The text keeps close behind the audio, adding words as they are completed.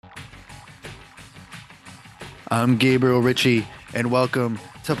I'm Gabriel Ritchie, and welcome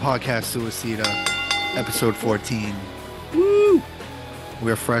to Podcast Suicida, episode 14. Woo!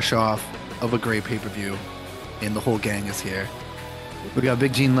 We're fresh off of a great pay-per-view, and the whole gang is here. We got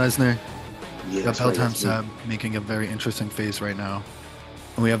Big Gene Lesnar, we got Belltime Seb making a very interesting face right now,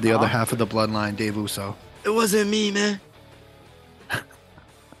 and we have the other half of the bloodline, Dave Uso. It wasn't me, man.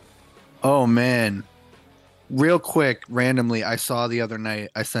 Oh, man. Real quick, randomly, I saw the other night,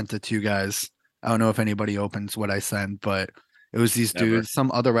 I sent it to you guys. I don't know if anybody opens what I send, but it was these dudes,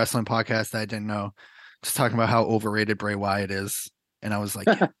 some other wrestling podcast that I didn't know, just talking about how overrated Bray Wyatt is. And I was like,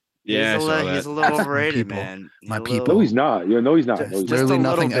 yeah, he's a little overrated, man. My people. No, he's not. No, he's not. Literally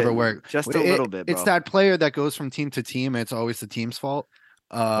nothing ever worked. Just a little bit, bro. It's that player that goes from team to team. And it's always the team's fault.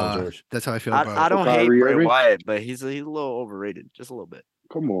 That's how I feel about it. I don't hate Bray Wyatt, but he's a little overrated, just a little bit.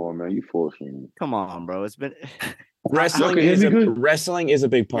 Come on, man. You forcing. Come on, bro. It's been... Wrestling is a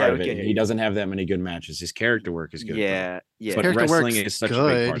big part of it. He doesn't have that many good matches. His character work is good. Yeah. But wrestling is such a big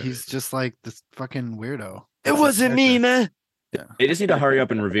part of it. He's just like this fucking weirdo. It wasn't me, man. Yeah. They just need to hurry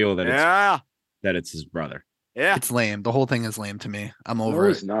up and reveal that it's his brother. Yeah. It's lame. The whole thing is lame to me. I'm over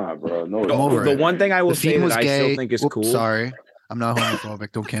it. It's not, bro. No, I'm over the it. one thing I will say that I still think is cool. Sorry. I'm not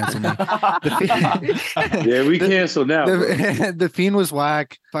homophobic. Don't cancel me. Yeah, we cancel now. The Fiend was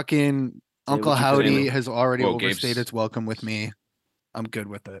whack. Fucking Uncle Howdy has already overstayed its welcome with me. I'm good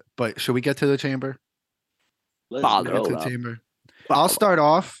with it. But should we get to the chamber? I'll start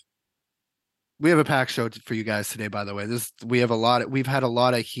off. We have a packed show for you guys today, by the way. We've had a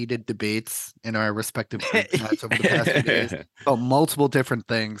lot of heated debates in our respective chats over the past few days about multiple different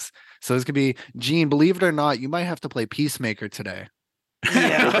things. So this could be, Gene, believe it or not, you might have to play Peacemaker today.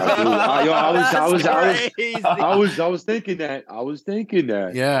 Yeah, I was thinking that.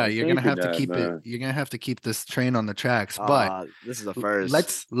 Yeah, you're gonna have to keep it. You're gonna have to keep this train on the tracks. But this is the first.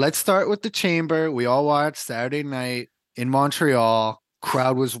 Let's start with the chamber. We all watched Saturday night in Montreal.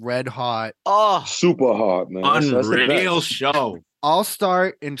 Crowd was red hot. Oh, super hot, man. Unreal show. I'll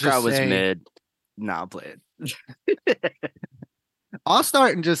start and just crowd was say, mid. Nah, I'm playing. I'll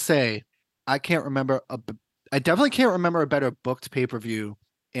start and just say I definitely can't remember a better booked pay-per-view,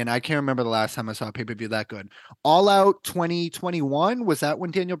 and I can't remember the last time I saw a pay-per-view that good. All Out 2021, was that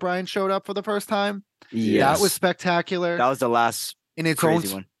when Daniel Bryan showed up for the first time? Yes. That was spectacular. That was the last in its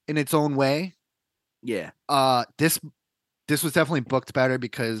own way. Yeah. This was definitely booked better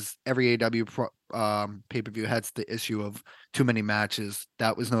because every AW pay-per-view has the issue of too many matches.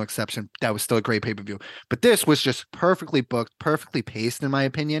 That was no exception. That was still a great pay-per-view. But this was just perfectly booked, perfectly paced, in my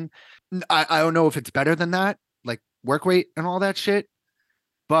opinion. I don't know if it's better than that, like work rate and all that shit.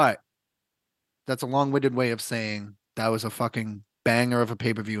 But that's a long-winded way of saying that was a fucking banger of a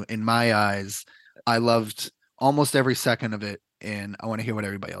pay-per-view in my eyes. I loved almost every second of it, and I want to hear what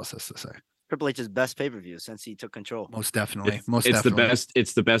everybody else has to say. Triple H's best pay-per-view since he took control. Most definitely.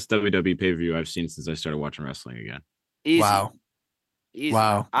 It's the best WWE pay-per-view I've seen since I started watching wrestling again. Easy. Wow. Easy.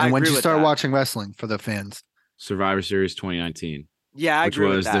 Wow. And when did you start watching wrestling for the fans? Survivor Series 2019. Yeah, I agree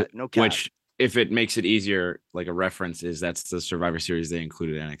with that. No cap. Which, if it makes it easier, like a reference, is that's the Survivor Series they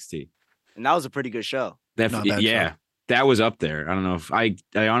included NXT. And that was a pretty good show. That was up there. I don't know if I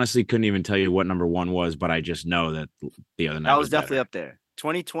honestly couldn't even tell you what number one was, but I just know that the other night that was definitely up there.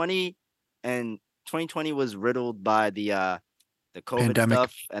 2020 was riddled by the COVID pandemic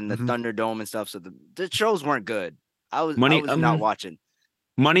stuff and the Thunderdome and stuff. So the shows weren't good. I was not watching.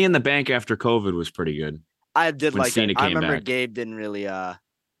 Money in the Bank after COVID was pretty good. I did when like Cena it. I remember back. Gabe didn't really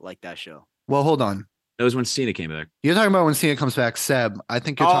like that show. Well, hold on. That was when Cena came back. You're talking about when Cena comes back, Seb. I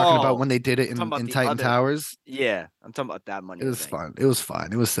think you're talking about when they did it in Titan Towers. Yeah, I'm talking about that Money. It was fun. It was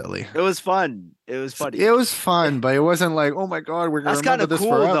fun. It was silly. It was fun. It was funny. It was fun, but it wasn't like, oh my god, we're gonna remember this cool,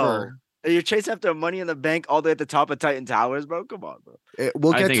 forever. Though. You're chasing after Money in the Bank all the way at the top of Titan Towers, bro. Come on, bro. I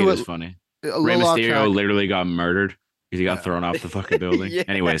think it was funny. Rey Mysterio literally got murdered because he got thrown off the fucking building. Yeah.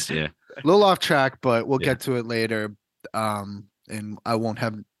 Anyways, yeah. A little off track, but we'll get to it later. And I won't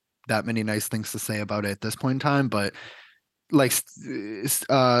have that many nice things to say about it at this point in time, but like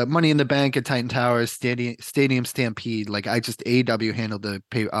Money in the Bank at Titan Towers, Stadium Stampede, like AEW handled the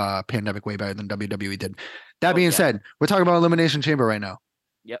pandemic way better than WWE did. That being said, we're talking about Elimination Chamber right now.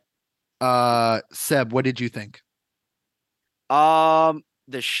 Yep. Seb, what did you think?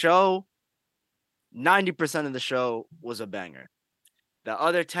 The show, 90% of the show was a banger. The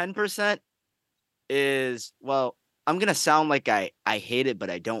other 10% is, well, I'm going to sound like I hate it, but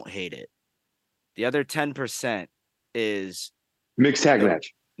I don't hate it. The other 10% is mixed tag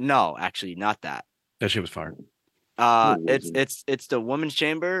match. No, actually not that. That shit was fire. It's the women's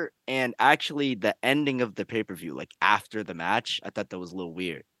chamber, and actually the ending of the pay-per-view, like after the match, I thought that was a little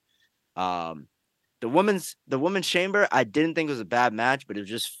weird. The women's chamber, I didn't think it was a bad match, but it was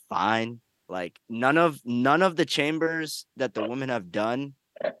just fine. Like none of the chambers that the women have done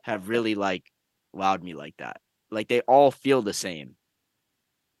have really like wowed me like that. Like they all feel the same.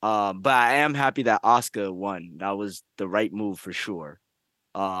 But I am happy that Asuka won. That was the right move for sure.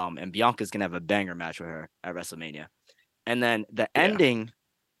 And Bianca's gonna have a banger match with her at WrestleMania. And then the ending,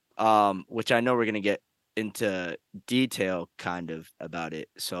 which I know we're gonna get into detail kind of about it,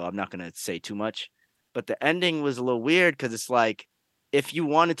 so I'm not gonna say too much. But the ending was a little weird because it's like if you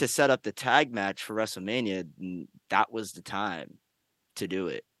wanted to set up the tag match for WrestleMania, that was the time to do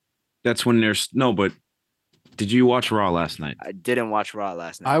it. That's when there's no, but did you watch Raw last night? I didn't watch Raw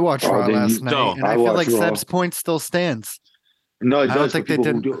last night. I watched Raw last night, No, and I I feel like watched Raw. Seb's point still stands. No, it I don't does. think for they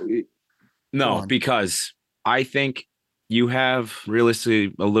people who did. do it. No, because I think you have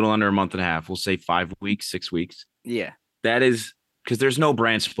realistically a little under a month and a half. We'll say 5 weeks, 6 weeks. Yeah. That is because there's no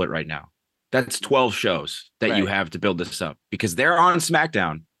brand split right now. That's 12 shows that you Right. have to build this up because they're on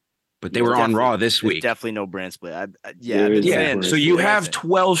SmackDown, but they There's were on Raw definitely- this there's week. Definitely no brand split. I've There been is no saying brand this. So you Like I have said.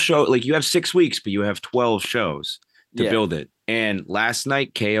 12 shows, like you have 6 weeks, but you have 12 shows to Yeah. build it. And last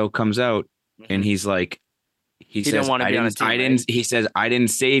night, KO comes out and Mhm. he's like, he didn't says, wanna I be on a didn't, team, I right? didn't, he says, I didn't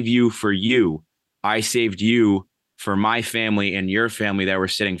save you for you. I saved you for my family and your family that were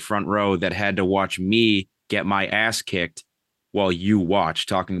sitting front row that had to watch me get my ass kicked while you watch,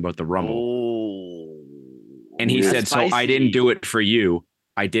 talking about the Rumble. Oh. And he That's said, so I didn't do it for you.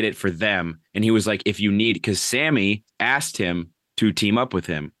 I did it for them. And he was like, if you need, because Sammy asked him to team up with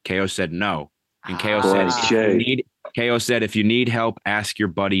him. KO said no. And KO said, Ah. if you need, KO said, if you need help, ask your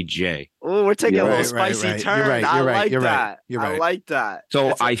buddy Jay. Oh, we're taking Yeah. a little Right, spicy right. turn. You're right, I you're right, like you're right, that. you're I right. like that. So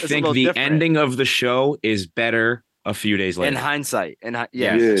It's a- I it's a think little the different. ending of the show is better a few days later. in hindsight,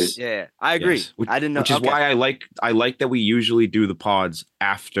 Yes. yeah, I agree. Yes. Which, I didn't know. which is okay. why I like that we usually do the pods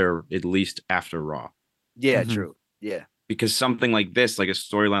after, at least after Raw. Yeah, Mhm. true. Yeah, Because something like this, like a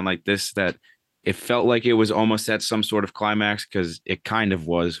storyline like this, that it felt like it was almost at some sort of climax because it kind of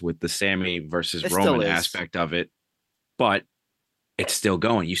was with the Sammy versus It still Roman is. aspect of it, but it's still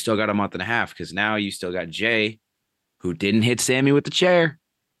going. You still got a month and a half because now you still got Jay, who didn't hit Sammy with the chair,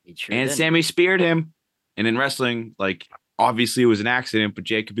 he sure and did. Sammy speared him. And in wrestling, like obviously it was an accident, but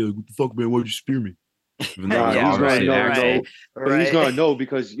Jay could be like, "What the fuck, man? Why'd you spear me?" Even though it was Yeah, he's gonna obviously an know, accident. But he's gonna know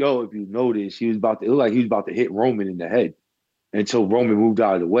because if you notice, he was about to. It looked like he was about to hit Roman in the head until Roman moved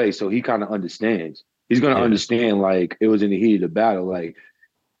out of the way. So he kind of understands. He's gonna Yeah. understand like it was in the heat of the battle. Like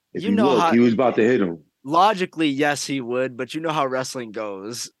if You you, know look, how- he was about to hit him. Logically, yes, he would, but you know how wrestling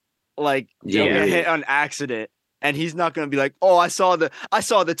goes. Like, you'll Yeah. get hit on accident, and he's not gonna be like, "Oh, I saw the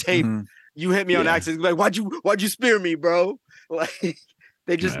tape. Mhm. You hit me on Yeah. accident." He's like, why'd you spear me, bro? Like,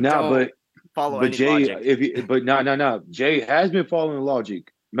 they just Yeah. Nah, don't but follow but any Jay, logic. no. Jay has been following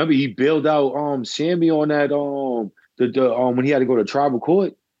logic. Remember, he bailed out Sammy on that the when he had to go to tribal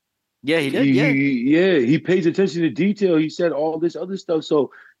court. Yeah, he did. Yeah, He pays attention to detail. He said all this other stuff,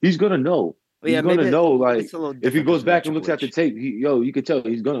 so he's gonna know. He's yeah. gonna Maybe know. Like it's a little if he different goes 'cause of back and Triple looks at the H. tape, you can tell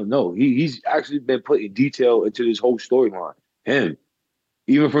he's gonna know. He's actually been putting detail into this whole storyline. Him,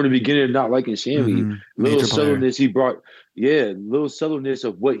 even from the beginning of not liking Sammy, Mhm. little Major player. subtleness he brought. Yeah, little subtleness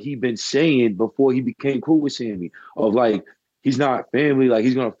of what he been saying before he became cool with Sammy. Of like he's not family. Like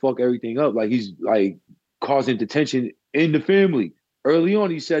he's gonna fuck everything up. Like he's like causing detention in the family. Early on,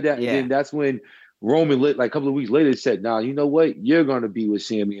 he said that, Yeah. and then that's when Roman lit like a couple of weeks later said, "Nah, you know what? You're gonna be with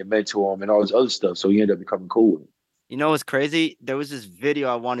Sammy and mentor him and all this other stuff." So he ended up becoming cool with him. You know what's crazy? There was this video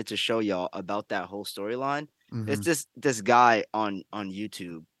I wanted to show y'all about that whole storyline. It's Mhm. this guy on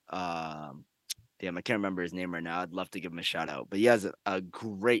YouTube. Damn, I can't remember his name right now. I'd love to give him a shout out, but he has a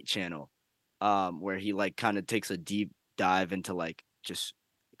great channel, where he like kind of takes a deep dive into like just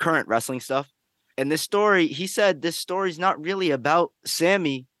current wrestling stuff. And this story, he said, this story's not really about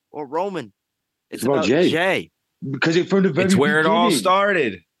Sammy or Roman. It's about about Jay. Jay. Because from the very It's where it all beginning.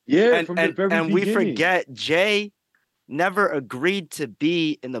 started. Yeah, And from the very beginning. we forget Jay never agreed to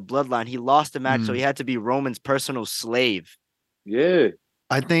be in the bloodline. He lost the match, so he had to be Roman's personal slave. Yeah.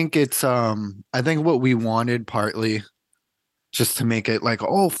 I think it's I think what we wanted partly just to make it like,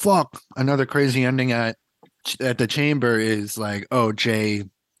 oh fuck, another crazy ending at the chamber is like, oh, Jay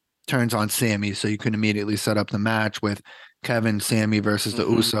turns on Sammy, so you can immediately set up the match with Kevin, Sammy versus the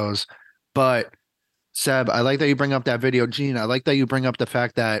Mhm. Usos. But Seb, I like that you bring up that video. Gene, I like that you bring up the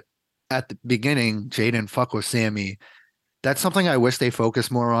fact that at the beginning, Jay didn't fuck with Sammy. That's something I wish they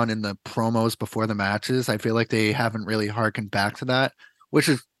focused more on in the promos before the matches. I feel like they haven't really harkened back to that, which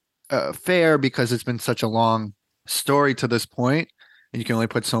is fair because it's been such a long story to this point, and you can only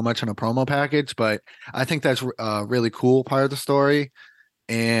put so much in a promo package. But I think that's a really cool part of the story.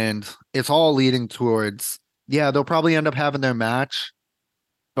 And it's all leading towards, yeah, they'll probably end up having their match,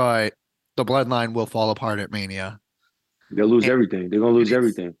 but the bloodline will fall apart at Mania. They'll lose And everything. They're gonna lose it's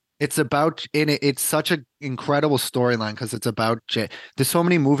everything. it's about and it's such an incredible storyline because it's about Jay. There's so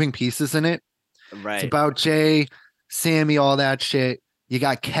many moving pieces in it. It's Right. about Jay, Sammy, all that shit. You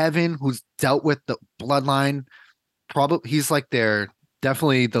got Kevin, who's dealt with the bloodline. Probably he's like their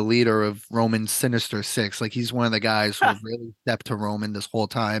definitely the leader of Roman's Sinister Six. Like he's one of the guys who have really stepped to Roman this whole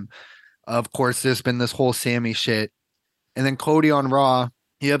time. Of course, there's been this whole Sammy shit. And then Cody on Raw.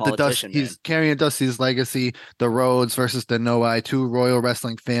 You have the Dust. Politician, man. He's carrying Dusty's legacy. The Rhodes versus the Noai, two royal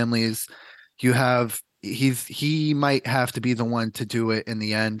wrestling families. You have he might have to be the one to do it in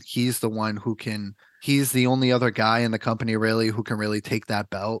the end. He's the one who can. He's the only other guy in the company really who can really take that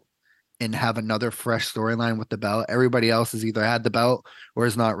belt and have another fresh storyline with the belt. Everybody else has either had the belt or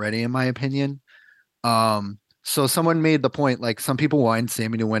is not ready, in my opinion. So someone made the point, like some people want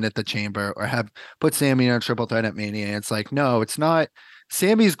Sammy to win at the Chamber or have put Sammy in a triple threat at Mania. And it's like, no, it's not.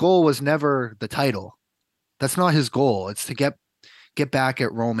 Sammy's goal was never the title. That's not his goal. It's to get back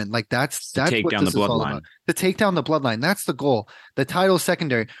at Roman. Like that's take what down this the is all bloodline. about. To take down the bloodline. That's the goal. The title's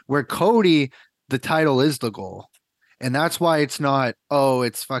secondary. Where Cody, the title is the goal. And that's why it's not, oh,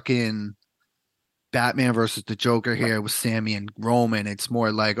 it's fucking Batman versus the Joker here with Sammy and Roman. It's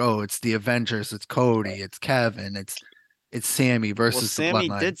more like, oh, it's the Avengers, it's Cody, it's Kevin, it's Sammy Well, versus the Sammy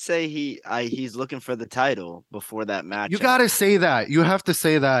bloodline. did say he's looking for the title before that match. You gotta say that. You have to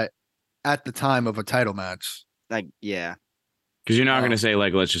say that at the time of a title match. like, yeah. Because you're not Oh. going to say,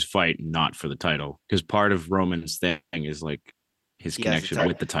 like, let's just fight not for the title. Because part of Roman's thing is, like, his He has the connection title.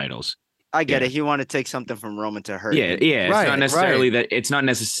 with the titles. I get Yeah. it. He wanted to take something from Roman to hurt. Yeah, him. yeah. It's Right, not necessarily right. that. It's not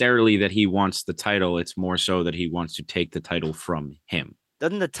necessarily that he wants the title. It's more so that he wants to take the title from him.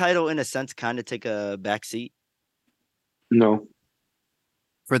 Doesn't the title, in a sense, kind of take a backseat? No,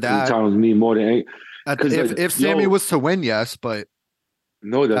 For that, sometimes me more than eight. at 'cause, if like, if Sammy yo- was to win, yes, but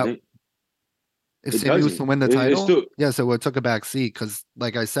No, it doesn't. if It Sammy was to doesn't. win the It's title, still- yes, it would took a back seat because,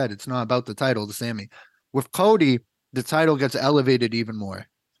 like I said, it's not about the title to Sammy. With Cody, the title gets elevated even more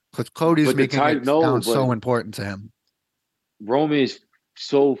because Cody's But the making title- it no, sound so but- important to him. Roman is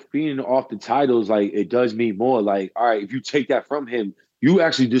so feeding off the titles, like it does mean more. Like, all right, if you take that from him, you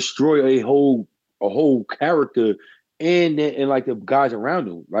actually destroy a whole character and like the guys around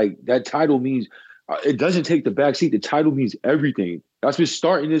him. Like that title means it doesn't take the backseat. The title means everything. That's what's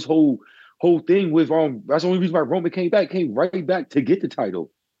starting this whole thing with that's the only reason why Roman came right back to get the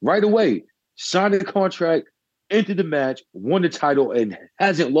title right away. Signed the contract, entered the match, won the title, and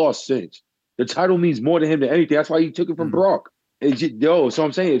hasn't lost since. The title means more to him than anything. That's why he took it from Brock. So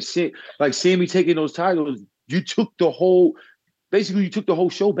I'm saying, like Sammy taking those titles, you took the whole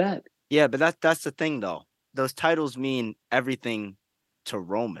show back. Yeah, but that's the thing, though. Those titles mean everything to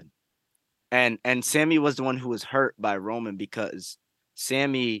Roman. And Sammy was the one who was hurt by Roman because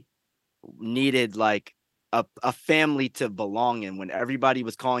Sammy needed like a family to belong in. When everybody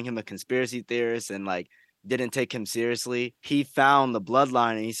was calling him a conspiracy theorist and like didn't take him seriously, he found the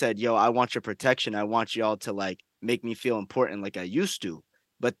bloodline and he said, yo, I want your protection. I want y'all to like make me feel important like I used to.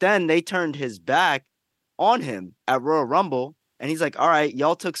 But then they turned his back on him at Royal Rumble. And he's like, all right,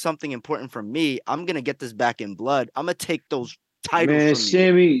 y'all took something important from me. I'm going to get this back in blood. I'm going to take those titles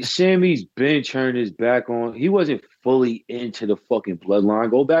Man, from you. Sammy's been turning his back on. He wasn't fully into the fucking bloodline.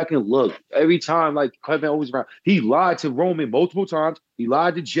 Go back and look. Every time, like Kevin always around, he lied to Roman multiple times. He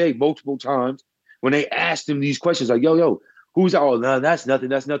lied to Jay multiple times when they asked him these questions, like, yo, who's that? Oh, no, that's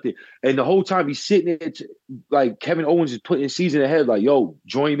nothing. And the whole time he's sitting there, like Kevin Owens is putting season ahead, like, yo,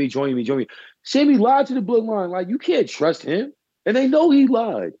 join me. Sammy lied to the bloodline. Like, you can't trust him. And they know he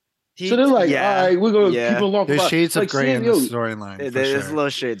lied. So they're like, all right, we're going to keep him along. There's shades of like, gray in Sammy, the storyline. for There's sure. little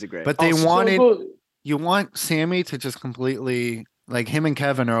shades of gray. But they so wanted go- you want Sammy to just completely like him and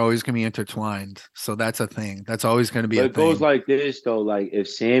Kevin are always going to be intertwined. So that's a thing. That's always going to be But a it goes thing. like this, though. Like, if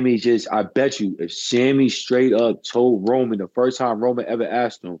Sammy I bet you, if Sammy straight up told Roman the first time Roman ever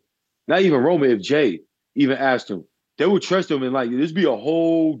asked him, not even Roman, if Jay even asked him, they would trust him and like, this would be a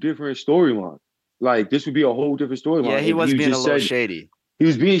whole different storyline. Like, this would be a whole different storyline. Yeah, he if was you being a just little said- shady. He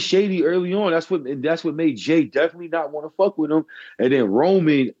was being shady early on. That's what made Jay definitely not want to fuck with him. And then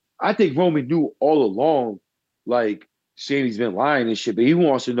Roman, I think Roman knew all along, like Sammy's been lying and shit, but he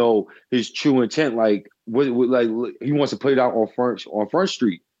wants to know his true intent. Like, what like he wants to put it out on Front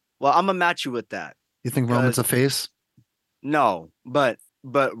Street. Well, I'm gonna match you with that. You think Roman's a face? No, but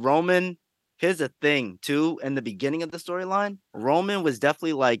Roman, here's the thing too. In the beginning of the storyline, Roman was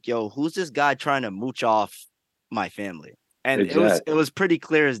definitely like, "Yo, who's this guy trying to mooch off my family?" And Exactly. it was pretty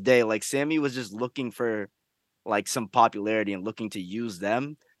clear as day. Like Sammy was just looking for like some popularity and looking to use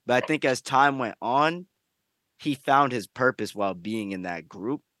them. But I think as time went on, he found his purpose while being in that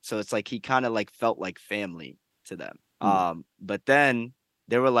group. So it's like he kind of like felt like family to them. But then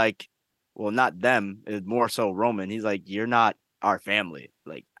they were like, well, not them. It was more so Roman. He's like, you're not our family.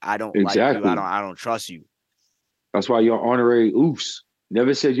 Like, I don't like you. I don't trust you. That's why you're honorary oos.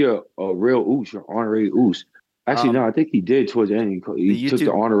 Never said you're a real oos. You're honorary oos. Actually, no, I think he did towards the end. He took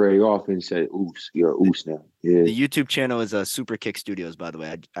the honorary off and said oos. You're a oos now. Yeah. The YouTube channel is Super Kick Studios, by the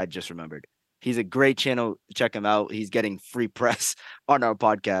way. I just remembered. He's a great channel. Check him out. He's getting free press on our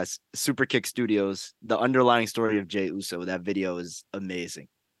podcast. Super Kick Studios, the underlying story of Jey Uso. That video is amazing.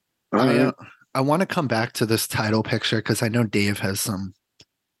 I want to come back to this title picture because I know Dave has some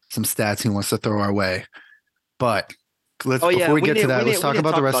stats he wants to throw our way. But before we get to that, let's talk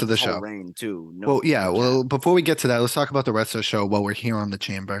about the rest of the show. Too. Before we get to that, let's talk about the rest of the show while we're here on the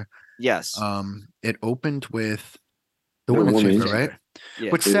chamber. Yes. It opened with the women's chamber, right?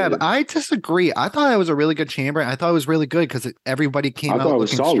 Yeah. Which Seb, I disagree. I thought it was a really good chamber. I thought it was really good because everybody came out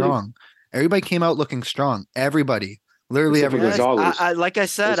looking strong. Everybody came out looking strong. Everybody. Literally everybody. Like I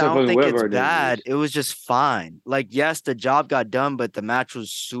said, I don't think it's bad. It was just fine. Like, yes, the job got done, but the match was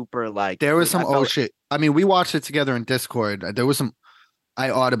super like. There was some shit. I mean, we watched it together in Discord. There was some. I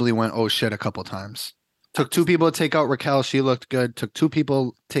audibly went oh shit a couple times. Took two people to take out Raquel. She looked good. Took two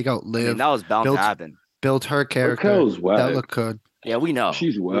people to take out Liv. I mean, that was bound to happen. Built her character. Raquel's whack. That looked good. Yeah, we know.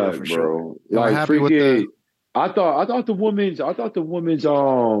 She's whack, bro. Sure. Like freaking. I thought the women's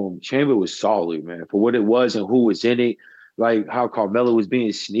chamber was solid, man, for what it was and who was in it. Like how Carmella was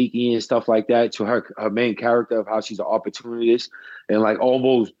being sneaky and stuff like that to her main character of how she's an opportunist and like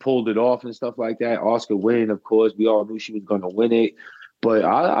almost pulled it off and stuff like that. Oscar winning, of course, we all knew she was going to win it, but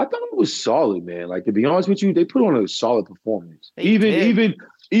I thought it was solid, man. Like to be honest with you, they put on a solid performance. Even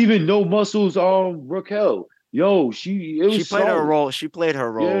no muscles, Raquel. Yo, she played her role. She played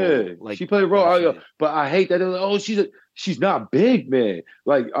her role. Yeah, like she played a role. But I hate that. She's not big, man.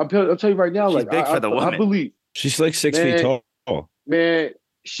 Like I'm telling you right now, she's like big for the woman. I believe she's like 6 feet tall. Man,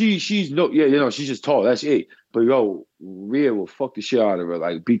 she's she's just tall. That's it. But yo, Rhea will fuck the shit out of her.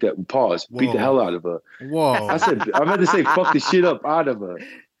 Like beat the hell out of her. Whoa! I meant to say fuck the shit up out of her.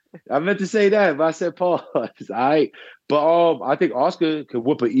 I meant to say that, but I said pause. All right. But I think Oscar could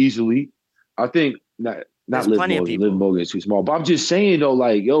whoop her easily. I think not Liv Morgan. Liv Morgan is too small. But I'm just saying though,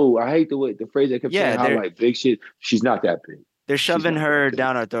 like, yo, I hate the phrase they kept saying how like big shit. She's not that big. They're shoving her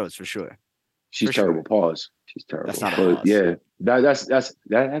down our throats for sure. She's terrible. Sure. Pause. She's terrible. That's not a pause. Yeah,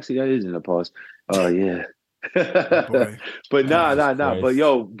 that isn't a pause. Oh yeah. But nah. But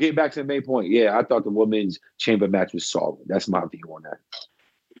yo, get back to the main point. Yeah, I thought the women's chamber match was solid. That's my view on that.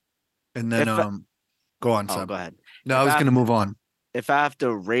 And then go on, Seb. Go ahead. No, I was gonna move on. If I have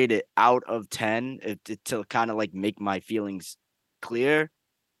to rate it out of 10 to kind of like make my feelings clear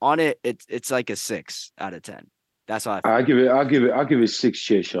on it, it's like a 6 out of 10. That's how I feel. I'll give it 6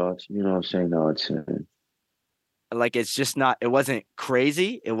 chair shots. You know what I'm saying? No, it's like it's just not. It wasn't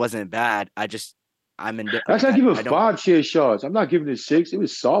crazy. It wasn't bad. I'm in. That's not giving 5 chair shots. I'm not giving it 6. It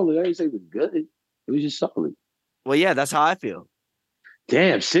was solid. I didn't say it was good. It was just solid. Well, yeah, that's how I feel.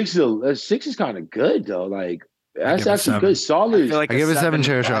 Damn, 6 is kind of good though. Like. That's actually good, solid. I give it 7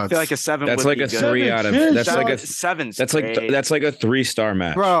 chair shots. I feel like a 7. That's like a 3 out of. That's like a 7. That's like a 3-star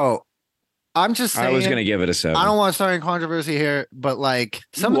match, bro. I'm just saying. I was gonna give it a 7. I don't want to start any controversy here, but like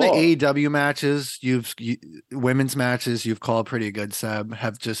some of the AEW matches, women's matches you've called pretty good, Seb,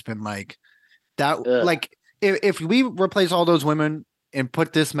 have just been like that. Like if we replace all those women and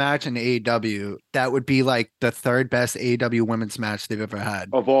put this match in AEW, that would be like the 3rd best AEW women's match they've ever had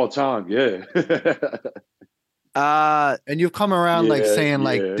of all time. Yeah. And you've come around saying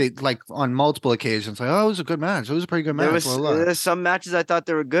like on multiple occasions, like, oh, it was a good match. It was a pretty good match. There's some matches I thought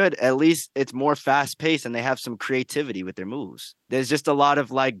they were good. At least it's more fast paced and they have some creativity with their moves. There's just a lot of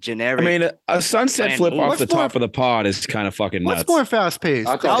like generic. I mean, a sunset flip off the top of the pod is kind of fucking nuts. What's more fast paced?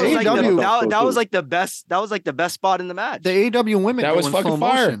 That was like the best. That was like the best spot in the match. The AEW women. That was fucking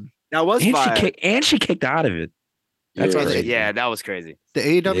fire. That was fire. She kicked out of it. That's that was crazy.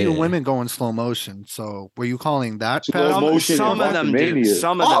 The AEW women go in slow motion. So were you calling that slow motion? Some of them do.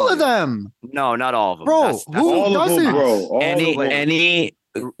 All of them. No, not all of them. Bro, who doesn't? Bro. Any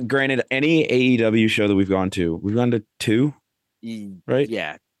granted, any AEW show that we've gone to 2, right?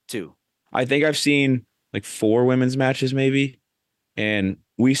 Yeah, 2. I think I've seen like 4 women's matches maybe, and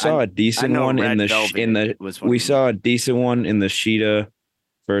we saw a decent one in we saw a decent one in the Sheeta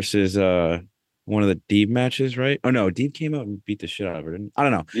versus one of the Deeb matches, right? Oh no, Deeb came out and beat the shit out of her. I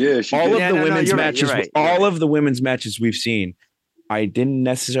don't know. Yeah, of the women's matches we've seen, I didn't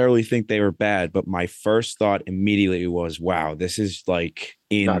necessarily think they were bad, but my first thought immediately was, wow, this is like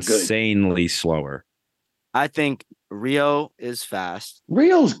Not good. insanely slower. I think Rio is fast.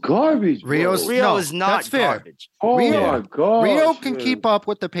 Rio's garbage. Bro. Rio's- Rio No, is not that's fair. garbage. Oh Yeah. my god. Rio can keep up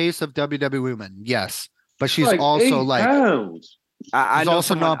with the pace of WWE women, yes, but she's like also 8 like pounds. I She's know also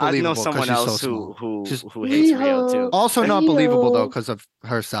someone. not I know believable 'cause someone she's so else small. who She's- hates Rio too. also not believable though Rio. because of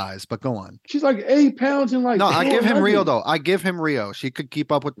her size. But go on. She's like 8 pounds and like. No, I give him 400. Rio though. I give him Rio. She could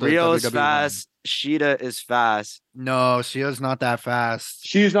keep up with the Rio is WWE women. fast. Sheeta is fast. No, she is not that fast.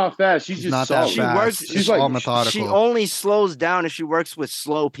 She is not fast. She's She's just not that solid. She fast. works- She's she's like- all methodical. She only slows down if she works with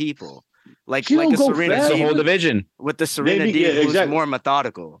slow people, like She don't a go Serena fast. It's the Deeb. whole division. With the Serena Maybe- Deeb, yeah, who's exactly. more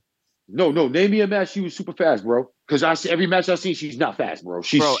methodical. No, name me a match. She was super fast, bro. Because every match I've seen, she's not fast, bro.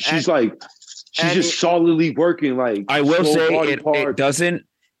 She's Bro, she's like she's and just solidly working. Like I will slow say body it parts.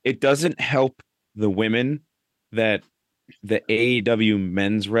 doesn't help the women that the AEW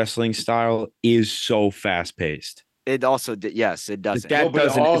men's wrestling style is so fast paced. It also did. Yes, it doesn't. No, That but it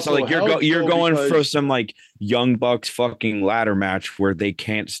doesn't. It's also like helps, you're though, going because- for some like Young Bucks fucking ladder match where they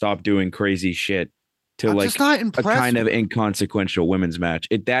can't stop doing crazy shit to I'm like just not a impressed. kind of inconsequential women's match.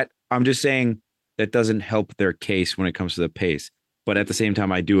 I'm just saying that doesn't help their case when it comes to the pace. But at the same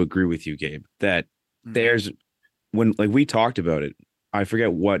time, I do agree with you, Gabe, that there's when like we talked about it. I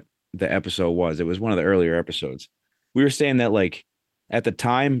forget what the episode was. It was one of the earlier episodes. We were saying that like at the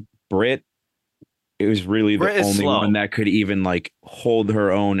time, Britt, it was really Britt the is only slow. one that could even like hold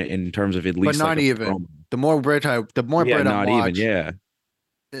her own in terms of at least not like a even. promo. The more Brit I Not watch, even. Yeah,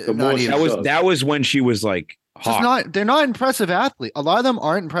 The not more she even. does. that was when she was like Just hot. they're not impressive athletes. A lot of them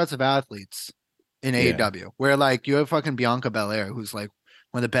aren't impressive athletes in Yeah. AEW. Where like you have fucking Bianca Belair, who's like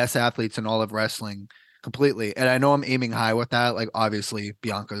one of the best athletes in all of wrestling, completely. And I know I'm aiming high with that. Like obviously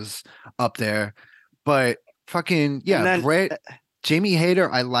Bianca's up there, but fucking yeah, And then- Britt, Jamie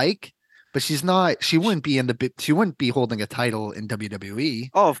Hayter, I like, but she's not. She wouldn't be in the. She wouldn't be holding a title in WWE.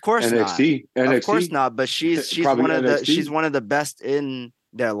 Oh, of course not. NXT. Of course not. But she's Probably one of NXT. she's one of the best in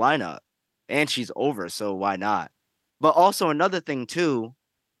their lineup, and she's over. So why not? But also another thing too.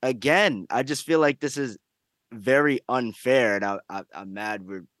 Again, I just feel like this is very unfair, and I'm mad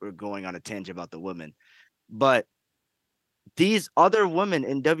we're going on a tangent about the women, but these other women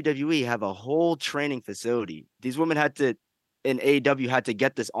in WWE have a whole training facility. These women in AEW had to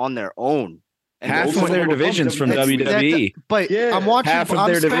get this on their own. And Half those of ones their are from divisions from WWE. WWE. But Yeah, I'm watching. half of I'm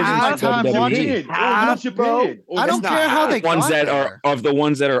their spending divisions my from time WWE. watching. Japan. I don't It's not care how they half. Ones got that there. are of the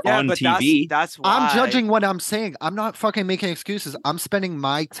ones that are Yeah, on but TV. that's why I'm judging what I'm saying. I'm not fucking making excuses. I'm spending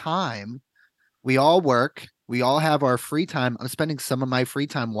my time. We all work. We all have our free time. I'm spending some of my free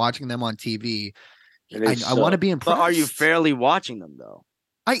time watching them on TV. And they I want to suck. be impressed. But are you fairly watching them though?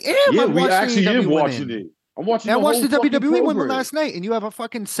 I am. Yeah, I'm we watching actually AEW am watching women. it. I'm watching. And I watched whole the fucking WWE women program. last night, and you have a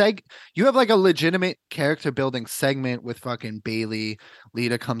fucking you have like a legitimate character building segment with fucking Bailey.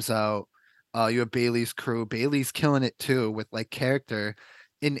 Lita comes out. You have Bailey's crew. Bailey's killing it too with like character.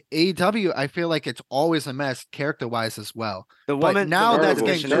 In AEW, I feel like it's always a mess character wise as well. The But woman now the that's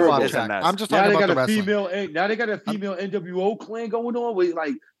women's getting terrible. too off is a track. mess. I'm just Now talking they about got the a wrestling. female. Now they got a female NWO clan going on with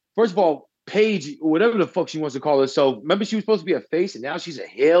like. First of all, Paige, whatever the fuck she wants to call herself. Remember, she was supposed to be a face, and now she's a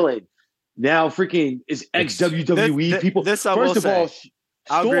heel, and now freaking is ex WWE people. this I First will of all, say.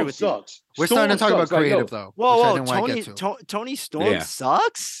 I'll agree Storm with you. sucks. We're starting to talk Storm about sucks. Like, creative yo, though. Whoa, which I whoa, didn't want to Tony, get to. Tony Storm Yeah.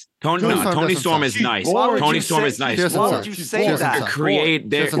 sucks. Tony Tony Storm Tony doesn't Storm suck. is She's nice. boring. Tony She's Storm boring. is nice. She doesn't Why suck. would you She's say boring. doesn't that? suck. Create She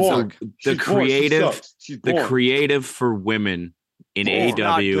the doesn't suck. the She's boring. She creative sucks. She's the boring. creative for women in Boring. It's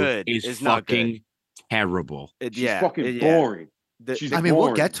not AEW good. is It's not good. fucking terrible. She's fucking boring. She's I mean, we'll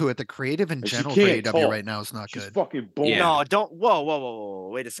boring. get to it. The creative in And she general for can't AEW talk. right now is not She's good. fucking boring. Yeah. No, don't. Whoa.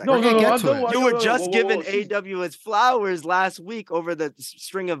 Wait a second. No, We're no, gonna no. get I to know, it. I You know, were no, just whoa, whoa, giving whoa. She's- AEW its flowers last week over the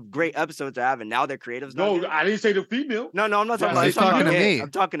string of great episodes they're having. Now their creative's not No, good. I didn't say the female. No, I'm not talking Yeah, about. he's I'm talking to Gabe. me.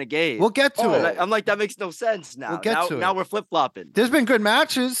 I'm talking to Gabe. We'll get to Oh. it. I'm like, that makes no sense now. We'll get to now it. we're flip flopping. There's been good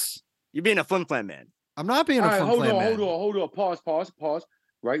matches. You're being a flim flam man. I'm not being All a right, flim hold flam on, man. hold on. Pause.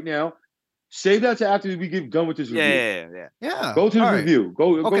 Right now. Save that to after we get done with this review. Yeah. Yeah. Go to the All right. review.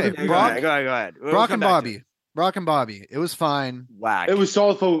 Go Okay, to the Yeah, review. go ahead. Go ahead. We'll Brock come and back to Bobby. it. Brock and Bobby. It was fine. Whack. It was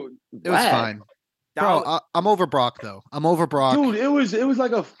solid for It was fine. Bro, I'm over Brock though. I'm over Brock. Dude, it was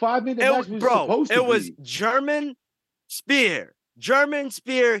like a 5-minute match. It was German spear. German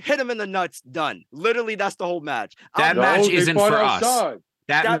spear, hit him in the nuts, done. Literally, that's the whole match. That No, match they isn't fought for us. outside.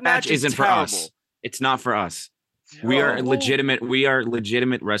 That That match match is isn't for us. terrible. It's not for us. We are Yo. legitimate. We are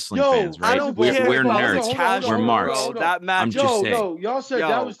legitimate wrestling Yo, fans, right? I don't we're care we're about nerds. the casual, We're marks. hold on. That match. I'm just saying. Y'all said Yo.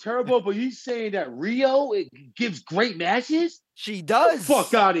 that was terrible, but he's saying that Rio it gives great matches. She Get does. the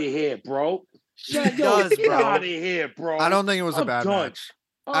fuck out of here, bro. Shut He yo, does, get bro. out of here, bro. I don't think it was a I'm bad done. match.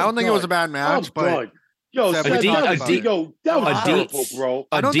 I don't think it was a bad match, I'm but done. Yo, Seth, Seth, we talked that about was, it. yo, that was A terrible, bro.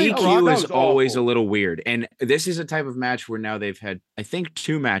 I A don't think DQ Brock- that is was always awful. a little weird. And this is a type of match where now they've had, I think,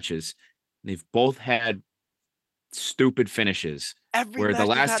 2 matches. They've both had stupid finishes. Every Where match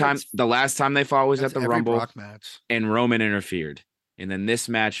the last time they fought was that's at the every Rumble Brock match. and Roman interfered. And then this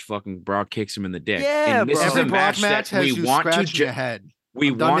match, fucking Brock kicks him in the dick. Yeah, and this bro. is Every a Brock match match that has we you want to scratching your head. we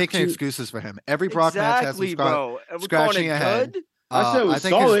I'm done want making to excuses for him. Every Brock match has exactly, him bro. And we're calling scratching it your head. good, I said it was I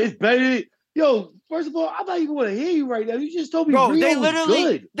think solid. It's better. Yo, first of all, I'm not even want to hear you right now. You just told me bro. Rio They was literally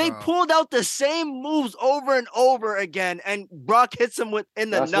good. they Bro. pulled out the same moves over and over again, and Brock hits him in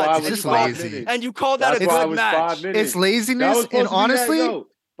the That's why I nuts. It's was just and, you call, lazy. minutes. and you call that That's a why I good was match? 5 minutes. It's That laziness, was and supposed to be that, honestly, yo,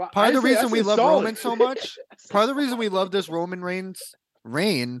 but part I of the didn't say- I reason we said love solid. Roman so much, part of the reason we love this Roman Reigns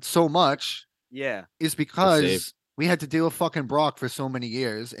reign so much Yeah, is save. because we had to deal with fucking Brock for so many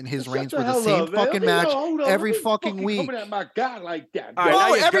years, and his Shut reigns the were the hell same up, man. fucking Yo, match hold on. every Don't be fucking week. coming at my guy like that. all right. bro. Now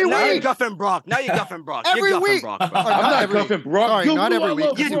Bro, you're, every now you're week. guffing Brock. Now you're guffing Brock. Every You're guffing week. Brock, Or bro. I'm not not every cuffing Brock. Sorry, Yo, not you every know I week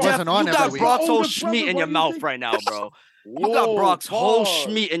love because he You, Brock. wasn't on you got every week. Brock's whole Older schmeat brother, in what your do you mouth think? right now, bro. You Whoa, got Brock's whole pause,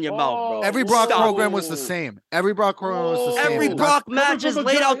 schmeat in your mouth, bro. Every Brock Stop. program was the same. Every Brock program was the same. Every and that's- Brock match is from a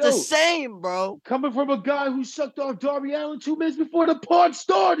laid guy, out the yo. same, bro. Coming from a guy who sucked off Darby Allin 2 minutes before the pod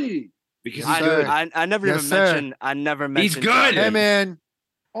started. because Yes, he's sir. good. I never Yes, even sir. mentioned. I never mentioned. good. Darby. Hey man,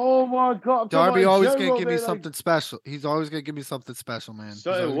 Oh my God. I'm talking Darby about always general, gonna give me man, like, something special. He's always gonna give me something special, man. He's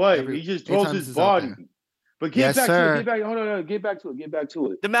Son, always- what? every- He just throws anytime his he's out body. there. But get Yes, back to sir. it. Get back. Hold on. Get back to it. Get back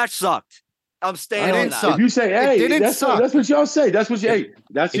to it. The match sucked. I'm staying It on didn't that. suck. If you say, hey, didn't that's suck. what y'all say. That's what you. Hey,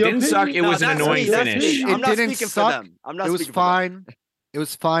 that's It your didn't opinion. suck. It was an that's annoying me, that's finish. me. I'm It not didn't speaking suck. for them. I'm not It was speaking for them. fine. It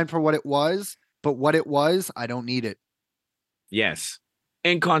was fine for what it was, but what it was, I don't need it. Yes.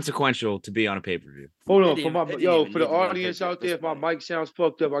 Inconsequential to be on a pay-per-view. Hold It on, didn't for even- my it didn't yo, even for the need to be on audience pay-per-view out at there, this if my point. mic sounds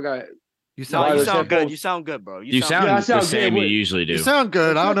fucked up, I got. You No, sound you Wireless sound good. headphones. You sound good, bro. You sound Yeah, I the sound same good. you usually do. You sound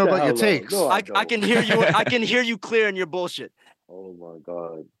good. I don't know Shut the about your hell up. takes. No, I don't. can hear you. I can hear you clear in your bullshit. Oh my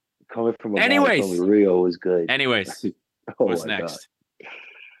God, coming from a guy Anyways. who told me Rio was good. Anyways, Oh what's my next?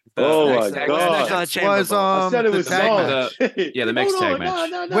 Oh Next- my What's next- God. next on the chamber, Was bro? I said it the was tag solid. match. Yeah, the mixed Hold tag on,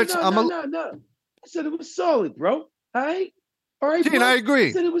 match. No, Which I'm a- no. I said it was solid, bro. All right, Gene, bro. I I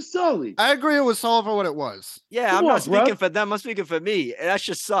agree. said it was solid. I agree. It was solid for what it was. Yeah, Come I'm not on, bro. speaking for them. I'm speaking for me. That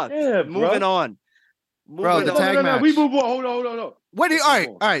just sucked. Yeah, Moving bro. on. Bro, Moving the on. tag No. match. We move on. Hold on. What do you, Let's all move right,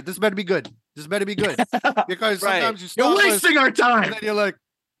 on. all right. This better be good. This better be good because Right. sometimes you You're stop us wasting our and time. then you're like,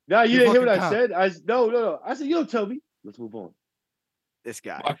 Now you You didn't hear what I fucking said. No. I said you don't tell me. Let's move on. This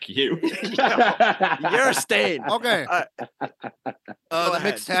guy. Fuck you. You're a stain. okay. Go The ahead.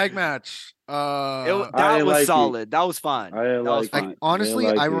 mixed tag match. I That didn't was like it. solid. That was fine. I didn't That was like fine. it. honestly,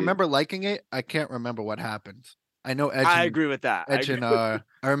 like I it. remember liking it. I can't remember what happened. I know Edge. I and- agree with that. I Edge and agree.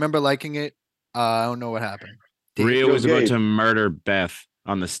 I remember liking it. I don't know what happened. Rhea Yo, was about Gabe. to murder Beth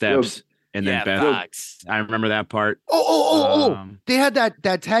on the steps, and then Yeah, Beth. facts. I remember that part. Oh! Um, They had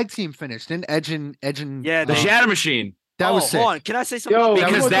that tag team finish. Didn't Edge and Yeah, the they- Shadow Machine, that was sick. Hold on. Can I say something? Yo, about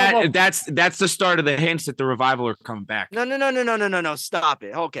that because was- that's the start of the hints that the revival are coming back. No. Stop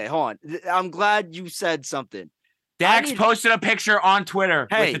it. Okay, hold on. I'm glad you said something. Dax need- posted a picture on Twitter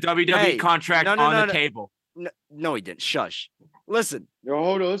Hey, with the WWE hey, contract no, on the no. table. No, he didn't. Shush. Listen. Yo,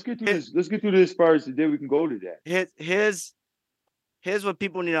 hold on. Let's get through this. Let's get through this first, and then we can go to that. Here's what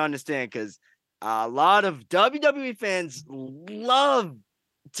people need to understand, because a lot of WWE fans love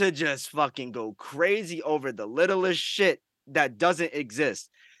to just fucking go crazy over the littlest shit that doesn't exist.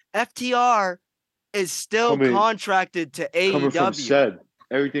 FTR is still Coming- contracted to Coming from AEW. Seb,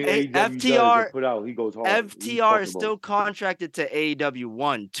 everything Hey, AEW does FTR and put out, he goes hard. What are you FTR talking is about? still contracted to AEW.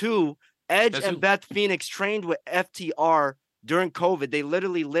 1, 2. Edge That's and who- Beth Phoenix trained with FTR during COVID. They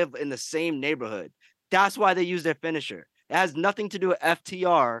literally live in the same neighborhood. That's why they use their finisher. It has nothing to do with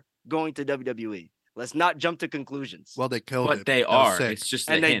FTR going to WWE. Let's not jump to conclusions. Well, they killed But it. they That was are. sick. It's just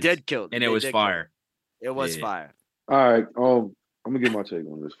and the they hint. did kill it. and it They was did kill fire. It was Yeah. fire. All right. I'm gonna get my take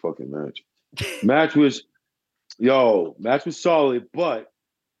on this fucking match. Match was solid, but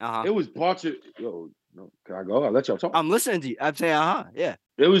Uh-huh. it was botched. Yo, no, can I go? I'll let y'all talk. I'm listening to you. I'm saying, yeah.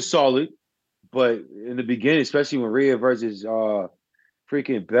 It was solid, but in the beginning, especially when Rhea versus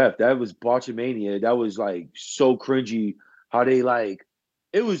freaking Beth, that was botchamania. That was like so cringy. How they like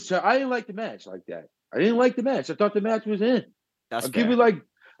it was. I didn't like the match like that. I didn't like the match. I thought the match was in. That's I'll fair.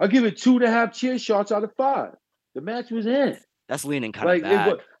 give it 2.5 cheer shots out of 5. The match was in. That's leaning kind Like of it bad.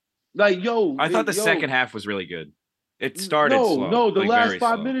 was. Like yo, I thought the yo, second half was really good. It started slow. No, the like, last very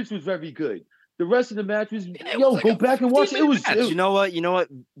 5 slow. minutes was very good. The rest of the match was It yo. was like Go a back and watch it. It was. 15-minute match. You know what,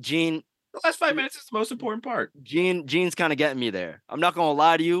 Gene? The last 5 minutes is the most important part. Gene's kind of getting me there. I'm not gonna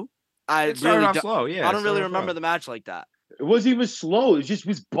lie to you. I It started really off don't, slow. Yeah, I it don't really started off remember slow. the match like that. It wasn't even slow. It just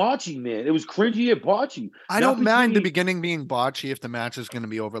was botchy, man. It was cringy and botchy. I Not don't mind the between- beginning being botchy if the match is going to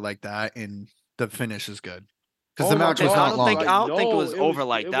be over like that and the finish is good. Because Oh the my match was God, not I don't long. think I don't think it No, was it over was-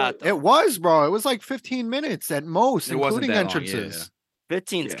 like it that was- though. It was, bro. It was like 15 minutes at most, It wasn't including that long, yeah, entrances.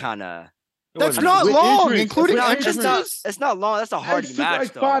 15's Yeah. kind of. It That's wasn't not With long, entrance, including with It's not. entrances. It's not long. That's a It hardy took match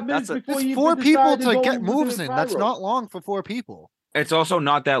like though. 5 minutes That's a. before It's you four even people decided to go get with moves the in. That's pyro. not long for 4 people. It's also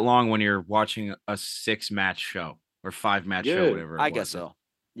not that long when you're watching a 6-match show or 5-match show, Yeah, whatever. It I was. guess so.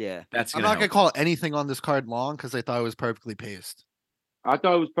 Yeah. That's I'm gonna not going help to call anything on this card long because I thought it was perfectly paced. I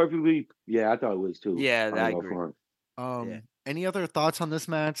thought it was perfectly. Yeah, I thought it was too. Yeah, I'm I not agree. front. Yeah. Any other thoughts on this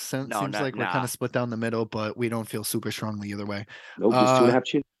match? No, Seems like we're kind nah. of split down the middle, but we don't feel super strongly either way. Nope, just 2.5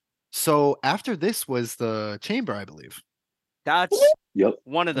 chin. So after this was the chamber, I believe. That's Yep.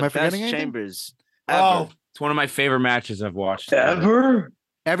 one of Am the I best forgetting anything? chambers it. ever. Oh, it's one of my favorite matches I've watched Ever?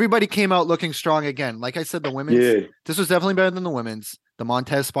 Everybody came out looking strong again. Like I said, the women's. Yeah. This was definitely better than the women's. The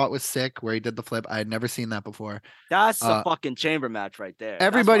Montez spot was sick, where he did the flip. I had never seen that before. That's a Uh, fucking chamber match right there.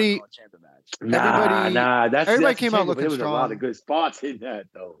 everybody- That's what I call a chamber match. Everybody- That's everybody that's came the out chamber, but looking there was a lot strong. of good spots in that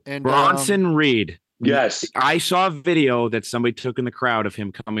though. And Bronson Reed. Yes. I saw a video that somebody took in the crowd of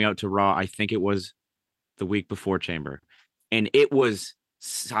him coming out to Raw. I think it was the week before Chamber. And it was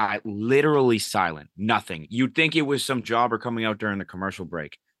literally silent. Nothing. You'd think it was some jobber coming out during the commercial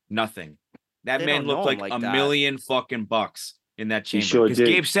break. Nothing. That They man don't know looked him like like a that. million fucking bucks in that He chamber. sure Because did.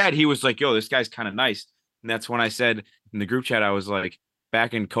 Gabe said, he was like, yo, this guy's kind of nice. And that's when I said in the group chat, I was like,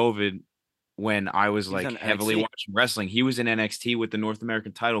 back in COVID, when I was He's like in heavily NXT. watching wrestling, he was in NXT with the North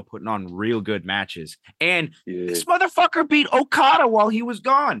American title, putting on real good matches. And Yeah. this motherfucker beat Okada while he was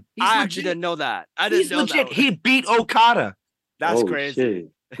gone. He's I legit. actually didn't know that. I He's didn't know legit. that. He beat Okada. That's Oh, crazy.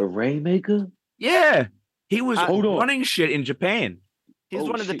 Shit. The Rainmaker? Yeah. He was Hold on. running shit in Japan. He's Oh,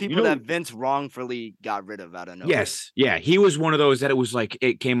 one of the shit. You people know- that Vince wrongfully got rid of out of nowhere. Yes. Yeah. He was one of those that it was like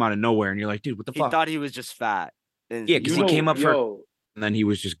it came out of nowhere. And you're like, dude, what the He fuck? thought he was just fat. And Yeah, 'cause You he came know- up for- yo, And then he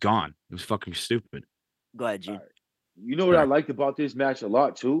was just gone. It was fucking stupid. Go ahead, G. you know what I liked about this match a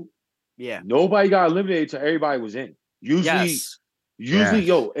lot too? Yeah. Nobody got eliminated till everybody was in. Usually, Yes. usually, Yes.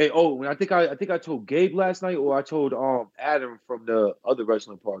 yo, hey, when I think I told Gabe last night, or I told Adam from the other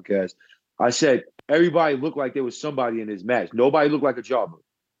wrestling podcast. I said everybody looked like there was somebody in this match. Nobody looked like a jobber.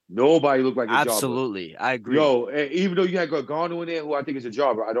 Nobody looked like a jobber. Absolutely. I agree. Yo, even though you had Gargano in there, who I think is a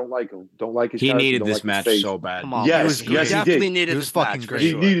jobber, I don't like him. Don't like his. He character, needed don't this like his match face. so bad. Come on. Yes, he was yes, he definitely did. needed He was this fucking match for great. He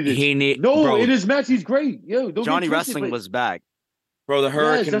sure. needed it. He need No, bro, in his match, he's great. Yo, don't Johnny get twisted, Wrestling but- was back. bro, the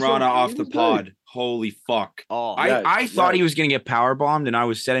Hurricane that's what Rana I'm- off he the was good. pod. Holy fuck. Oh, Yes, I thought he yes. was gonna get power bombed, and I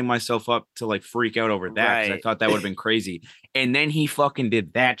was setting myself up to like freak out over that because I Right. thought that would have been crazy. And then he fucking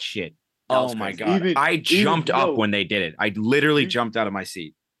did that shit. That Oh was my crazy. god. I jumped yo, up when they did it. I literally you- jumped out of my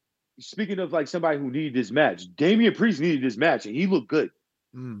seat. Speaking of like somebody who needed this match, Damian Priest needed this match, and he looked good.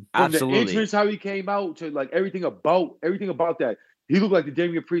 Mm. From the absolutely. entrance, how he came out to like everything about that, he looked like the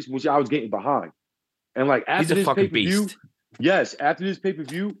Damian Priest, which I was getting behind. And like after He's a this fucking pay-per-view, beast. yes, after this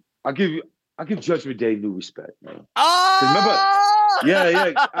pay-per-view, I give Judgment Day new respect, man. Oh!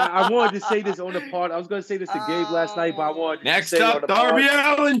 Yeah. I wanted to say this on the pod. I was gonna say this to Gabe last night, but I wanted Next to say it on up, the Darby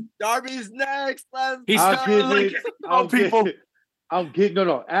pod. Allin. Darby's next. Let's He's I'll not give like it. all people. I'm getting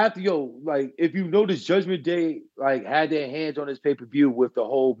no. After like if you notice, Judgment Day like had their hands on this pay per view with the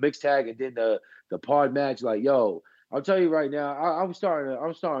whole mixed tag and then the pod match. Like yo, I'll tell you right now, I'm starting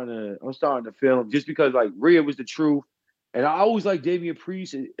to feel him just because like Rhea was the truth, and I always like Damian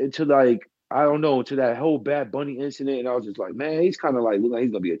Priest until like I don't know until that whole Bad Bunny incident, and I was just like, man, he's kind of like look like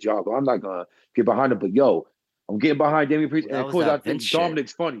he's gonna be a jobber. I'm not gonna get behind him, but yo, I'm getting behind Damian Priest, That and of was course that I think Vince shit.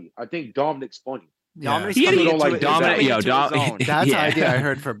 Dominic's funny. Dominic's He coming don't into like it- he's Dominic- coming yo, into Dom- his own. That's Yeah. the idea I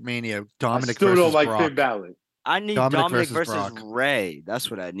heard from Mania. I Dominic still versus don't like Brock. Finn Balor. I need Dominic Dominic versus versus Brock. Ray. That's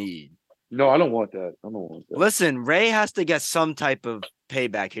what I need. No, I don't want that. I don't want that. Listen, Ray has to get some type of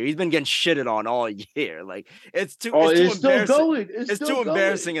payback here. He's been getting shitted on all year. Like it's too. Oh, it's too it's still embarrassing. going. It's still too going.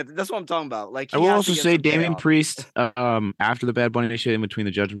 embarrassing. That's what I'm talking about. Like I he will has also to get say some Damian payoff. Priest, after the Bad Bunny shit in between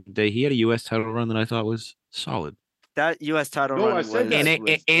the Judgment Day, he had a U.S. title run that I thought was solid. That U.S. title No, run I was, said that. In was, a like,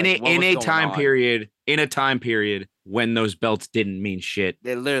 what in was a going time on. period, when those belts didn't mean shit.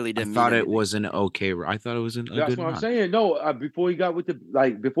 They literally I didn't. thought mean it anything. was an okay. I thought it was a That's good what I'm run. saying. No, before he got with the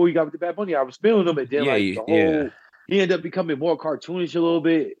Bad Bunny, I was feeling him, and then Yeah, like you- the whole, yeah. he ended up becoming more cartoonish a little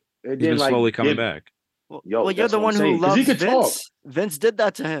bit, and He's then been like slowly coming then- back. Well, Yo, well, you're that's the what I'm one who saying, 'cause he loves could talk. Vince. Vince did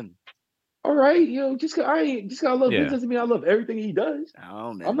that to him. All right, just 'cause just gotta love Yeah. Vince doesn't mean I love everything he does.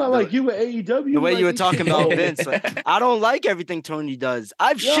 Oh man, I'm not like you with AEW. The way like, you were this talking shit about go. Vince, like, I don't like everything Tony does.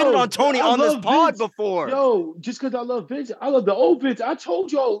 I've Yo, shitted on Tony I on this love pod Vince. before. Yo, just because I love Vince, I love the old Vince. I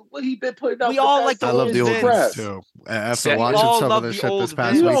told y'all what he been putting out. We for the all past like the I love old the old Vince. Vince too. After Seth- watching all some love of the the shit old this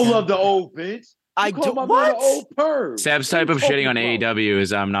past You Vince. don't weekend, love the old Vince. You I call do. my man What? an old perv. Seb's What type you of shitting talking on about? AEW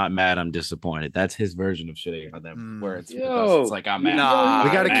is I'm not mad, I'm disappointed. That's his version of shitting on them. Where it's with us, Yo, it's like I'm you- mad. Nah, we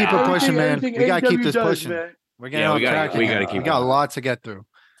got to nah. keep it pushing, man. Everything We got to keep AEW this does, pushing. man. We're getting Yeah, off we gotta- track we again. gotta keep We got a going. lot to get through.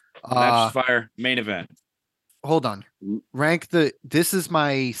 Match fire main event. Hold on. This is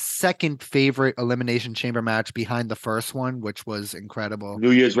my second favorite Elimination Chamber match behind the first one, which was incredible.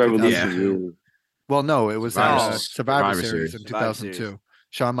 New Year's Revolution. 2002. Well, no, it was Survivor Survivor Series. Series in Survivor 2002.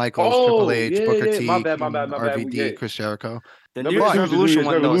 Shawn Michaels, Oh, Triple H, yeah, Booker yeah. T, My bad. RVD, Chris Jericho. The Number New Year's 2 is the New Revolution Year's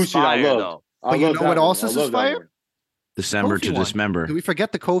one though is Revolution. I fire love. though. But you love know that what one. else I is love that fire? one. December Kofi to one. Dismember. Do we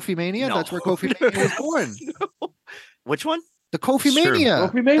forget the Kofi Mania? No. That's where Kofi Mania was born. Which one? The Kofi It's true. Mania.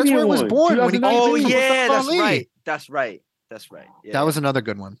 Kofi Mania That's where it was one, born when he 2019. Oh came to yeah, that's Ali. right. That's right. That's right. Yeah, That was another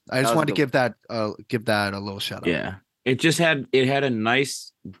good one. I That just was a wanted to good give that a little shout out. Yeah. It had a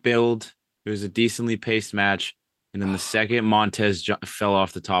nice build. It was a decently paced match. And then the second Montez fell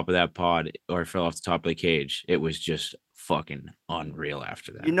off the top of that pod or fell off the top of the cage, it was just fucking unreal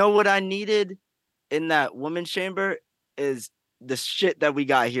after that. You know what I needed in that women's chamber is the shit that we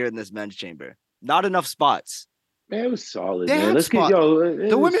got here in this men's chamber. Not enough spots. Man, it was solid, They man. had Let's spot- get yo.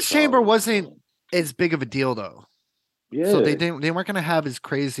 The women's chamber solid, wasn't man. as big of a deal though. Yeah. So they weren't gonna have as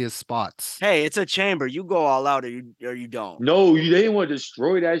crazy as spots. Hey, it's a chamber. You go all out or you don't. No, they didn't want to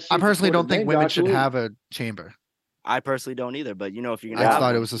destroy that shit. I personally before don't the think men women got should to it. have a chamber. I personally don't either. But you know, if you're I gonna have thought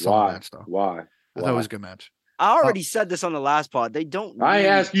one, it was a solid match though. Why? I thought it was a good match. I already said this on the last pod. They don't I ain't need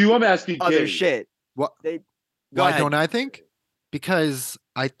ask you. I'm asking other Kay. shit. What? They go Why ahead. don't I think? Because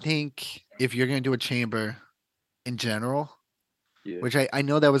I think if you're gonna do a chamber in general, Yeah. which I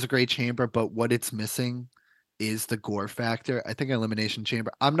know that was a great chamber, but what it's missing is the gore factor. I think Elimination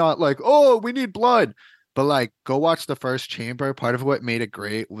Chamber. I'm not like, oh, we need blood. But like, go watch the first chamber. Part of what made it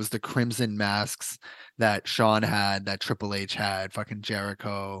great was the crimson masks that Shawn had, that Triple H had, fucking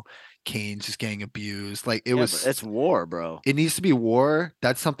Jericho, Kane just getting abused. Like it Yeah, was. but it's war, bro. It needs to be war.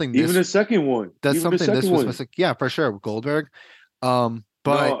 That's something. Even the This, second one. that's Even the something this second was one. missing. Yeah, for sure. Goldberg. But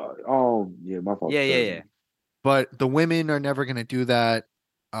No, yeah, my fault. Yeah. but the women are never gonna do that.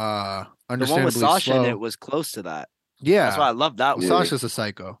 The one Understandably with Sasha in slow. it was close to that. Yeah, That's why I love that one. Yeah. Sasha's a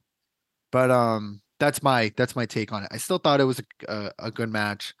psycho. But that's my take on it. I still thought it was a good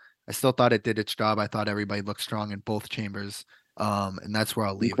match. I still thought it did its job. I thought everybody looked strong in both chambers. And that's where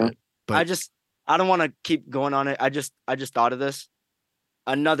I'll leave Okay. it. But I don't want to keep going on it. I just thought of this.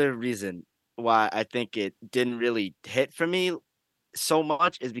 Another reason why I think it didn't really hit for me so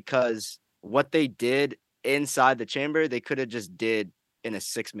much is because what they did inside the chamber, they could have just did in a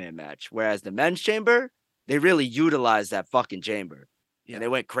 6-man match. Whereas the men's chamber, they really utilized that fucking chamber. Yeah. And they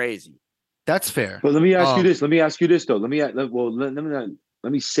went crazy. that's fair. But let me ask you this. Let me ask you this though. Let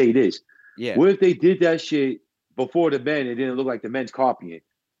me say this. Yeah. What if they did that shit before the men? It didn't look like the men's copying.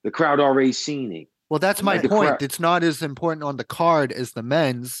 The crowd already seen it. Well, that's my Like the point. crowd- It's not as important on the card as the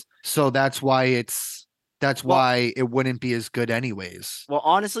men's, so that's why why it wouldn't be as good anyways. Well,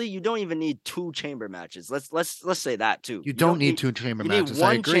 honestly, you don't even need 2 chamber matches. Let's say that too. You don't need 2 chamber You matches. need I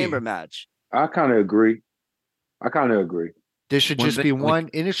one agree. chamber match. I kind of agree. There should One just thing- be like- one,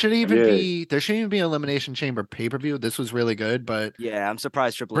 and it shouldn't even Yeah. be. There shouldn't even be an Elimination Chamber pay-per-view. This was really good, but Yeah, I'm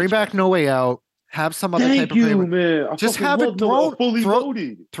surprised Triple bring H back went. No Way Out. Have some other type Thank of you, pay-per-view. man. I Just fucking have it love no- fully throw-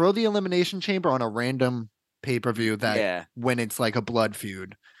 loaded. Throw the Elimination Chamber on a random pay-per-view that Yeah. when it's like a blood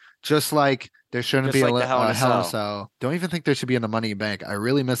feud. Just like there shouldn't Just be like a the Hell in a Hell in a Cell. Cell. Don't even think there should be in the Money in the Bank. I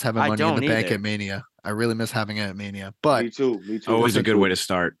really miss having I Money in the don't Bank either. at Mania. I really miss having it at Mania. But Me too. Always a good way to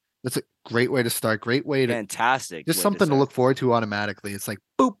start. that's a great way to start. Great way to Fantastic. just way something to start. look forward to automatically. It's like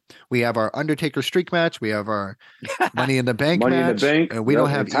boop. We have our Undertaker streak match. We have our Money in the Bank Money in the match, Bank, and we yep, don't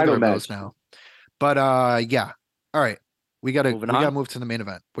and have title either of those match. now. But yeah. All right. We gotta Moving on. move to the main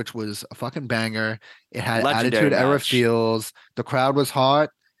event, which was a fucking banger. It had Legendary attitude era match. feels. The crowd was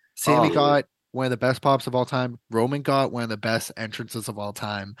hot. Sammy Oh. got one of the best pops of all time. Roman got one of the best entrances of all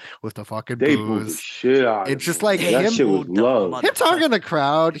time with the fucking They booed the booze. shit out. It's of just him. like that him- shit was booed the love. Him talking to the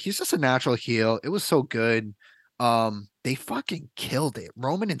crowd, he's just a natural heel. It was so good. They fucking killed it.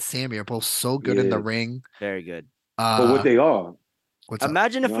 Roman and Sammy are both so good in the Yeah. ring. Very good. But what they are. What's up?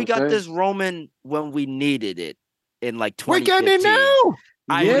 Imagine if You know we what I'm got saying? this Roman when we needed it in like We're 2015. getting it now.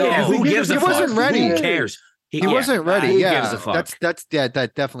 I Yeah, know. Yeah, who he gives a he fuck? wasn't ready. Who cares? He wasn't ready. Who Yeah, gives a fuck? that's that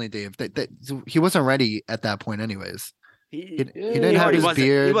definitely Dave. That he wasn't ready at that point, anyways. He Yeah. didn't have already his wasn't- he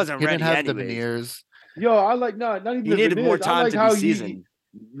beard. wasn't He didn't ready have the anyways. veneers. Yo, I like not even He the needed more veneers. I time like to how be he seasoned.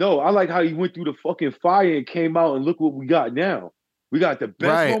 No, I like how he went through the fucking fire and came out and look what we got now. We got the best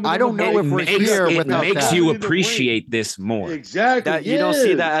Right. moment. I in the don't know ring. if we're We got here the it without best makes that. you moment in the ring. appreciate this more. Exactly. That you don't see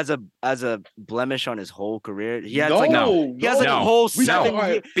yeah. that as a blemish on his whole career. He has no, like No. he has like a No. whole We got- 7 all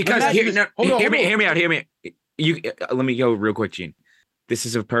right, year. Because Imagine here, this- no, hold on, hear me, hold on. hear me out, hear me. You let me go real quick, Gene. This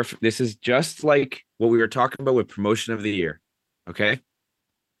is just like what we were talking about with promotion of the year. Okay.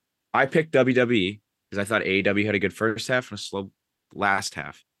 I picked WWE because I thought AEW had a good first half and a slow last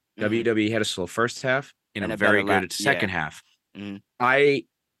half. Mhm. WWE had a slow first half and And a a better very la- good second yeah. half. Mhm.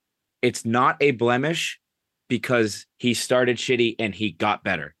 It's not a blemish because he started shitty and he got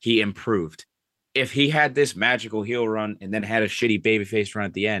better. He improved. If he had this magical heel run and then had a shitty babyface run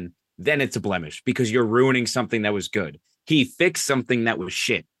at the end, then it's a blemish because you're ruining something that was good. He fixed something that was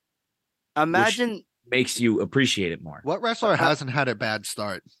shit, Imagine. makes you appreciate it more. What wrestler hasn't had a bad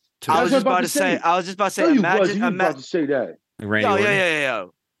start? To I That's was what just I'm about to say. I was just about to No, say. you was. Imagine. You was about to say that. Randy Yo, Orton. yeah.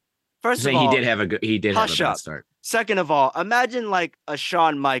 First of Saying all, he did have a hush bad up. start. Second of all, imagine like a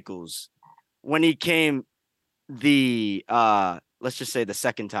Shawn Michaels when he came let's just say the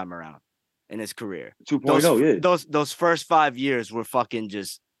second time around in his career. 2.0, yeah. Those first 5 years were fucking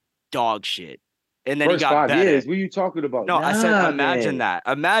just dog shit. And then First he got 5 better. years. What are you talking about? No, I said Nah, imagine man.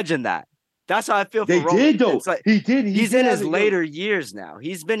 that. Imagine that. That's how I feel for They Roman. did though. It's like He did. he's did in have his it, yo. later years now.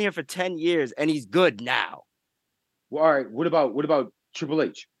 He's been here for 10 years and he's good now. Well, all right. What about Triple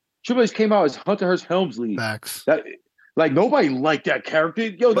H? Triple H came out as Hunter Hearst Helmsley. Facts. That like nobody liked that character.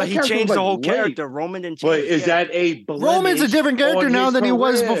 Yo, But that he character changed was, the like, whole lame. character. Roman didn't change. But his is character. that a Roman's a blemish different character on now his than he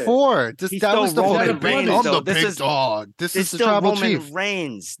was career? before. He's That still was the Roman fucking Reigns, I'm though. the This big is- dog. This It's is the still tribal Roman chief.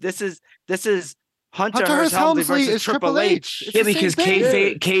 Reigns. This is Hunter Hunter Hearst Hearst Helmsley Helmsley versus is Triple H. It's Yeah, the same because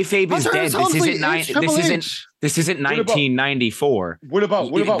thing. kayfabe is Hunter dead. Hearst This Helmsley isn't nine. is Triple This isn't. H. This isn't What about- 1994. What about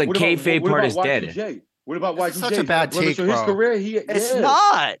The what kayfabe about, what part about is dead. Y2J? What about This Y2J? is such a bad Blemish take, on his bro. career, It's yeah.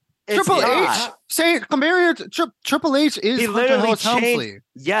 not. It's Triple not. H. Say compare it to Triple H is He Hunter literally Hearst changed- Helmsley.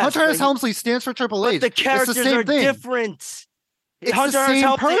 Yes, Hunter but Hearst Helmsley stands for Triple but H. the It's the characters same are thing. different. It's Hunter the Hearst same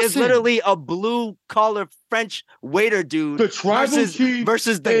Helmsley is person. literally a blue collar French waiter dude The tribal versus chief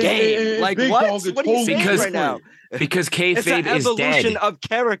the and- game. and Like Big what? Dog are What are you totally saying Because- right now? Because It's an kayfabe is evolution dead. of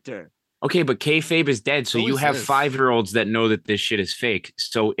character. Okay, but kayfabe is dead. So Who you is have this? 5-year-olds that know that this shit is fake.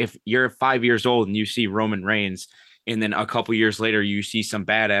 So if you're 5 years old and you see Roman Reigns, and then a couple years later you see some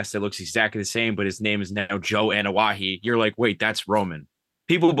badass that looks exactly the same, but his name is now Joe Anawahi, you're like, wait, that's Roman.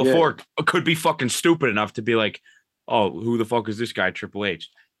 People before could be fucking stupid enough to be like, oh, who the fuck is this guy, Triple H?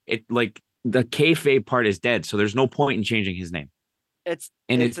 It like the kayfabe part is dead, so there's no point in changing his name. It's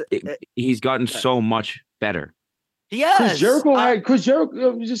And it's he's gotten so much better. yes. Chris Jericho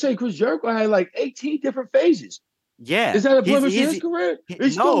Chris Jericho had like 18 different phases. Yeah. Is that a He's- blemish in he's- his career? he-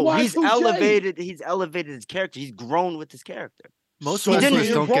 He's still no, he's Y2J. elevated. He's elevated his character. He's grown with his character. Most So wrestlers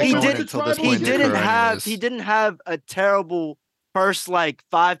didn't- don't get he going didn't- until this he point in their didn't career have anyways. he didn't have a terrible first like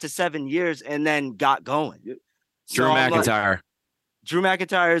 5 to 7 years and then got going. So Drew I'm like- McIntyre. Drew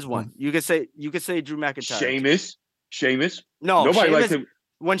McIntyre is one. You could say Drew McIntyre. Sheamus. No, Nobody Sheamus, liked him.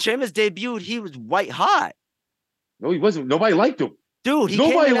 when Sheamus debuted, he was white hot. No, he wasn't. Nobody liked him. Dude, he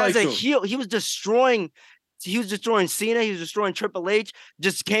Nobody came in as liked a him. heel. He was destroying Cena. He was destroying Triple H.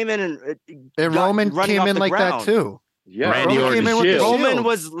 Just came in And got- Roman running came off in the like ground. that too. Yeah, Randy Roman Orton. came in with the Shield. Shield. Roman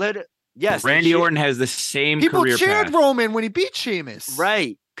was yes. Randy the Orton has the same People career cheered path. Roman when he beat Sheamus.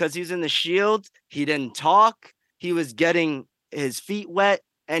 right because he was in the Shield. He didn't talk. He was getting his feet wet,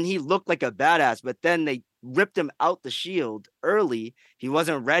 and he looked like a badass. But then they ripped him out the Shield early. He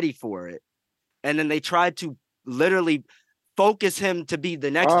wasn't ready for it, and then they tried to literally focus him to be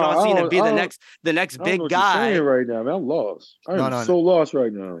the next John Cena, be the next I don't know big what guy. you're saying right now, man. I'm lost. I'm No. so lost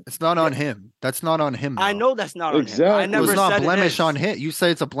right now. It's not on him. That's not on him. I though. know that's not on him. Exactly. I It never It's not said blemish it is. on him. You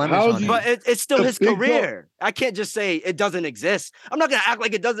say it's a blemish How'd on you- him. But it's still The his big dog. career. I can't just say it doesn't exist. I'm not gonna act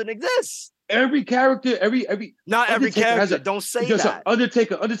like it doesn't exist. Every character, every Not every Undertaker has character. a- Don't say just that.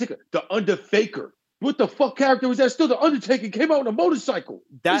 Undertaker, the Underfaker. What the fuck character was that? Still the Undertaker came out on a motorcycle.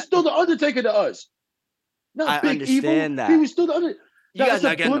 That He's still the Undertaker to us. Not I Big Evil. understand that. He was still the Undertaker. you guys That's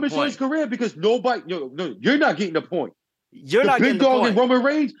not a getting the blemish on his point. career because nobody. No, you're not getting the point. You're the not Big getting the Dog point. and Roman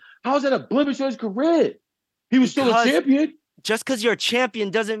Reigns. How's that a blemish on his career? He was still Because- a champion. Just because you're a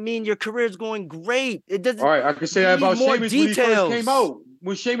champion doesn't mean your career is going great. It doesn't. All right, I can say You that need about more Sheamus when he first details. came out.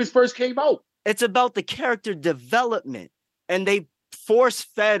 When Sheamus first came out. It's about the character development, and they force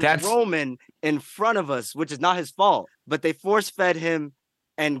fed That's- Roman in front of us, which is not his fault. But they force fed him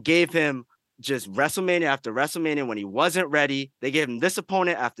and gave him just WrestleMania after WrestleMania when he wasn't ready. They gave him this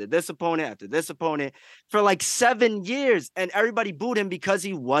opponent after this opponent after this opponent for like 7 years, and everybody booed him because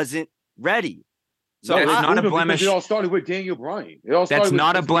he wasn't ready. So That's not a because blemish. It all started with Daniel Bryan. That's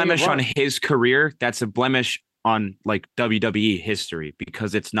not a blemish on his career. That's a blemish on like WWE history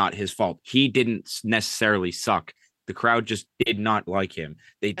because it's not his fault. He didn't necessarily suck. The crowd just did not like him.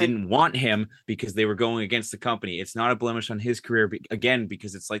 They didn't want him because they were going against the company. It's not a blemish on his career, again,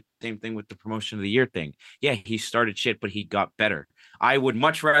 because it's like the same thing with the promotion of the year thing. Yeah, he started shit, but he got better. I would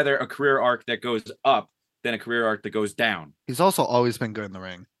much rather a career arc that goes up than a career arc that goes down. He's also always been good in the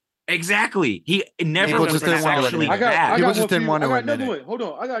ring. Exactly. He never People was just didn't want to actually admit it. bad. People just didn't want to admit another it. one. Hold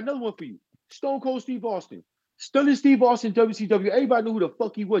on. I got another one for you. Stone Cold Steve Austin. Stunning Steve Austin, WCW. Everybody knew who the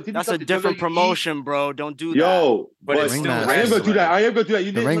fuck he was. That's a different promotion, bro. Don't do that. Yo, but it's still I am gonna do that. I am gonna do that.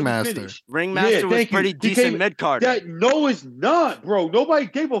 You The didn't Ringmaster. finish. Ringmaster was pretty decent mid card. No, it's not, bro. Nobody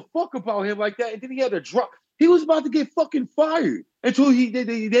gave a fuck about him like that. And then he had to drop. He was about to get fucking fired until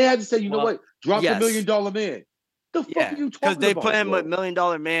they had to say, you know what? Drop the $1 million man. The fuck are you talking about? Because they put him with $1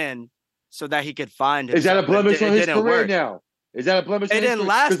 Million Man so that he could find him. Is that a blemish on his career now? Is that a blemish? It didn't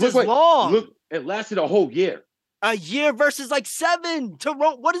last as long. Look, it lasted a whole year. A year versus like 7 to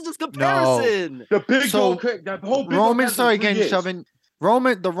Rome. What is this comparison? No. The big the whole big Roman started getting shoving.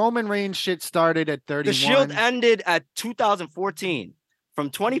 The Roman Reigns shit started at 31. The Shield ended at 2014. From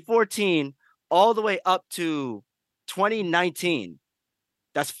 2014 all the way up to 2019.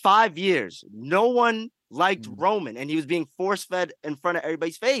 That's 5 years. No one liked Roman, and he was being force-fed in front of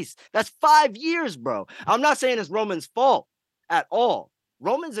everybody's face. That's 5 years, bro. I'm not saying it's Roman's fault at all.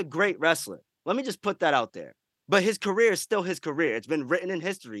 Roman's a great wrestler. Let me just put that out there. But his career is still his career. It's been written in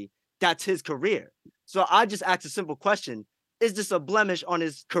history. That's his career. So I just asked a simple question. Is this a blemish on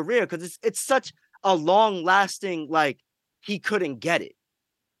his career? Because it's such a long-lasting, like, he couldn't get it.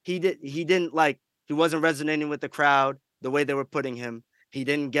 He wasn't resonating with the crowd the way they were putting him. He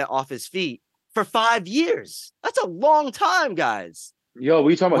didn't get off his feet for 5 years. That's a long time, guys. Yo, what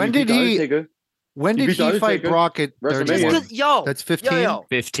are you talking about? When did he fight Brock at 31? That's 15?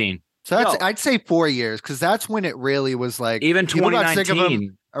 15. So I'd say 4 years, because that's when it really was like even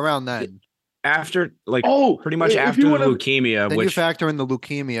 2019 around then. After pretty much after the leukemia, then you factor in the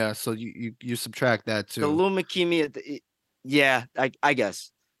leukemia, so you subtract that too. The leukemia, I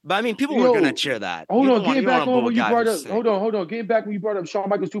guess. But I mean, people were gonna cheer that. Hold on, getting back on when you brought up. Hold on. Getting back when you brought up Shawn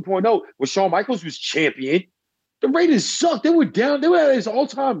Michaels 2.0, when Shawn Michaels was champion, the ratings sucked. They were down. They were at his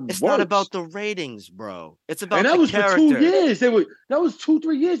all-time. It's not about the ratings, bro. It's about that was character. For 2 years. That was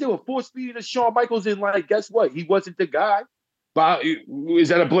 2-3 years. They were force-feeding to Shawn Michaels, and like, guess what? He wasn't the guy. But is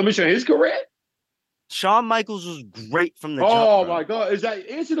that a blemish on his career? Shawn Michaels was great from the jump. Oh my God!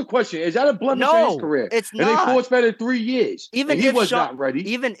 Answer the question? Is that a blemish on his career? It's not. And they force-fed in 3 years. Even if he was not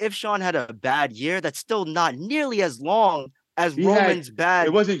ready. Even if Shawn had a bad year, that's still not nearly as long as Roman's bad.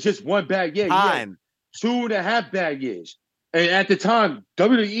 It wasn't just one bad year. Time. 2.5 bad years. And at the time,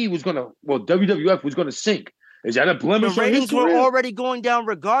 WWF was gonna sink. Is that a blemish on his career? The ratings were already going down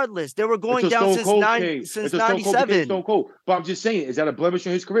regardless. They were going down since 97. Stone Cold. But I'm just saying, is that a blemish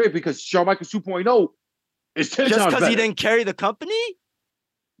on his career? Because Shawn Michaels 2.0 is 10 times better. Just because he didn't carry the company?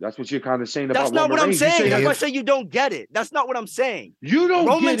 That's what you're kind of saying about That's not Roman what I'm Reigns. saying. That's why I say you don't get it. That's not what I'm saying. You don't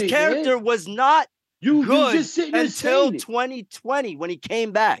Roman's get it, character was not good just until 2020 when he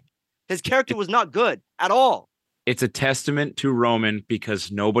came back. His character was not good at all. It's a testament to Roman because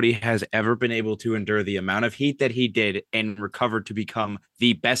nobody has ever been able to endure the amount of heat that he did and recovered to become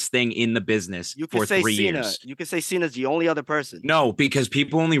the best thing in the business for 3 years. You could say Cena's the only other person. No, because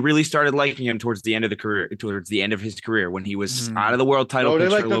people only really started liking him towards the end of his career, when he was out of the world title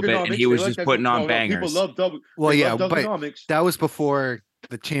picture a little bit, and he was just putting on bangers. But that was before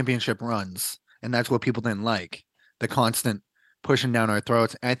the championship runs, and that's what people didn't like, the constant pushing down our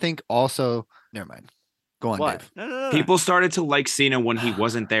throats. And I think also, never mind. Go on, Dave. No. People started to like Cena when he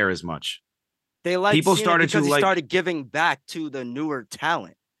wasn't there as much. They liked Cena because he started giving back to the newer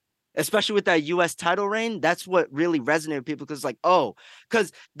talent, especially with that U.S. title reign. That's what really resonated with people, because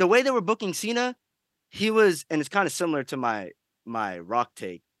because the way they were booking Cena, he was, and it's kind of similar to my Rock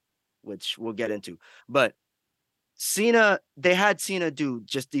take, which we'll get into. But Cena, they had Cena do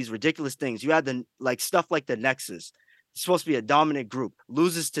just these ridiculous things. You had stuff like the Nexus. It's supposed to be a dominant group,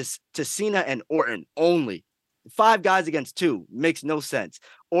 loses to Cena and Orton only. 5 guys against 2 makes no sense.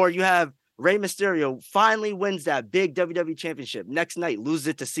 Or you have Rey Mysterio finally wins that big WWE championship. Next night, loses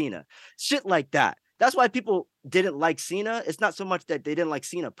it to Cena. Shit like that. That's why people didn't like Cena. It's not so much that they didn't like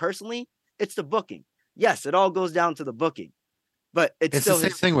Cena personally. It's the booking. Yes, it all goes down to the booking. But it's still the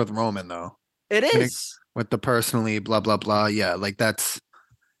same thing with Roman, though. It is. With the personally, blah, blah, blah. Yeah,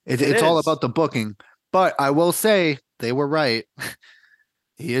 It's all is. about the booking. But I will say they were right.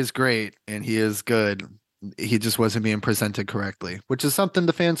 He is great and he is good. He just wasn't being presented correctly, which is something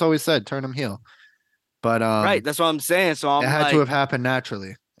the fans always said, turn him heel. But Right, that's what I'm saying. So it I'm had to like, have happened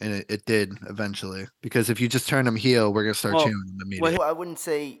naturally, and it did eventually. Because if you just turn him heel, we're gonna start Well, cheering him immediately. I wouldn't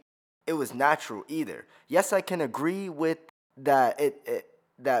say it was natural either. Yes, I can agree with that.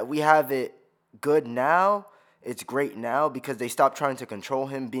 That we have it good now. It's great now because they stopped trying to control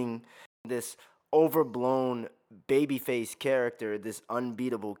him being this overblown babyface character, this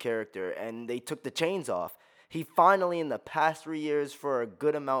unbeatable character, and they took the chains off. He finally, in the past 3 years, for a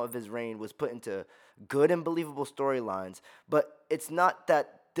good amount of his reign, was put into good and believable storylines. But it's not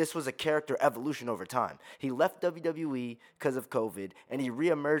that this was a character evolution over time. He left WWE because of COVID, and he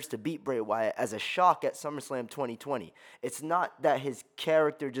reemerged to beat Bray Wyatt as a shock at SummerSlam 2020. It's not that his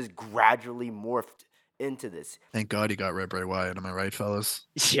character just gradually morphed into this. Thank God he got rid of Bray Wyatt. Am I right, fellas?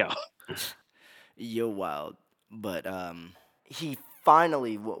 yo, You're wild. But he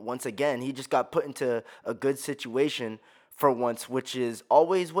finally, once again, he just got put into a good situation for once, which is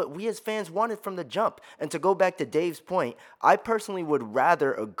always what we as fans wanted from the jump. And to go back to Dave's point, I personally would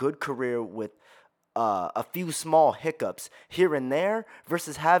rather a good career with a few small hiccups here and there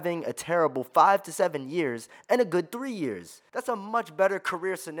versus having a terrible 5 to 7 years and a good 3 years. That's a much better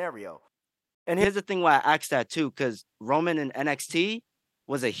career scenario. and here's the thing why I asked that too, because Roman in NXT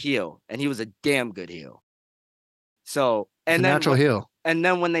was a heel, and he was a damn good heel. So, It's a and then natural heel. and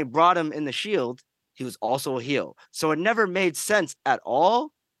then when they brought him in the Shield, he was also a heel. So it never made sense at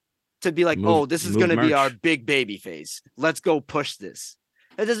all to be like, oh, this is going to be our big baby face. Let's go push this.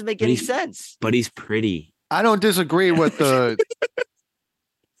 It doesn't make any sense. But he's pretty. I don't disagree with the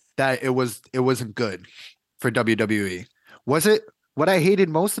that it wasn't good for WWE. Was it what I hated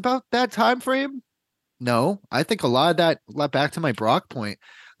most about that time frame? No, I think a lot of that led back to my Brock point.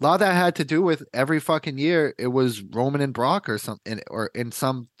 A lot of that had to do with every fucking year it was Roman and Brock or something, or in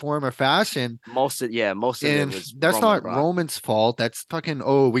some form or fashion. Most of it was That's Roman not Brock. Roman's fault. That's fucking,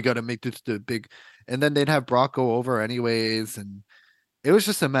 oh, we got to make this the big, and then they'd have Brock go over anyways, and it was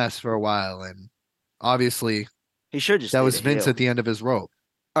just a mess for a while. And obviously, He should just that stay was the Vince heel. at the end of his rope.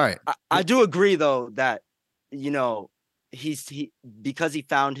 All right, I do agree though that because he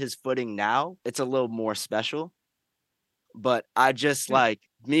found his footing now, it's a little more special. But I just like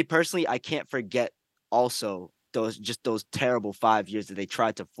me personally, I can't forget also those terrible 5 years that they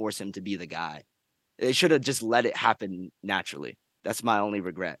tried to force him to be the guy. They should have just let it happen naturally. That's my only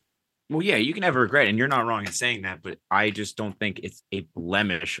regret. Well, yeah, you can have a regret, and you're not wrong in saying that, but I just don't think it's a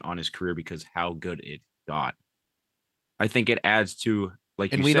blemish on his career because how good it got. I think it adds to,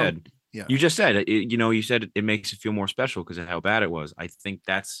 like And you we don't- said, yeah. you just said, you said it makes it feel more special because of how bad it was. I think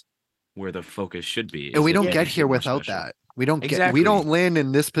that's where the focus should be. and we is don't it get makes it here more without special. that. We don't Exactly. we don't land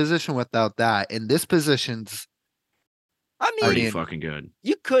in this position without that. And this position's I mean, Pretty mean, fucking good.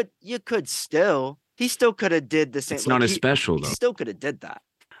 you could still. He still could have did the same. It's not as special He though. still could have did that.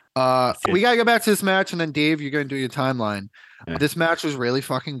 we gotta go back to this match, and then Dave, you're gonna do your timeline. Yeah. This match was really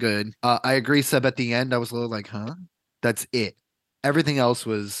fucking good. I agree, Seb. At the end, I was a little like, huh? That's it. Everything else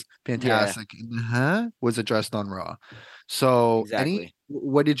was fantastic. And was addressed on Raw. So, Exactly.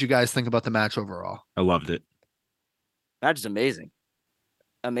 what did you guys think about the match overall? I loved it. Match is amazing.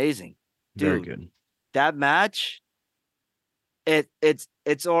 Amazing. Very Dude, good. that match,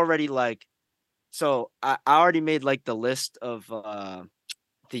 it's already like, so I already made like the list of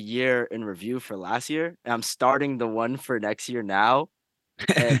the year in review for last year, and I'm starting the one for next year now.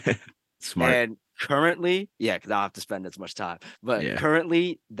 And, Smart. and currently, yeah, because I don't have to spend as much time. But Yeah.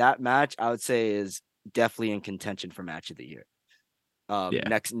 currently, that match I would say is definitely in contention for match of the year.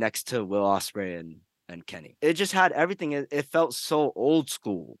 Yeah. Next to Will Ospreay and Kenny. It just had everything. It felt so old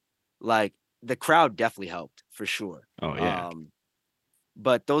school. Like the crowd definitely helped for sure. Oh yeah.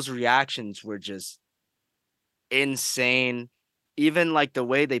 But those reactions were just insane. Even like the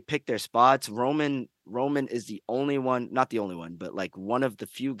way they picked their spots. Roman is the only one, not the only one, but like one of the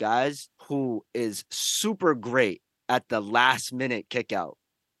few guys who is super great at the last minute kick out.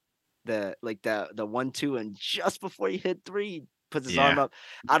 The 1-2, and just before he hit 3, puts his arm Yeah. up.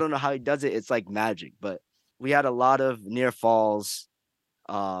 I don't know how he does it. It's like magic. But we had a lot of near falls.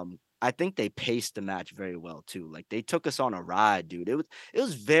 I think they paced the match very well too. Like they took us on a ride, dude. It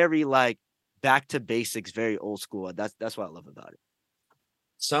was very like back to basics, very old school. That's what I love about it.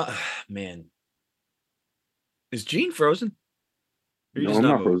 So, man, is Gene frozen? Or you No, just I'm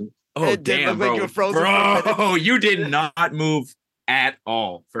not moving? frozen. Oh It did damn, look like bro! you were frozen for a minute. Bro, you did not move at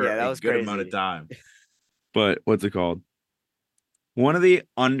all for Yeah, that a was good crazy. amount of time. But what's it called? One of the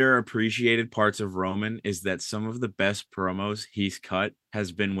underappreciated parts of Roman is that some of the best promos he's cut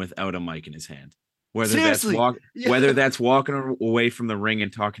has been without a mic in his hand. Whether Seriously. whether that's walking away from the ring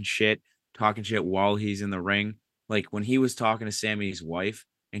and talking shit while he's in the ring. Like when he was talking to Sammy's wife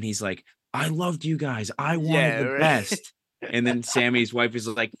and he's like, I loved you guys. I wanted the right. best. And then Sammy's wife is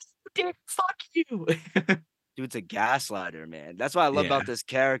like, "Dick, fuck you." Dude's a gaslighter, man. That's what I love about this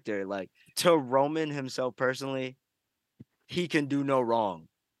character. Like, to Roman himself personally, he can do no wrong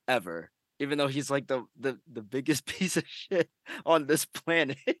ever. Even though he's like the biggest piece of shit on this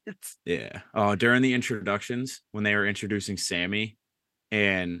planet. Yeah. Oh, during the introductions, when they were introducing Sammy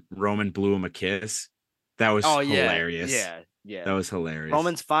and Roman blew him a kiss, that was hilarious. Yeah. That was hilarious.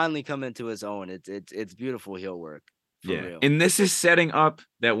 Roman's finally come into his own. It's beautiful heel work. For real. And this is setting up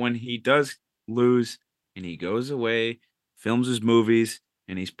that when he does lose and he goes away, films his movies,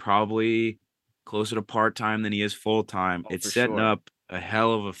 and he's probably closer to part-time than he is full-time. It's setting up a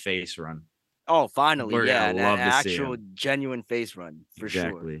hell of a face run. Oh, finally. We're yeah. gonna love An to see actual him. genuine face run for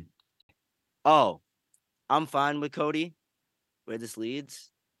Exactly. sure. Oh, I'm fine with Cody where this leads.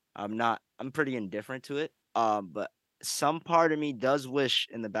 I'm pretty indifferent to it. But some part of me does wish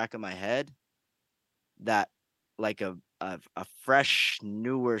in the back of my head that like a fresh,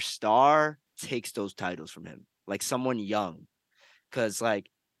 newer star takes those titles from him, like someone young, because like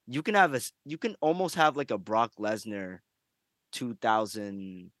you can almost have like a Brock Lesnar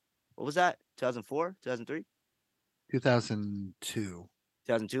 2000, what was that, 2004, 2003, 2002.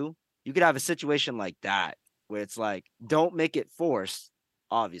 2002. You could have a situation like that where it's like, don't make it forced,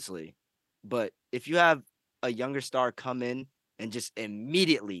 obviously, but if you have a younger star come in and just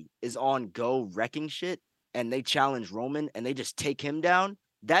immediately is on go wrecking shit, and they challenge Roman and they just take him down,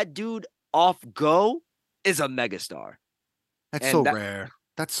 that dude off go is a megastar. That's so rare.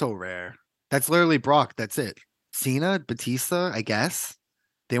 That's so rare. That's literally Brock. That's it. Cena, Batista, I guess.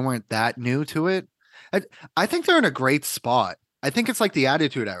 They weren't that new to it. I think they're in a great spot. I think it's like the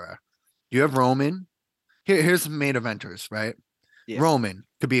Attitude Era. You have Roman. Here's main eventers, right? Yeah. Roman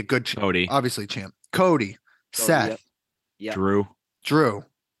could be a good Cody. Obviously champ. Cody, Seth. Yep. Drew.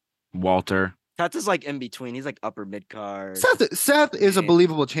 Walter. Seth is like in between. He's like upper mid card. Seth is a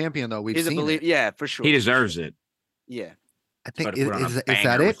believable champion, though. We've seen it. Yeah, for sure. He deserves it. Yeah. I think is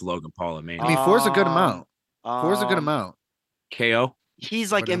that it? Logan Paul at I mean, 4's a good amount. 4's a good amount. KO.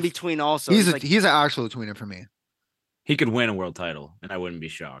 He's like in between also. He's an actual tweener for me. He could win a world title, and I wouldn't be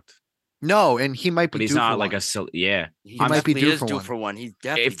shocked. No, and he might be. But he's not like a He might be due for one. He's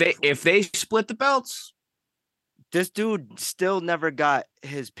definitely if they split the belts. This dude still never got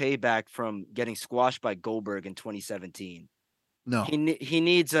his payback from getting squashed by Goldberg in 2017. No, he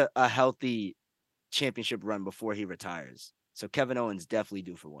needs a healthy championship run before he retires. So Kevin Owens definitely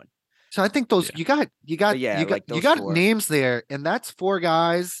due for one. So I think those you got names there, and that's 4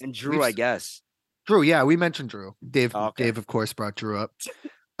 guys. And Drew, I guess. Drew, yeah, we mentioned Drew. Dave, of course, brought Drew up.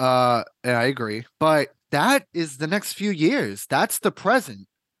 I agree, but that is the next few years. That's the present.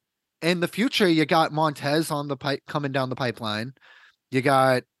 In the future, you got Montez on the pipe coming down the pipeline. You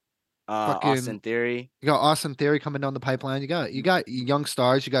got Austin Theory. You got Austin Theory coming down the pipeline. You got young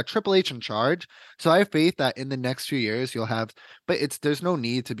stars. You got Triple H in charge. So I have faith that in the next few years you'll have. But there's no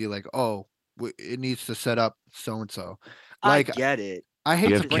need to be like, oh, it needs to set up so and so. Like, I get it. I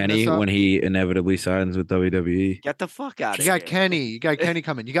hate to bring Kenny this up. when he inevitably signs with WWE. Get the fuck out of here. You got Kenny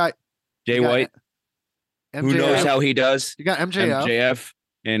coming. You got Jay White. MJF. Who knows how he does? You got MJF.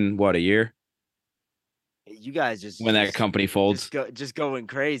 In what, a year? You guys just when that company folds, just going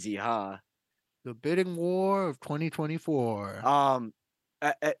crazy, huh? The bidding war of 2024.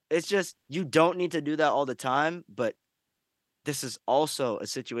 It's just you don't need to do that all the time, but this is also a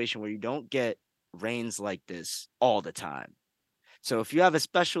situation where you don't get reigns like this all the time. So if you have a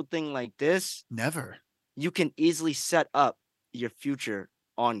special thing like this, you can easily set up your future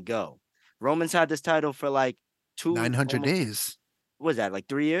on go. Roman's had this title for like 900 days. What is that, like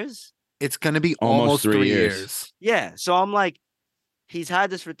 3 years? It's going to be almost 3 years. Yeah. So I'm like, he's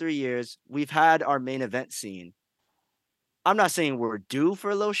had this for 3 years. We've had our main event scene. I'm not saying we're due for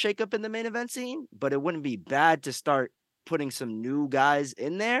a little shakeup in the main event scene, but it wouldn't be bad to start putting some new guys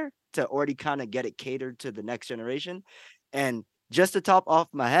in there to already kind of get it catered to the next generation. And just to top off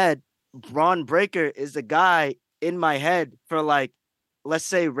my head, Braun Breaker is the guy in my head for like, let's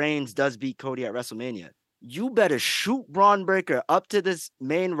say Reigns does beat Cody at WrestleMania. You better shoot Braun Breaker up to this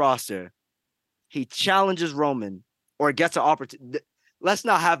main roster. He challenges Roman or gets an opportunity. Let's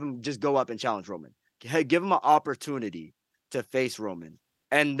not have him just go up and challenge Roman. Give him an opportunity to face Roman.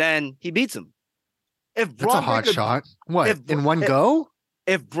 And then he beats him. That's a hot shot. What? In one go?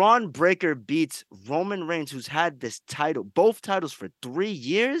 if Braun Breaker beats Roman Reigns, who's had this title, both titles for 3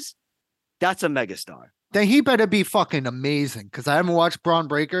 years, that's a megastar. Then he better be fucking amazing because I haven't watched Braun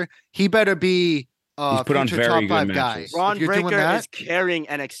Breaker. He better be He's put on future very top good 5 matches. guy. Braun If you're doing Breaker that, is carrying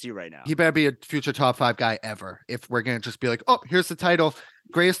NXT right now. he better be a future top 5 guy ever. If we're gonna just be like, oh, here's the title,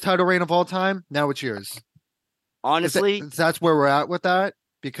 greatest title reign of all time. Now it's yours. Honestly, That's where we're at with that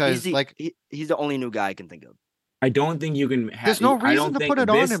because he's the only new guy I can think of. I don't think you can have. there's no I reason don't to think put it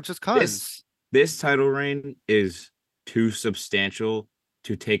on him just because. This title reign is too substantial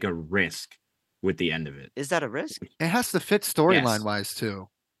to take a risk with the end of it. Is that a risk? It has to fit storyline wise too.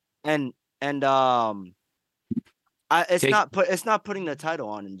 And it's not putting the title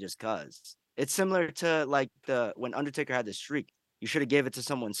on him just cause. It's similar to like when Undertaker had the streak. You should have gave it to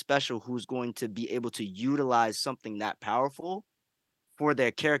someone special who's going to be able to utilize something that powerful for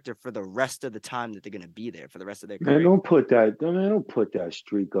their character for the rest of the time that they're going to be there for the rest of their career. Man, don't put that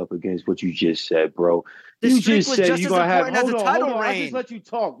streak up against what you just said, bro. The you streak just was said just you're as gonna have. important as a title I reign. just let you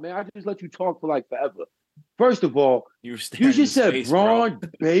talk, man. I just let you talk for like forever. First of all, You just said Braun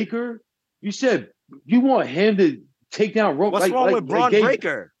Baker. You said you want him to take down Roman. What's wrong with Braun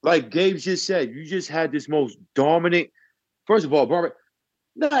Breaker? Like Gabe just said, you just had this most dominant. First of all, Braun,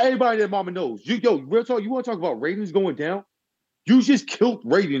 not everybody that mama knows. Real talk. You want to talk about ratings going down? You just killed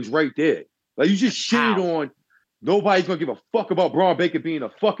ratings right there. Like you just shitted on. Nobody's gonna give a fuck about Braun Baker being a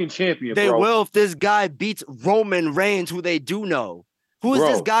fucking champion. They bro. will if this guy beats Roman Reigns, who they do know. Who is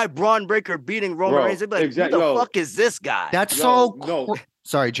this guy, Braun Breaker, beating Roman Reigns? They'd be like, who the fuck is this guy? That's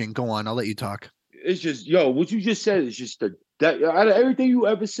sorry, Gene. Go on. I'll let you talk. It's just, what you just said is just that out of everything you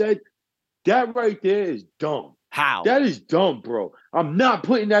ever said, that right there is dumb. How? That is dumb, bro. I'm not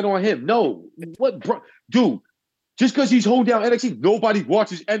putting that on him. No. What, bro? Dude, just because he's holding down NXT, nobody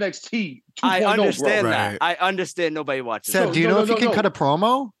watches NXT 2.0, I understand bro. that. Right. I understand nobody watches. Seb, do you know if he can cut a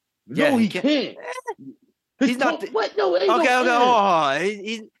promo? No, he can't. He's not. What? No, ain't Okay.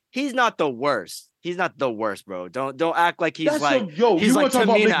 no He's not the worst. He's not the worst, bro. Don't act like he's That's like he's like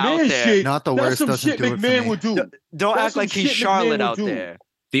Tamina out there. Shit. Not the That's worst some doesn't shit do it for McMahon me. would do. Don't That's act like some he's shit Charlotte McMahon out would do. there.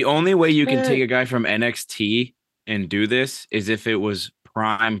 The only way you can Man. take a guy from NXT and do this is if it was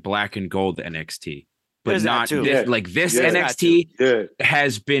prime black and gold NXT, but There's that not too. this, Yeah. like this Yeah. NXT Yeah.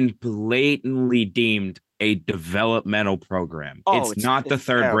 has been blatantly deemed a developmental program. Oh, it's not the it's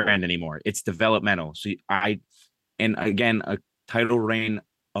third terrible. brand anymore. It's developmental. So and again, a title reign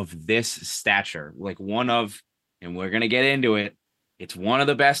of this stature, like and we're going to get into it. It's one of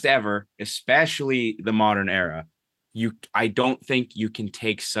the best ever, especially the modern era. I don't think you can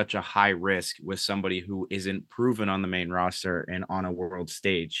take such a high risk with somebody who isn't proven on the main roster and on a world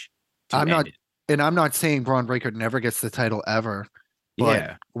stage. I'm not saying Braun Breaker never gets the title ever, but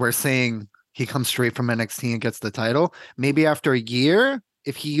Yeah. we're saying he comes straight from NXT and gets the title. Maybe after a year,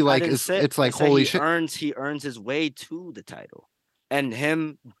 if he it's like holy shit. He earns his way to the title, and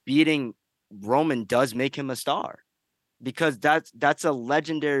him beating Roman does make him a star, because that's a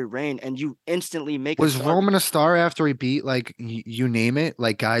legendary reign, and you instantly make. Was Roman a star after he beat you name it,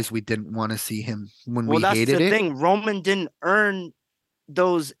 like guys we didn't want to see him when we hated it? That's the thing. Roman didn't earn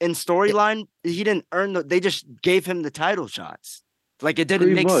those in storyline. He didn't earn they just gave him the title shots. Like it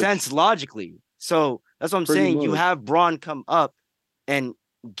didn't make sense logically. So that's what I'm saying. You have Braun come up and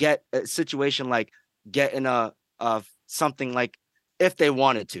get a situation like get in a something like, if they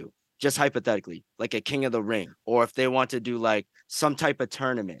wanted to, just hypothetically, like a King of the Ring, or if they want to do like some type of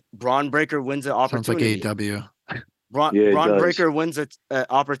tournament, Braun Breaker wins an opportunity. Sounds like AEW. Braun Breaker wins an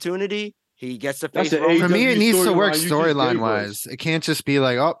opportunity. He gets to face Roman. For me, it needs to work storyline storyline wise. It can't just be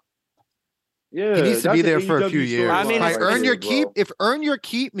like, oh, Yeah, he needs to be that's there the for a AEW few years. I mean, By it's- earn your bro. keep, if earn your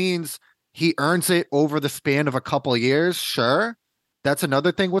keep means he earns it over the span of a couple of years, sure. That's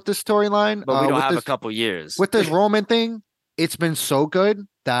another thing with this storyline. But we don't with have this, a couple years. with this Roman thing. It's been so good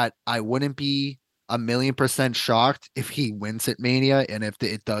that I wouldn't be 1,000,000% shocked if he wins at Mania, and if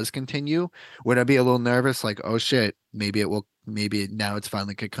it does continue. Would I be a little nervous? Like, oh shit, maybe now it's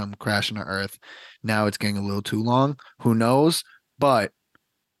finally could come crashing to earth. Now it's getting a little too long. Who knows? But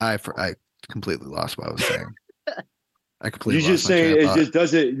I completely lost what I was saying. I completely. You're just lost my saying train of it thought. just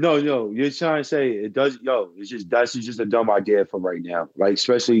doesn't. No. You're trying to say it does. That's just a dumb idea for right now. Like,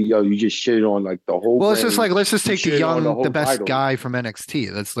 especially you just shit on like the whole. Well, it's just brand. like, let's just You take the shit on the whole best title. guy from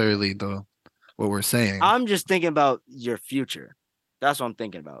NXT. That's literally what we're saying. I'm just thinking about your future. That's what I'm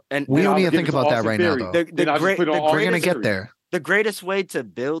thinking about. And We And don't I'll need to give think it to about that Austin right now, Theory. though. the Then I'll just great- put it the on We're Austin gonna get Theory. there. the greatest way to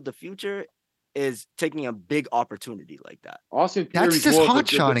build the future is taking a big opportunity like that. Austin That's Theory's just more of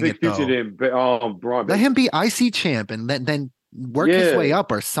hot-shotting the it, big future than Braun Let Baker. him be IC champ and then work his Yeah. way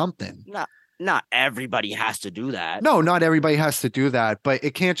up or something. not everybody has to do that. No, not everybody has to do that, but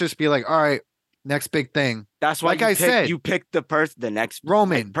it can't just be like, all right, next big thing. That's why you pick the next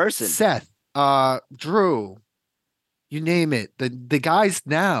Roman person. Seth, Drew, you name it. The guys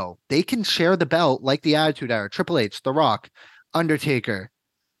now, they can share the belt like the Attitude Era, Triple H, The Rock, Undertaker,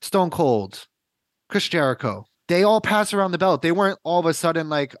 Stone Cold, Chris Jericho. They all pass around the belt. They weren't all of a sudden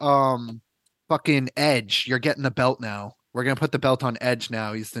like fucking Edge. You're getting the belt now. We're gonna put the belt on Edge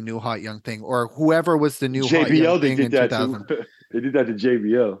now. He's the new hot young thing, or whoever was the new hot young thing in 2000. They did that to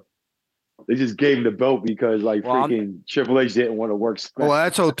JBL. They just gave him the belt because freaking Triple H didn't want to work. Well,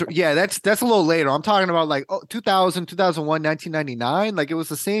 that's that's a little later. I'm talking about like 2000, 2001, 1999. Like it was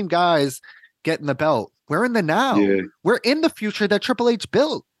the same guys getting the belt. We're in the now. Yeah. We're in the future that Triple H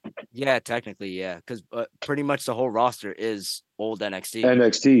built. Yeah, technically, yeah, because pretty much the whole roster is old NXT.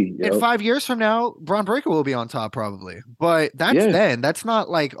 NXT. In 5 years from now, Braun Breaker will be on top probably. But that's then. That's not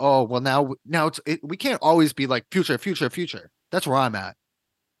like, oh, well, now we can't always be like future. That's where I'm at.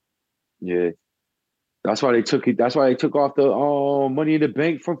 Yeah. That's why they took it. That's why they took off the Money in the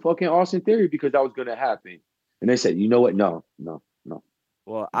Bank from fucking Austin Theory, because that was gonna happen. And they said, you know what? No.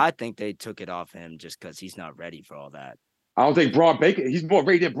 Well, I think they took it off him just because he's not ready for all that. I don't think Braun Breaker. He's more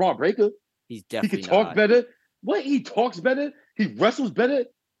ready than Braun Breaker. He's definitely He can talk better. What? He talks better. He wrestles better.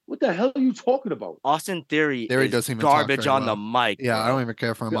 What the hell are you talking about? Austin Theory is doesn't even garbage talk on very the mic. Yeah, bro. I don't even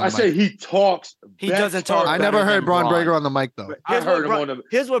care for him. On I the say mic. he talks. He doesn't talk. I never heard Braun Braun. Breaker on the mic though. I heard him on the.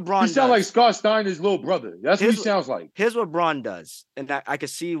 Here's what Braun He does. sounds like Scott Steiner's little brother. That's what he sounds like. Here's what Braun does, and I can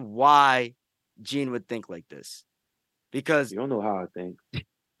see why Gene would think like this, because You don't know how I think.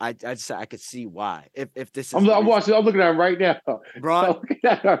 I could see why. If this is I'm watching. I'm looking at him right now. Braun, I'm looking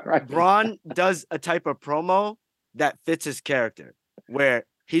at him right now. Braun does a type of promo that fits his character, where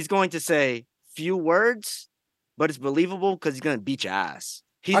he's going to say few words, but it's believable because he's gonna beat your ass.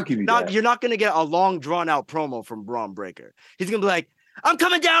 I'll give you that. You're not gonna get a long drawn out promo from Braun Breaker. He's gonna be like, "I'm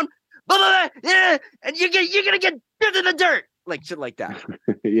coming down, blah, blah, blah, yeah, and you're gonna get dirt in the dirt," like shit like that.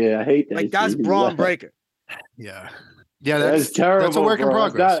 Yeah, I hate that. Like that's Braun Breaker. Yeah, that's terrible. That's a work in bro.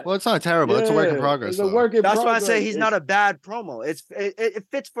 progress. Well, it's not terrible. It's a work in progress. It's a work in That's progress. why I say he's not a bad promo. It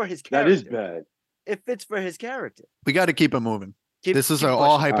fits for his character. That is bad. It fits for his character. We got to keep it moving. This is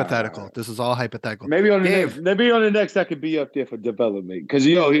all hypothetical. This is all hypothetical. Maybe on the next, that could be up there for development, because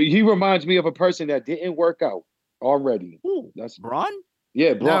he reminds me of a person that didn't work out already. Ooh, that's Braun.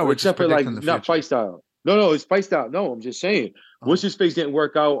 Yeah, Braun. No, except for like not fight style. No, it's fight style. No, I'm just saying. What's his face didn't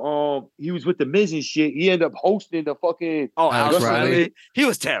work out. He was with the Miz and shit. He ended up hosting the fucking. Oh, Alex Riley. He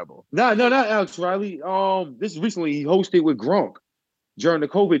was terrible. No, not Alex Riley. This is recently. He hosted with Gronk during the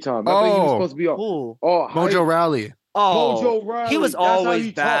COVID time. I think he was supposed to be Mojo Rally. Oh, Mojo Riley. He was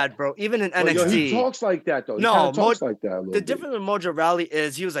always bad, bro. Even in NXT. Yo, he talks like that though. No, he talks like that. The difference with Mojo Riley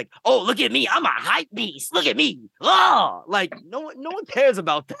is he was like, "Oh, look at me, I'm a hype beast. Look at me." Oh, like no one cares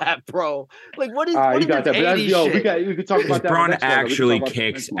about that, bro. Like what is? What you is got that. But we could talk about that. Braun actually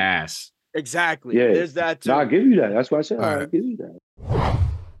kicks ass. Exactly. Yeah, there's that too. No, I'll give you that. That's why I said All I'll right. give you that.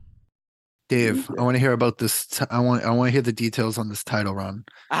 Dave, I want to hear about this. I want to hear the details on this title run.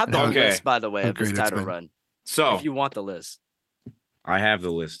 I have the list, by the way, of this great it's title been. run. So If you want the list. I have the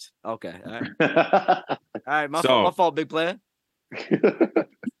list. Okay. All right. All right. My fault, big player.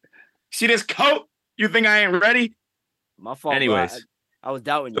 See this coat? You think I ain't ready? My fault. Anyways, I was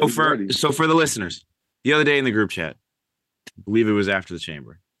doubting you. So for the listeners, the other day in the group chat, I believe it was after the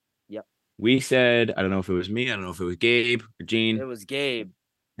chamber. Yep. We said, I don't know if it was me, I don't know if it was Gabe or Gene. It was Gabe.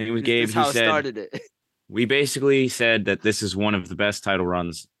 I think it was Gabe. This is how it started it. We basically said that this is one of the best title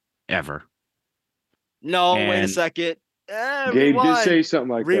runs ever. No, wait a And- second. Gabe Rewind. did say something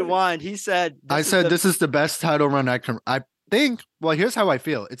like Rewind. He said. This is the best title run I think. Well, here's how I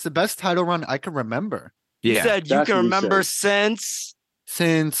feel. It's the best title run I can remember. You Yeah. said you That's can what he remember said.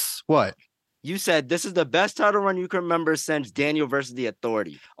 Since what? You said this is the best title run you can remember since Daniel versus the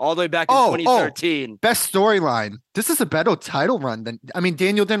Authority, all the way back in 2013. Best storyline. This is a better title run than. I mean,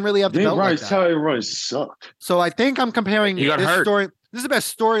 Daniel didn't really have the belt like Bryan's that. title run sucked. So I think I'm comparing He got this hurt. story. This is the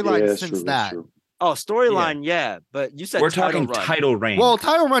best storyline that's since true, that. that's true. Oh, storyline, yeah, but you said We're title talking run. title reign. Well,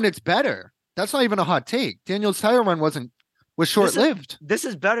 title run, it's better. That's not even a hot take. Daniel's title run was short lived. This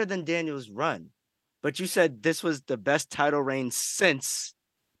is better than Daniel's run, but you said this was the best title reign since.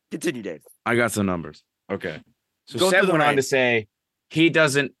 Continue, Dave. I got some numbers. Okay. So Go Seb through the went on reign. to say he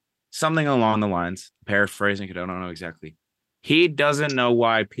doesn't, something along the lines, paraphrasing, I don't know exactly. He doesn't know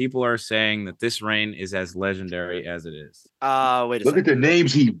why people are saying that this reign is as legendary as it is. Wait a Look second. at the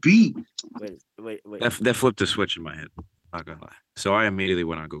names he beat. Wait. That flipped a switch in my head. Not gonna lie. So I immediately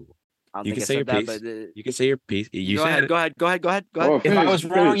went on Google. I don't You think can I say your said that, piece. but You can say your piece. You go said ahead, it. go ahead, go ahead, go ahead, go ahead. Oh, If I was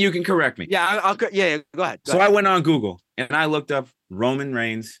finish, wrong, finish. you can correct me. Yeah, yeah, go ahead. Go So ahead. I went on Google and I looked up Roman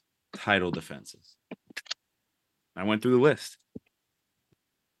Reigns title defenses. I went through the list.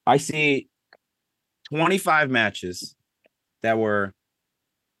 I see 25 matches that were,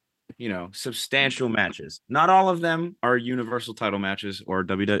 substantial matches. Not all of them are universal title matches or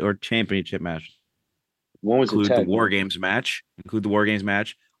WWE or championship matches. One was a Include the tag War match. Games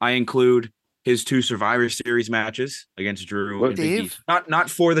match. I include his 2 Survivor Series matches against Drew What, and Big E. Dave? Not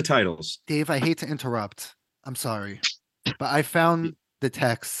for the titles. Dave, I hate to interrupt. I'm sorry, but I found the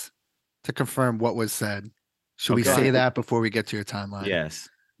text to confirm what was said. Should we Okay. say that before we get to your timeline? Yes.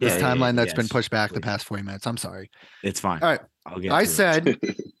 This timeline that's been yes, pushed back the please. past 40 minutes. I'm sorry. It's fine. All right. I'll get I to it. said,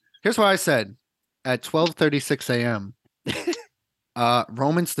 here's what I said at 12:36 a.m.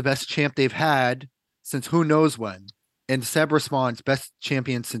 Roman's the best champ they've had since who knows when. And Seb responds, best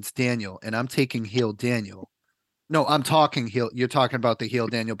champion since Daniel. And I'm taking heel Daniel. No, I'm talking heel. You're talking about the heel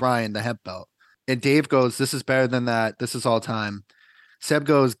Daniel Bryan, the hemp belt. And Dave goes, this is better than that. This is all time. Seb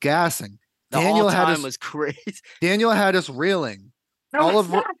goes, gassing. The Daniel all had time us, was crazy. Daniel had us reeling.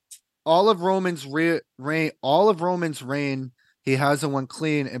 all of Roman's reign, he hasn't won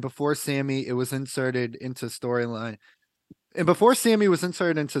clean. And before Sammy, it was inserted into storyline. And before Sammy was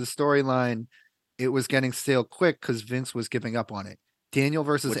inserted into the storyline, it was getting stale quick because Vince was giving up on it. Daniel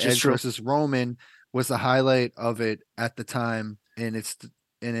versus Which is Edge true. versus Roman was the highlight of it at the time, and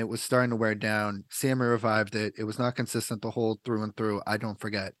it was starting to wear down. Sammy revived it. It was not consistent the whole through and through. I don't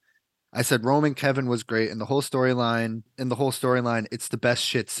forget. I said Roman Kevin was great, and the whole storyline, it's the best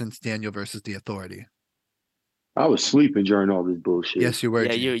shit since Daniel versus the Authority. I was sleeping during all this bullshit. Yes, you were.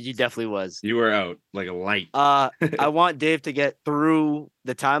 Yeah, James. you definitely was. You were out like a light. I want Dave to get through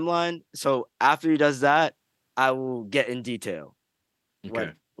the timeline. So after he does that, I will get in detail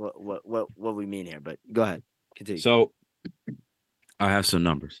Okay. what we mean here. But go ahead, continue. So I have some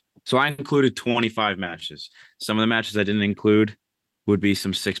numbers. So I included 25 matches. Some of the matches I didn't include would be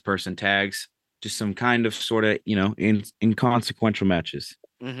some 6-person tags, just some kind of sort of, inconsequential matches.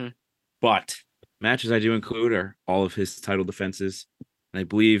 Mm-hmm. But matches I do include are all of his title defenses. And I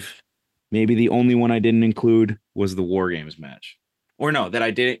believe maybe the only one I didn't include was the War Games match. Or no, that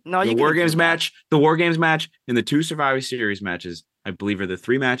I didn't. No, the you can War Games include that. match, the War Games match, and the 2 Survivor Series matches, I believe are the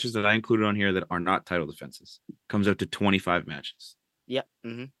 3 matches that I included on here that are not title defenses. Comes up to 25 matches. Yep.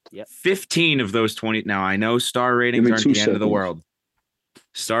 Mm-hmm. Yep. 15 of those 20. Now I know star ratings me aren't 2 the end of the seconds. world.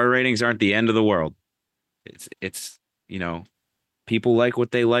 Star ratings aren't the end of the world. It's people like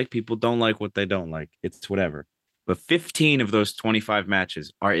what they like, people don't like what they don't like. It's whatever. But 15 of those 25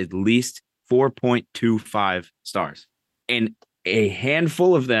 matches are at least 4.25 stars. And a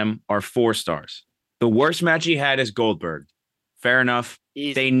handful of them are 4 stars. The worst match he had is Goldberg. Fair enough.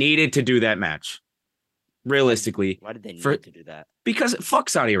 Easy. They needed to do that match. Realistically, Why did they need for- to do that? because fuck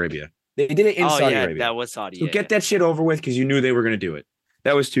Saudi Arabia. They did it in Saudi Arabia. That was Saudi. So get that shit over with because you knew they were going to do it.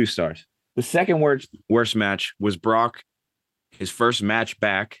 That was 2 stars. The second worst match was Brock, his first match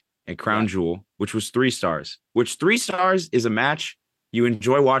back at Crown Jewel, which was 3 stars. Which 3 stars is a match you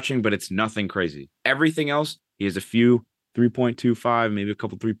enjoy watching, but it's nothing crazy. Everything else, he has a few 3.25, maybe a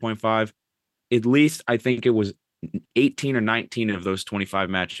couple 3.5. At least I think it was 18 or 19 of those 25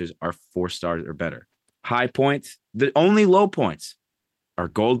 matches are 4 stars or better. High points, the only low points are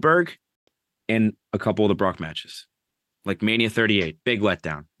Goldberg and a couple of the Brock matches. Like Mania 38, big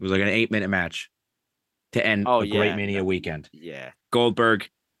letdown. It was like an 8-minute match to end a great Mania weekend. Yeah. Goldberg,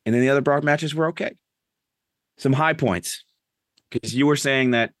 and then the other Brock matches were okay. Some high points, because you were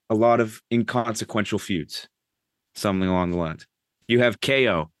saying that a lot of inconsequential feuds, something along the lines. You have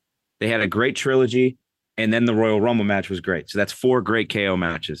KO. They had a great trilogy, and then the Royal Rumble match was great. So that's 4 great KO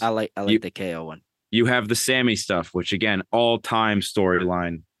matches. I like the KO one. You have the Sammy stuff, which again, all-time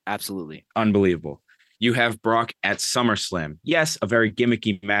storyline. Absolutely. Unbelievable. You have Brock at SummerSlam. Yes, a very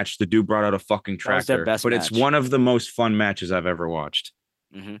gimmicky match. The dude brought out a fucking That was their tractor, best but it's match. one of the most fun matches I've ever watched.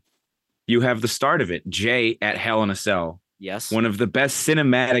 Mm-hmm. You have the start of it, Jay at Hell in a Cell. Yes. One of the best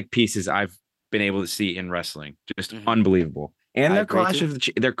cinematic pieces I've been able to see in wrestling. Just Mhm. unbelievable. And I their agree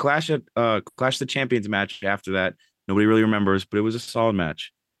Clash of the Champions match after that. Nobody really remembers, but it was a solid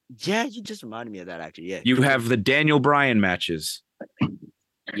match. Yeah, you just reminded me of that actually. Yeah. You have the Daniel Bryan matches,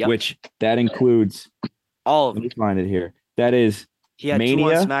 Yep. which that includes. all of Let them. me find it here. That is He had 2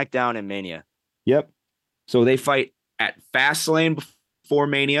 Mania. on SmackDown and Mania. Yep. So they fight at Fastlane before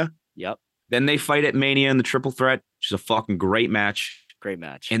Mania. Yep. Then they fight at Mania in the Triple Threat, which is a fucking great match. Great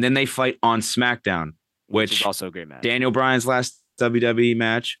match. And then they fight on SmackDown, which is which also a great match. Daniel Bryan's last WWE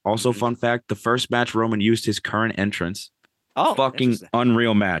match. Also, Mhm. fun fact: the first match Roman used his current entrance. Oh, Fucking interesting.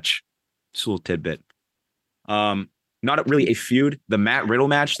 unreal match. Just a little tidbit. Not really a feud. The Matt Riddle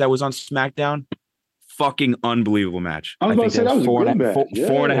match that was on SmackDown, fucking unbelievable match. I was about to say that was a good match.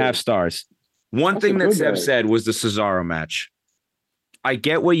 Four and a half stars. One That's a thing that good Seb match. said was the Cesaro match. I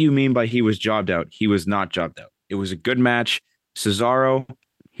get what you mean by he was jobbed out. He was not jobbed out. It was a good match. Cesaro,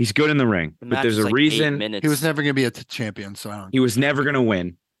 he's good in the ring, The but match there's was a like 8 reason minutes. He was never going to be a champion, so I don't. he was never going to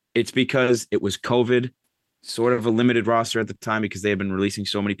win. It's because it was COVID, sort of a limited roster at the time because they had been releasing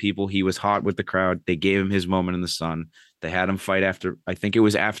so many people. He was hot with the crowd. They gave him his moment in the sun. They had him fight after, I think it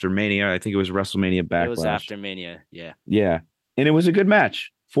was after Mania. I think it was WrestleMania Backlash. It was after Mania. Yeah. Yeah. And it was a good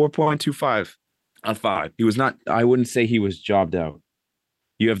match. 4.25 on 5. He was not, I wouldn't say he was jobbed out.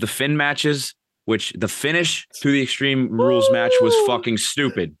 You have the Finn matches, which the finish to the Extreme Rules match was fucking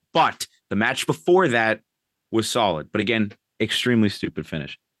stupid. But the match before that was solid. But again, extremely stupid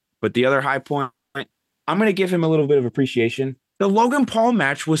finish. But the other high point, I'm going to give him a little bit of appreciation. The Logan Paul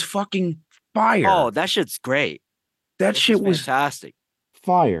match was fucking fire. Oh, that shit's great. that shit was fantastic.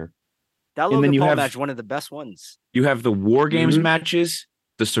 fire. That And then Logan you Paul have- match, one of the best ones. You have the War Games Mhm. matches,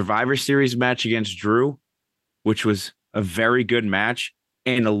 the Survivor Series match against Drew, which was a very good match.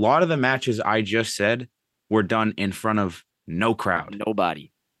 And a lot of the matches I just said were done in front of no crowd.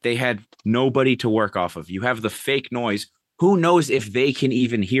 Nobody. They had nobody to work off of. You have the fake noise. Who knows if they can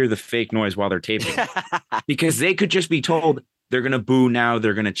even hear the fake noise while they're taping? Because they could just be told they're going to boo now,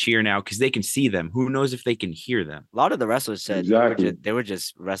 they're going to cheer now because they can see them. Who knows if they can hear them? A lot of the wrestlers said Exactly. they were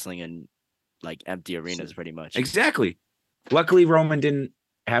just wrestling in like empty arenas pretty much. Exactly. Luckily, Roman didn't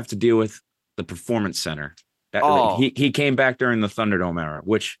have to deal with the Performance Center. Oh. He came back during the Thunderdome era,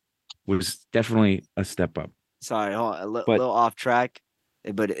 which was definitely a step up. Sorry, hold on, But- little off track,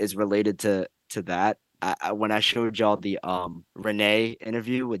 but it's related to that. When I showed y'all the Renee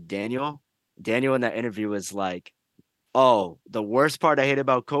interview with Daniel in that interview was like, "Oh, the worst part I hate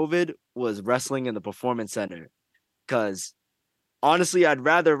about COVID was wrestling in the Performance Center, because honestly, I'd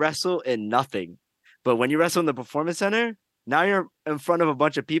rather wrestle in nothing. But when you wrestle in the Performance Center, now you're in front of a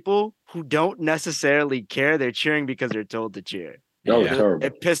bunch of people who don't necessarily care. They're cheering because they're told to cheer. That was Yeah. terrible.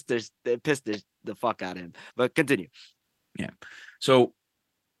 It pissed the fuck out of him. But continue. So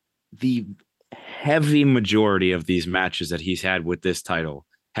the heavy majority of these matches that he's had with this title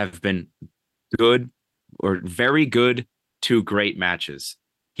have been good or very good to great matches.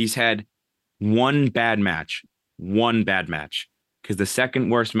 He's had one bad match because the second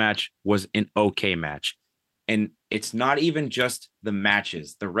worst match was an okay match. And it's not even just the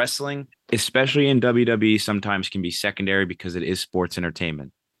matches. The wrestling, especially in WWE, sometimes can be secondary because it is sports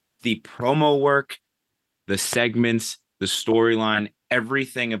entertainment. The promo work, the segments, the storyline,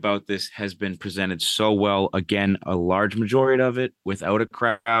 everything about this has been presented so well. Again, a large majority of it without a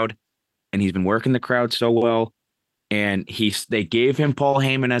crowd. And he's been working the crowd so well. And they gave him Paul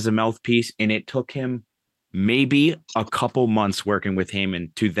Heyman as a mouthpiece, and it took him maybe a couple months working with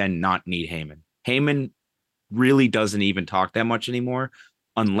Heyman to then not need Heyman. Heyman really doesn't even talk that much anymore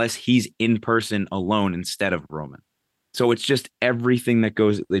unless he's in person alone instead of Roman. So it's just everything that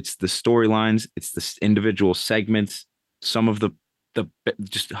goes. It's the storylines, it's the individual segments, some of the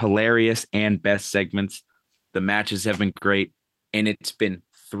just hilarious and best segments. The matches have been great, and it's been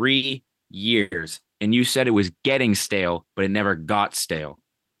 3 years. And you said it was getting stale, but it never got stale.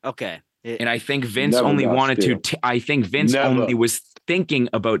 Okay. And I think Vince Never only got wanted stale. to. I think Vince Never. only was thinking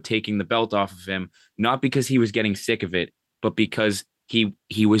about taking the belt off of him, not because he was getting sick of it, but because he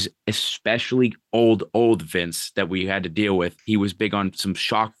was especially old Vince that we had to deal with. He was big on some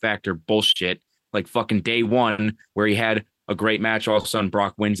shock factor bullshit, like fucking day one, where he had a great match. All of a sudden,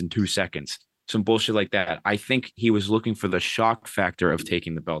 Brock wins in 2 seconds. Some bullshit like that. I think he was looking for the shock factor of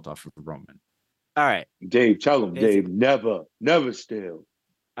taking the belt off of Roman. All right. Dave, tell him, Is- Dave, never still.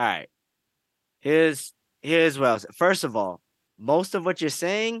 All right. Here's what else. First of all, most of what you're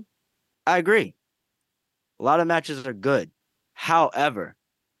saying, I agree. A lot of matches are good. However,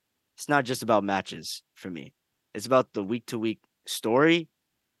 it's not just about matches for me. It's about the week-to-week story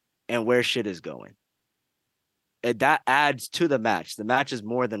and where shit is going. That adds to the match. The match is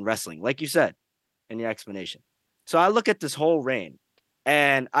more than wrestling, like you said in your explanation. So I look at this whole reign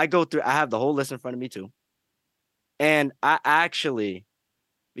and I go through, I have the whole list in front of me too. And I actually,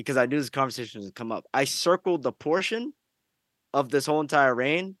 because I knew this conversation would come up, I circled the portion of this whole entire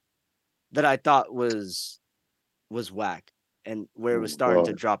reign that I thought was whack and where it was Oh, starting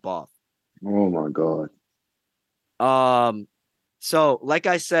to God. drop off. Oh my God. So like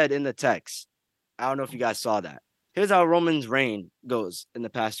I said in the text, I don't know if you guys saw that. Here's how Roman's reign goes in the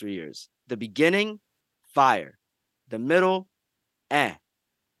past 3 years. The beginning, fire. The middle, eh.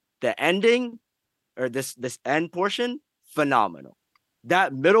 The ending, or this end portion, phenomenal.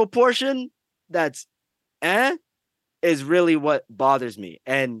 That middle portion, that's is really what bothers me.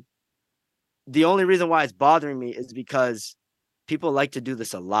 And the only reason why it's bothering me is because people like to do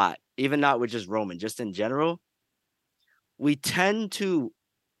this a lot, even not with just Roman, just in general. We tend to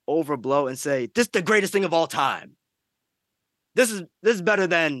overblow and say, this is the greatest thing of all time. This is better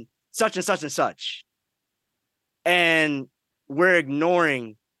than such and such and such. And we're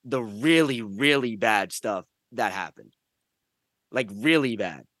ignoring the really, really bad stuff that happened. Like really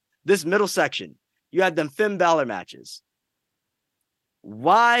bad. This middle section, you had them Finn Balor matches.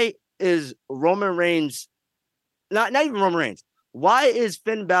 Why is Roman Reigns, not even Roman Reigns, why is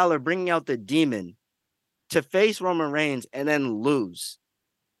Finn Balor bringing out the demon to face Roman Reigns and then lose?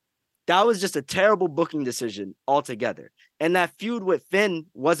 That was just a terrible booking decision altogether. And that feud with Finn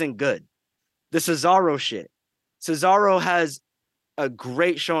wasn't good. The Cesaro shit. Cesaro has a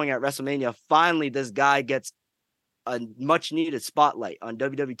great showing at WrestleMania. Finally, this guy gets a much needed spotlight on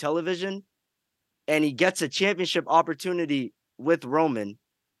WWE television, and he gets a championship opportunity with Roman,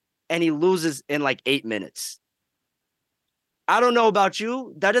 and he loses in like 8 minutes. I don't know about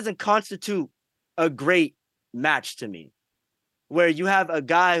you. That doesn't constitute a great match to me, where you have a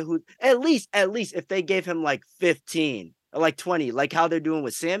guy who at least if they gave him like 15 or like 20, like how they're doing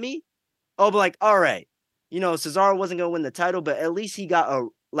with Sammy, but like, all right, Cesaro wasn't going to win the title, but at least he got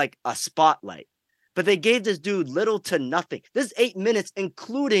a spotlight. But they gave this dude little to nothing. This is 8 minutes,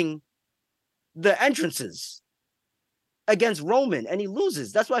 including the entrances against Roman, and he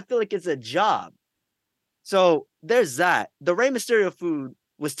loses. That's why I feel like it's a job. So there's that. The Rey Mysterio feud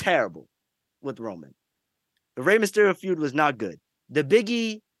was terrible with Roman. The Rey Mysterio feud was not good. The Big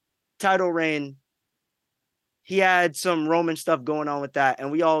E title reign, he had some Roman stuff going on with that,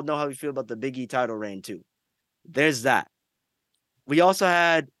 and we all know how we feel about the Big E title reign too. There's that. We also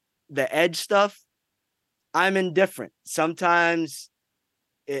had the Edge stuff. I'm indifferent. Sometimes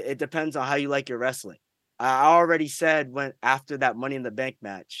it depends on how you like your wrestling. I already said after that Money in the Bank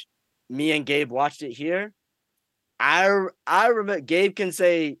match, me and Gabe watched it here. I remember Gabe can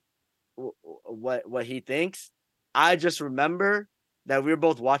say what he thinks. I just remember that we were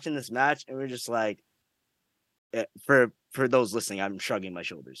both watching this match and we were just like, for those listening, I'm shrugging my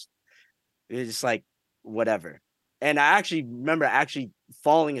shoulders. It was just like, whatever. And I actually remember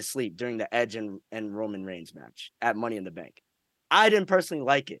falling asleep during the Edge and Roman Reigns match at Money in the Bank. I didn't personally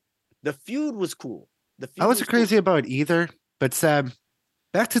like it. The feud was cool. I wasn't crazy about either, but Seb,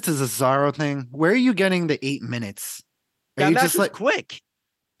 back to the Cesaro thing. Where are you getting the 8 minutes? That match was quick.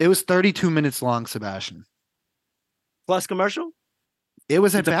 It was 32 minutes long, Sebastian. Plus commercial? It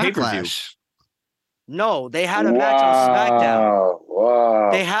was It's a a pay-per-view. Backlash. No, they had a match on SmackDown.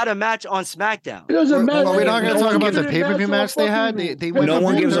 Wow. They had a match on SmackDown. It doesn't matter. We're not going to No talk one about the gives a pay-per-view match they had. fucking- They went No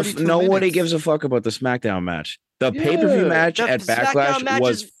one over gives 32 nobody minutes. gives a fuck about the SmackDown match. The Yeah. pay-per-view match The at SmackDown Backlash match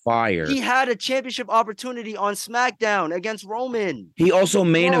was is- fire. He had a championship opportunity on SmackDown against Roman. He also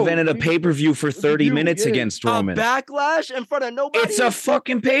main Bro, evented a he- pay-per-view for 30 you, minutes yeah. against A Roman. Backlash in front of nobody. It's a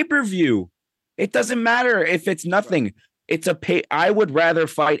fucking pay-per-view. It doesn't matter if it's nothing. It's a pay. I would rather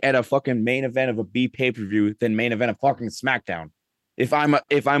fight at a fucking main event of a B pay-per-view than main event of fucking SmackDown. If I'm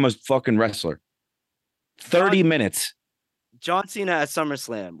a fucking wrestler. 30 minutes. John Cena at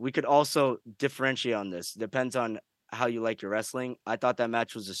SummerSlam. We could also differentiate on this. Depends on how you like your wrestling. I thought that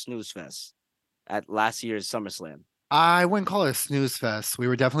match was a snooze fest at last year's SummerSlam. I wouldn't call it a snooze fest. We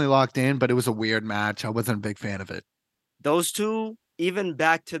were definitely locked in, but it was a weird match. I wasn't a big fan of it. Those two, even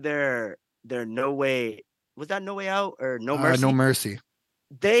back to their No Way, was that No Way Out or No Mercy? No Mercy.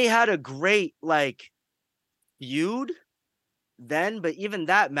 They had a great feud then, but even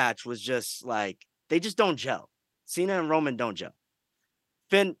that match was just like, they just don't gel. Cena and Roman don't gel.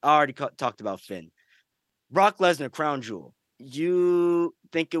 Finn, I already talked about Finn. Brock Lesnar, Crown Jewel. You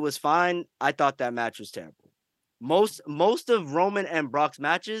think it was fine? I thought that match was terrible. Most of Roman and Brock's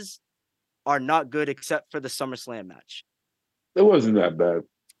matches are not good except for the SummerSlam match. It wasn't that bad. It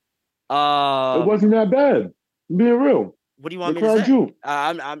What wasn't that bad. Being real. do you want The me to Crown say? Jewel.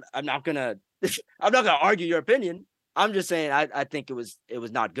 I'm not gonna I'm not gonna argue your opinion. I'm just saying I think it was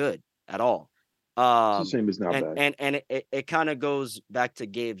not good at all. It's the same as not bad. And it kind of goes back to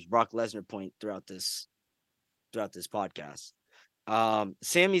Gabe's Brock Lesnar point throughout this podcast.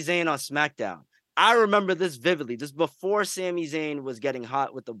 Sami Zayn on SmackDown. I remember this vividly. This is before Sami Zayn was getting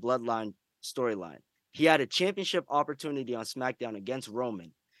hot with the Bloodline storyline. He had a championship opportunity on SmackDown against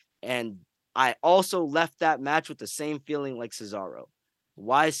Roman. And I also left that match with the same feeling like Cesaro.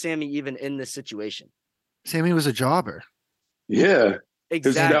 Why is Sami even in this situation? Sammy was a jobber. Yeah.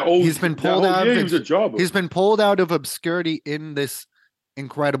 Exactly. He's been pulled out of he was a jobber. He's been pulled out of obscurity in this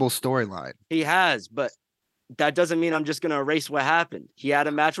incredible storyline. He has, but that doesn't mean I'm just gonna erase what happened. He had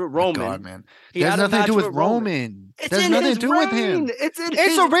a match with Roman. God, man. He There's had a nothing to match do with with Roman. It's There's in nothing his to do with him. reign. It's It's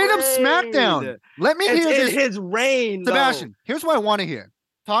his a random reign. SmackDown. Let me It's hear in this. his reign, Sebastian, here's what I want to hear.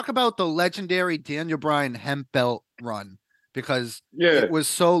 Talk about the legendary Daniel Bryan hemp belt run because Yeah. it was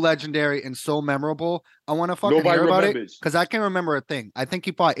so legendary and so memorable. I want to fucking Nobody hear about it remembers. because I can't remember a thing. I think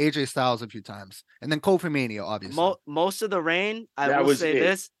he fought AJ Styles a few times, and then Kofi Mania, obviously. Most of the reign, I That will was say it.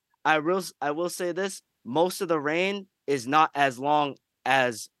 this. I will say this. Most of the reign is not as long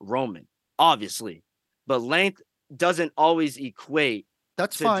as Roman, obviously, but length doesn't always equate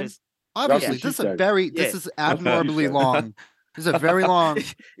That's to fine. just Obviously, what she this is a said. very Yeah. this is abnormally said. long. This is a very long.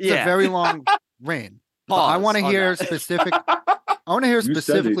 It's a yeah. very long reign. But I Pause want to on hear that. specific. I want to hear You said it.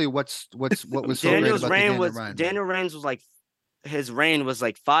 specifically what was so great Daniel's about reign the was Bryan. Daniel Reigns was like his reign was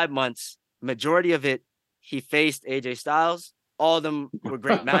like 5 months. Majority of it, he faced AJ Styles. All of them were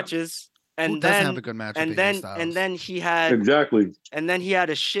great matches. Who And doesn't then have a good match with and AJ then Styles? and then he had Exactly. and then he had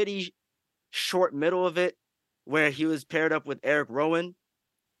a shitty short middle of it where he was paired up with Eric Rowan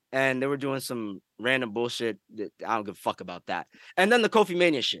and they were doing some random bullshit that I don't give a fuck about that. And then the Kofi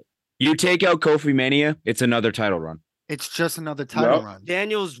Mania shit. You take out Kofi Mania, it's another title run. It's just another title Yep. run.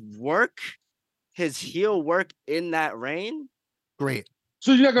 Daniel's work, his heel work in that reign, Great.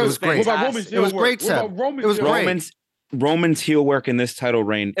 So you're not gonna. It was great. What about Roman's It heel was work? great, What about Seb. Roman's It was heel great. work? Roman's heel work in this title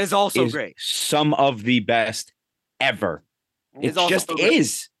reign is also is great. some of the best ever. It It's also just great.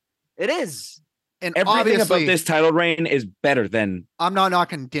 is. It is. And Everything obviously, about this title reign is better than I'm not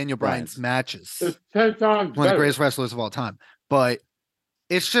knocking Daniel Bryan's Bryan's. matches. It's 10 times One of the better. greatest wrestlers of all time. But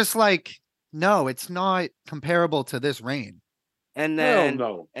it's just like, no, it's not comparable to this reign. And Hell then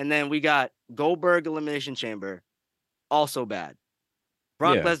no. and then we got Goldberg Elimination Chamber, also bad.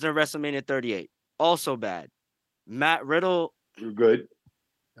 Brock Yeah. Lesnar WrestleMania 38, also bad. Matt Riddle, You're good.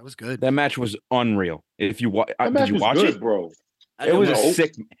 That was good. that match was unreal. If you That did match you was watch good, it? bro. I It did was a watch Nope.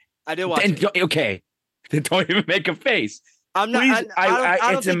 sick. I did watch Then, it. okay, then don't even make a face. I'm not. Please, I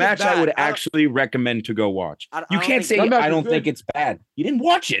don't it's a think match I would bad. I don't- actually recommend to go watch. I You don't can't think- say That match I was don't think good. it's bad. You didn't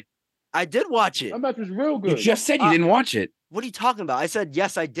watch it. I did watch it. That match was real You good. just said you didn't watch it. What are you talking about? I said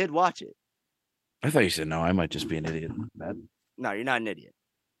yes, I did watch it. I thought you said no. I might just be an idiot. Bad. No, you're not an idiot.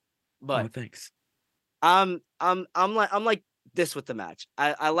 But Oh, thanks. I'm like this with the match.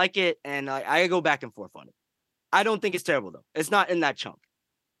 I like it, and I go back and forth on it. I don't think it's terrible though. It's not in that chunk.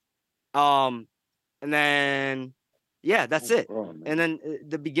 And then yeah, that's it. Oh, man. And then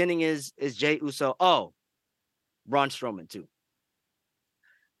the beginning is Jay Uso. Oh, Braun Strowman too.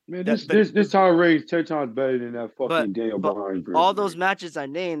 Man, That- this title reign is 10 times better than that fucking But- Daniel but Bryan. All those matches I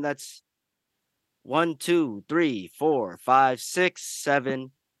named, that's 1, 2, 3, 4, 5, 6,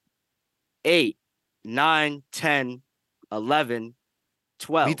 7, 8, 9, 10, 11,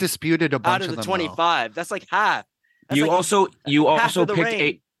 12. We disputed a bunch Out of the them, though. 25. That's like half. That's You like also half of the picked reign. a.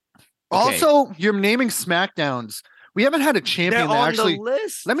 Okay. Also, you're naming SmackDowns. We haven't had a they're champion that on actually. the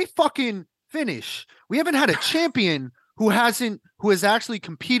list. Let me fucking finish. We haven't had a champion who has actually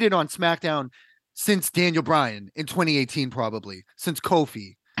competed on SmackDown since Daniel Bryan in 2018, probably since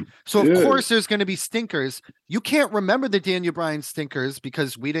Kofi. So of Yeah. course there's going to be stinkers. You can't remember the Daniel Bryan stinkers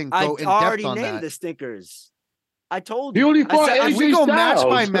because we didn't I go in already depth on named that. the stinkers. I told He you. only I fought said, AJ If we go match Styles.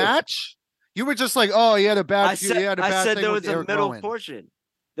 by match, you were just like, oh, he had a bad. I said, he had a I bad said thing there with was a Eric middle Rowan. portion.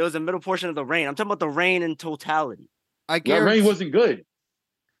 There was a middle portion of the reign. I'm talking about the reign in totality. I That guarantee reign wasn't good. It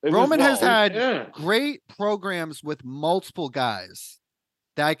was Roman has wrong. had Yeah. great programs with multiple guys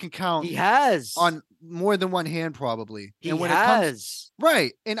that I can count He has. on more than one hand, probably. He and when has. it comes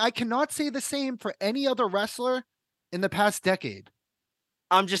right, and I cannot say the same for any other wrestler in the past decade.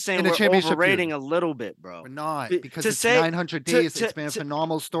 I'm just saying in a we're championship overrating feud. a little bit, bro. We're not To- because to it's say- 900 to- days. to- It's been a to-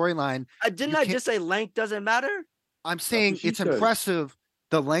 phenomenal storyline. Didn't You I can't- just say length doesn't matter? I'm saying what she it's said. impressive.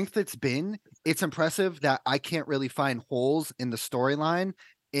 The length it's been, it's impressive that I can't really find holes in the storyline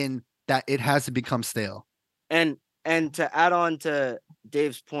in that it hasn't become stale. And to add on to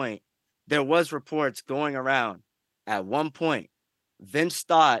Dave's point, there was reports going around at one point. Vince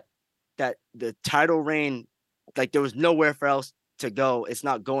thought that the title reign, like there was nowhere for else to go. It's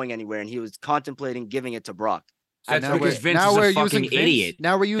not going anywhere, and he was contemplating giving it to Brock. So That's now because we're- Vince now is we're a using fucking Vince- idiot.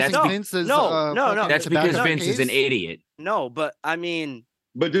 Now we're using No, Vince as no, fucking That's to because back up Vince is an case. idiot. No, but I mean,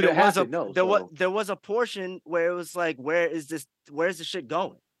 But did there it was happen? No. there was a portion where it was like, where's this shit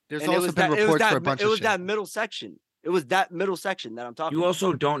going? There's And it also was been that- it was reports for a that- bunch It of was shit. that middle section. It was that middle section that I'm talking You about.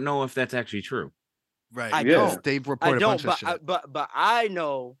 also don't know if that's actually true. Right. I because don't. They've I reported a don't, bunch of but shit. but I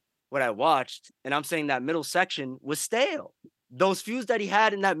know what I watched, and I'm saying that middle section was stale. Those feuds that he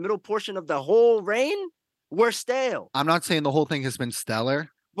had in that middle portion of the whole reign were stale. I'm not saying the whole thing has been stellar,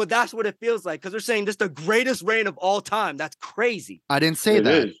 but that's what it feels like because they're saying this is the greatest reign of all time. That's crazy. I didn't say It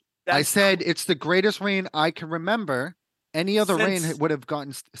that. is. I That's said it's the greatest reign I can remember. Any other reign Since- would have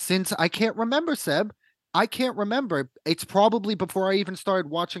gotten since I can't remember, Seb. I can't remember. It's probably before I even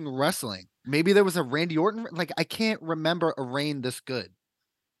started watching wrestling. Maybe there was a Randy Orton. Like I can't remember a reign this good.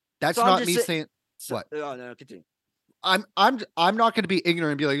 That's So I'm not just me say- saying. so- What? Oh no, continue. I'm not going to be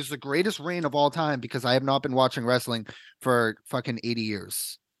ignorant and be like it's the greatest reign of all time because I have not been watching wrestling for fucking 80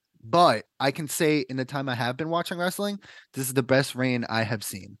 years. But I can say in the time I have been watching wrestling, this is the best reign I have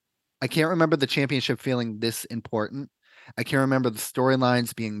seen. I can't remember the championship feeling this important. I can't remember the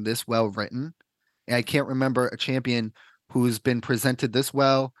storylines being this well written. And I can't remember a champion who's been presented this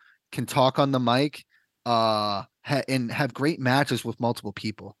well, can talk on the mic, and have great matches with multiple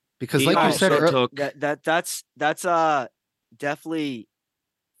people. Because He like you said also earlier, took That's definitely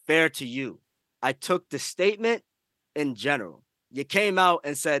fair to you. I took the statement in general. You came out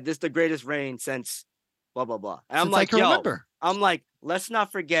and said this is the greatest reign since blah blah blah. And I'm since I like, can yo, remember. I'm like, let's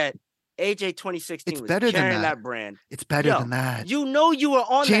not forget AJ 2016 It's was better than carrying that. that brand. It's better Yo, than that. You know you were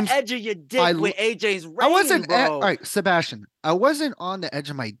on James, the edge of your dick I- with AJ's reign, I wasn't bro. all right, Sebastian. I wasn't on the edge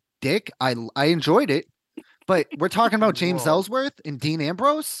of my dick. I enjoyed it, but we're talking about James Whoa. Ellsworth and Dean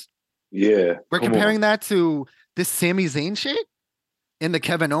Ambrose. Yeah. We're come comparing on. that to this Sami Zayn shit and the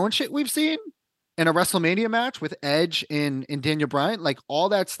Kevin Owens shit we've seen in a WrestleMania match with Edge and Daniel Bryan. Like all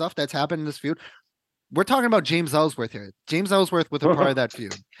that stuff that's happened in this feud. We're talking about James Ellsworth here. James Ellsworth with a part of that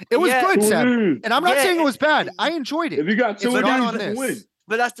feud. It was Yeah. good, Seb. If And I'm not Yeah, saying it was bad. I enjoyed it. you got two It's of not these, on you can this. win.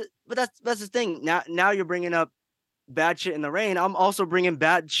 But that's the thing. Now you're bringing up bad shit in the reign. I'm also bringing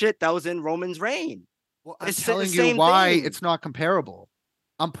bad shit that was in Roman's reign. Well, I'm It's the telling you same why thing. it's not comparable.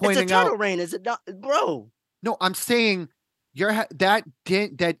 I'm It's a pointing title out. reign, is it not, bro? No, I'm saying that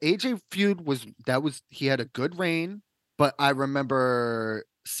AJ feud was he had a good reign, but I remember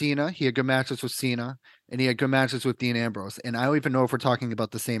Cena. He had good matches with Cena, and he had good matches with Dean Ambrose. And I don't even know if we're talking about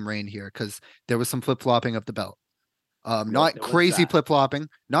the same reign here because there was some flip flopping of the belt. Not there was crazy that. flip flopping,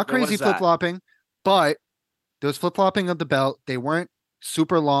 not There was crazy that. flip flopping, but there was flip flopping of the belt. They weren't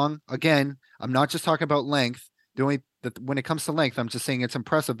super long. Again, I'm not just talking about length. When it comes to length, I'm just saying it's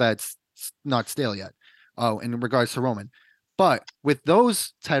impressive that it's not stale yet. Oh, in regards to Roman, but with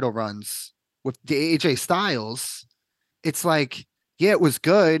those title runs with the AJ Styles, it's like, yeah, it was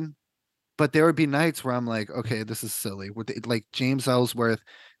good, but there would be nights where I'm like, okay, this is silly. Like James Ellsworth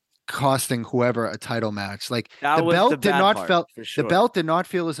costing whoever a title match. Like That the was belt the did bad not part, felt for sure. the belt did not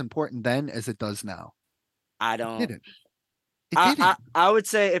feel as important then as it does now. I It don't. didn't. It didn't. I would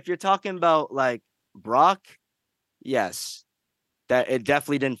say if you're talking about like Brock, yes, that it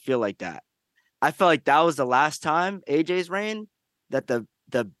definitely didn't feel like that. I felt like that was the last time AJ's reign that the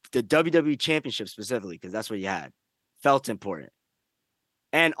WWE Championship specifically, because that's what you had, felt important.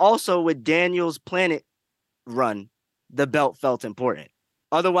 And also with Daniel's Planet run, the belt felt important.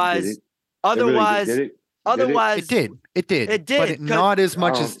 Otherwise, otherwise, Did it? otherwise, It did. It did. It But did, not as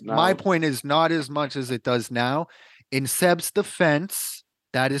much I as don't my know. point is not as much as it does now. In Seb's defense,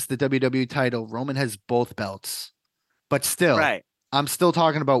 that is the WWE title. Roman has both belts. But still, right? I'm still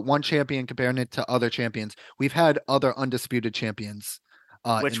talking about one champion comparing it to other champions. We've had other undisputed champions,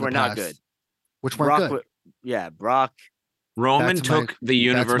 Which in the were not past, good. which weren't Brock, good. Brock. Roman That's my- took the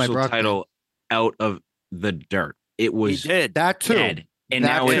Universal Brock title out of the dirt. It He was did. That too. dead. And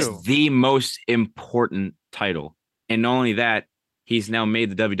That now too. it's the most important title. And not only that, he's now made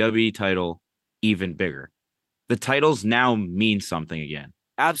the WWE title even bigger. The titles now mean something again,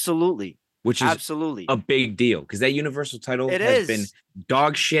 Absolutely. which is Absolutely. a big deal because that Universal title It has is. been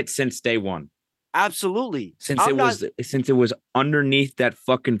dog shit since day one. Absolutely. Since I'm it was underneath that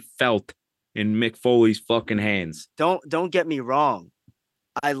fucking felt in Mick Foley's fucking hands. Don't get me wrong.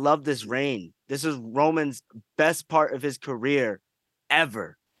 I love this reign. This is Roman's best part of his career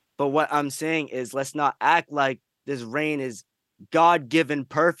ever. But what I'm saying is let's not act like this reign is God-given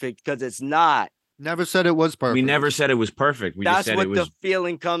perfect because it's not. Never said it was perfect. We never said it was perfect. We just That's said what it was the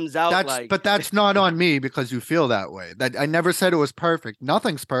feeling comes out like. But that's not on me because you feel that way. That I never said it was perfect.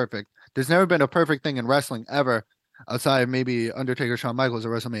 Nothing's perfect. There's never been a perfect thing in wrestling ever, outside of maybe Undertaker, Shawn Michaels, or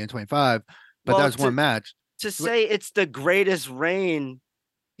WrestleMania 25. But Well, that's one match. to say it's the greatest reign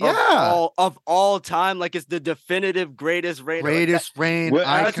Yeah, of all time, like it's the definitive greatest reign. Like, greatest reign We're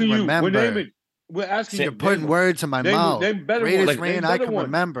I asking can you. remember. We're asking you. You're putting words in my name- mouth. name better Greatest ones. reign Name I better can ones.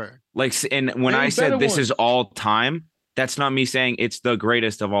 remember. like, and when Name I said better this is ones. all time, that's not me saying it's the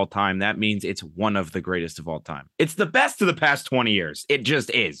greatest of all time. That means it's one of the greatest of all time. It's the best of the past 20 years. It just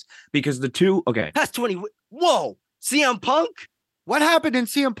is because the two. Okay, That's 20. Whoa, CM Punk. What happened in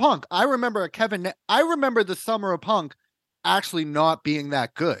CM Punk? I remember I remember the summer of Punk actually not being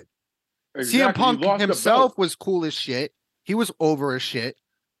that good. Exactly. CM Punk He lost the himself belt. was cool as shit. He was over as shit.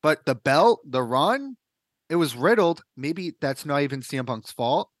 But the belt, the run, it was riddled. Maybe that's not even CM Punk's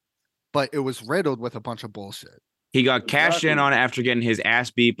fault, but it was riddled with a bunch of bullshit. He got cashed in on after getting his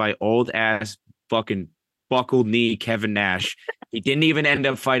ass beat by old ass fucking buckled knee Kevin Nash. He didn't even end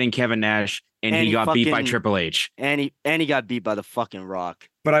up fighting Kevin Nash, and he got beat by Triple H. And he got beat by the fucking Rock.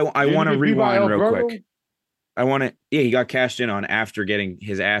 But I want to rewind real Alberto? quick. He got cashed in on after getting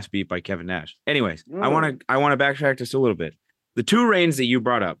his ass beat by Kevin Nash. Anyways, I want to backtrack just a little bit. The 2 reigns that you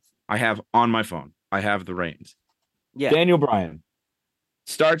brought up, I have on my phone. I have the reigns. Yeah. Daniel Bryan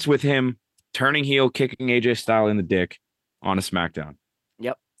starts with him turning heel, kicking AJ Styles in the dick on a SmackDown.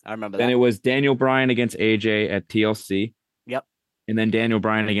 Yep, I remember that. Then it was Daniel Bryan against AJ at TLC. Yep. And then Daniel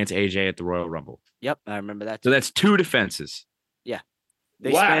Bryan against AJ at the Royal Rumble. Yep, I remember that. So that's 2 defenses. Yeah.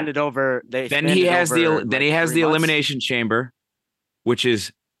 They spanned over. Then he has the Elimination Chamber, which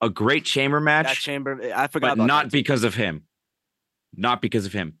is a great chamber match. That chamber, I forgot but about not that. because of him. Not because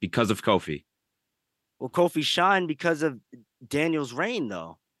of him, because of Kofi. Well, Kofi shined because of Daniel's reign,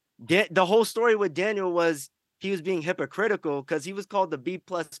 though. The whole story with Daniel was he was being hypocritical because he was called the B+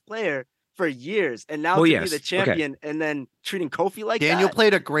 player for years, and now be the champion and then treating Kofi like Daniel that.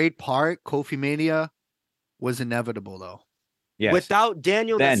 played a great part. Kofi Mania was inevitable, though. Yes. Without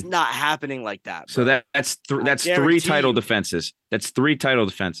Daniel, that's not happening like that. Bro. So that's 3 title defenses. That's 3 title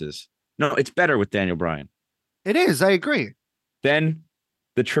defenses. No, it's better with Daniel Bryan. It is. I agree. Then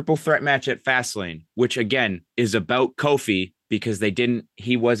the triple threat match at Fastlane, which again is about Kofi because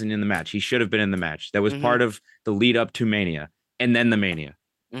he wasn't in the match. He should have been in the match. That was part of the lead up to Mania and then the Mania.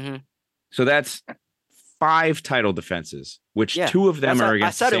 Mm-hmm. So that's 5 title defenses, which 2 of them are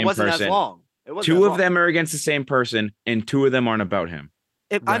against the same person. I said it wasn't as long. 2 of them are against the same person, and 2 of them aren't about him.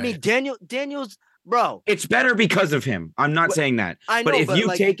 I mean, Daniel's bro. It's better because of him. I'm not saying that. I know, but if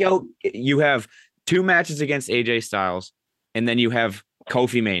you take out, you have 2 matches against AJ Styles, and then you have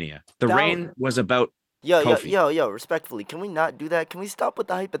Kofi Mania. The reign was about Kofi. Yo, respectfully, can we not do that? Can we stop with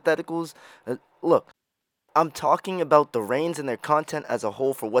the hypotheticals? Look, I'm talking about the reigns and their content as a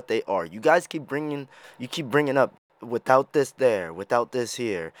whole for what they are. You guys keep bringing up without this there, without this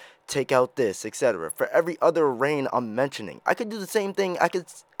here, take out this, etc. For every other reign I'm mentioning, I could do the same thing.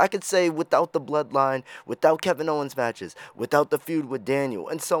 I could say without the bloodline, without Kevin Owens matches, without the feud with Daniel,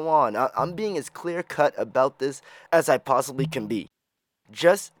 and so on. I'm being as clear cut about this as I possibly can be.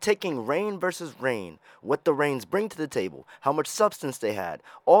 Just taking reign versus reign, what the reigns bring to the table, how much substance they had.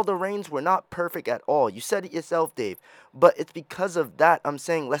 All the reigns were not perfect at all. You said it yourself, Dave. But it's because of that I'm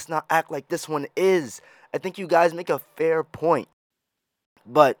saying let's not act like this one is. I think you guys make a fair point.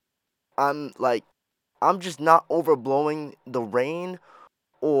 But I'm just not overblowing the reign,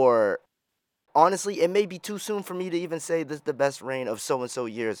 or honestly, it may be too soon for me to even say this is the best reign of so-and-so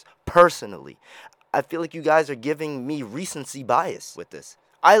years personally. I feel like you guys are giving me recency bias with this.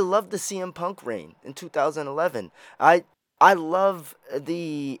 I love the CM Punk reign in 2011. I love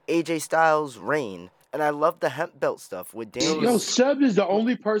the AJ Styles reign, and I love the hemp belt stuff with Daniel. Yo, Seb is the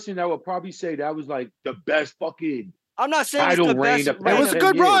only person that would probably say that was like the best fucking I'm not saying title it's the reign. best. It was a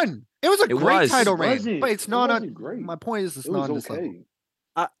good run. It was a great title reign, wasn't. but it's not It on. wasn't great. My point is, it's It not was on this okay.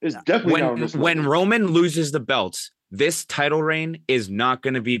 level. It's definitely not on this level. When Roman loses the belts, this title reign is not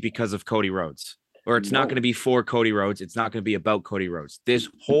going to be because of Cody Rhodes. Or it's not going to be for Cody Rhodes. It's not going to be about Cody Rhodes. This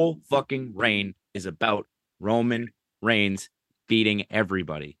whole fucking reign is about Roman Reigns beating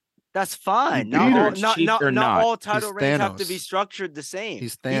everybody. That's fine. Not all title reigns have to be structured the same.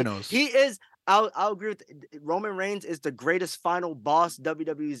 He's Thanos. He is. I'll agree with Roman Reigns is the greatest final boss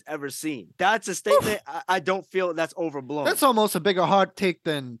WWE's ever seen. That's a statement I don't feel that's overblown. That's almost a bigger hot take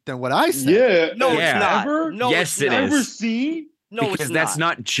than what I said. Yeah. No, it's not. Ever? No, yes, it's it not. is. Ever seen? No, because it's that's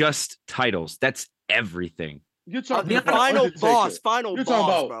not just titles. That's everything. You're talking the about final Undertaker. boss, final You're boss,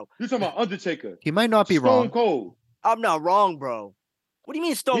 talking about, bro. You're talking about Undertaker. He might not be Stone wrong. Cold. I'm not wrong, bro. What do you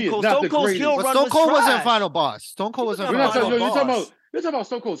mean Stone He is Cold? not Stone the Cold's greatest. heel But run Stone was Cold wasn't trash. final boss. Stone Cold wasn't You're final not boss. talking- You're talking about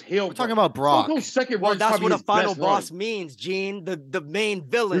Stone Cold's heel. We're talking about Brock. Stone Cold's second Well, run. that's what a final boss run. means, Gene. The main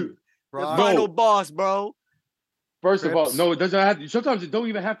villain. Brock. The final boss, bro. First of all, Crips. no, it doesn't have to. Sometimes it don't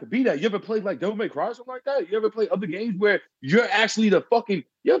even have to be that. You ever play like Devil May Cry or something like that? You ever play other games where you're actually the fucking?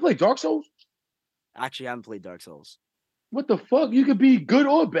 You ever play Dark Souls? Actually, I haven't played Dark Souls. What the fuck? You could be good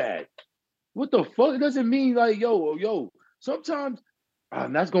or bad. What the fuck? It doesn't mean like yo. Sometimes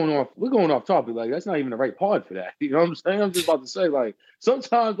that's going off. We're going off topic. Like that's not even the right part for that. You know what I'm saying? I'm just about to say like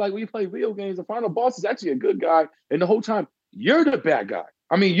sometimes like when you play video games, the final boss is actually a good guy, and the whole time you're the bad guy.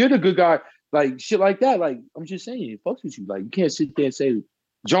 I mean, you're the good guy. Like shit like that. Like I'm just saying, it fucks with you. Like you can't sit there and say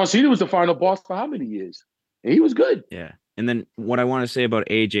John Cena was the final boss for how many years, and he was good. Yeah. And then what I want to say about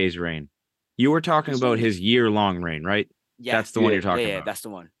AJ's reign, you were talking about his year-long reign, right? Yeah, That's the one you're talking yeah, about. that's the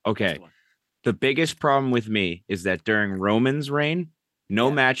one. Okay. That's the one. The biggest problem with me is that during Roman's reign, no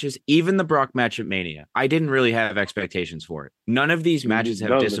matches, even the Brock match at Mania, I didn't really have expectations for it. None of these matches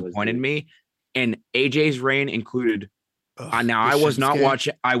have disappointed me. And AJ's reign included. Now I was not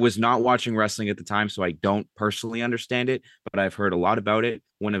watching wrestling at the time, so I don't personally understand it, but I've heard a lot about it.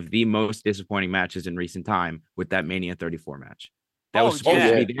 One of the most disappointing matches in recent time with that Mania 34 match. That was supposed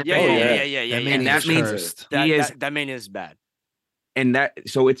to be yeah. And that means that Mania is bad. And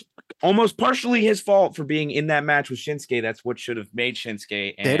so it's almost partially his fault for being in that match with Shinsuke. That's what should have made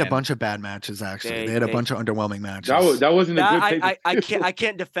Shinsuke. They had a bunch of bad matches, actually. They had a bunch of underwhelming matches. That wasn't a good I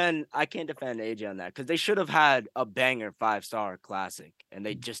can't defend AJ on that because they should have had a banger 5-star classic and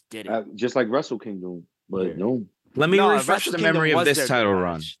they just didn't. Just like Wrestle Kingdom, but no. Let me refresh the memory of this title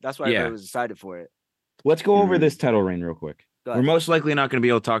run. That's why I was excited for it. Let's go over this title reign real quick. We're most likely not going to be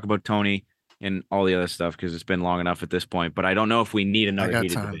able to talk about Tony and all the other stuff because it's been long enough at this point, but I don't know if we need another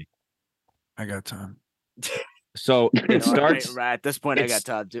heated debate. I got time. So it starts right at this point. I got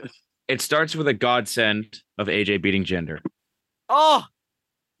time too. It starts with a godsend of AJ beating Jinder. Oh,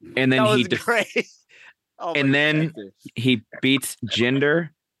 and then he great. And then he beats Jinder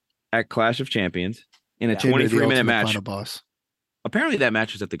at Clash of Champions in a 23-minute match. Final boss. Apparently, that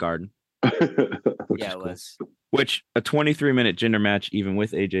match was at the Garden. Yeah, it was. Which a 23-minute Jinder match, even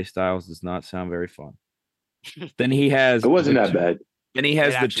with AJ Styles, does not sound very fun. Then he has. It wasn't that bad. Then he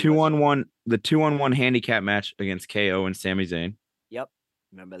has the 2-on-1 handicap match against KO and Sami Zayn. Yep,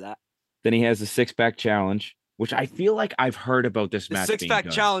 remember that. Then he has the 6-pack challenge, which I feel like I've heard about this match. The 6-pack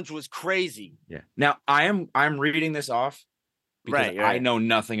challenge was crazy. Yeah. Now I'm reading this off because I know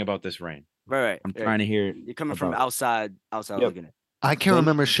nothing about this reign. Right. I'm trying to hear. You're coming from outside looking at it. I can't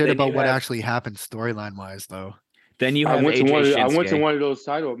remember shit about what actually happened storyline wise though. Then you have I went to one of those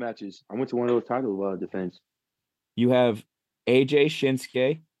title matches. I went to one of those title defense. You have AJ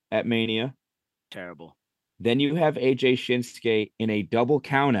Shinsuke at Mania. Terrible. Then you have AJ Shinsuke in a double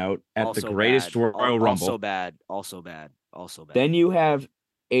countout at also the greatest Royal Rumble. Also bad. Then you have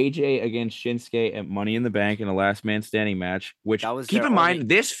AJ against Shinsuke at Money in the Bank in a last man standing match, which keep in mind,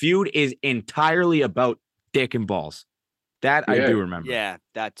 this feud is entirely about dick and balls. That I do remember. Yeah,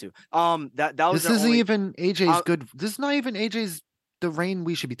 that too. That was. This isn't even AJ's good. This is not even AJ's the reign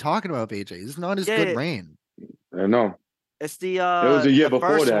we should be talking about. AJ, this is not his good reign. I know. It's the. It was a year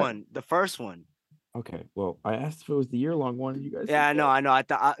before that. One. The first one. Okay, well, I asked if it was the year-long one. You guys. Yeah, I know. I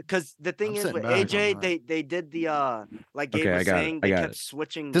thought because the thing is with AJ, they did the like Gabe was saying, they kept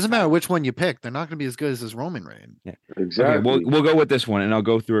switching. Doesn't matter which one you pick; they're not going to be as good as his Roman reign. Yeah, exactly. Okay, we'll go with this one, and I'll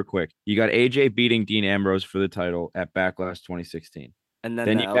go through it quick. You got AJ beating Dean Ambrose for the title at Backlash 2016, and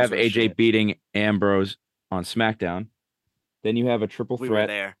then you have AJ beating Ambrose on SmackDown. Then you have a triple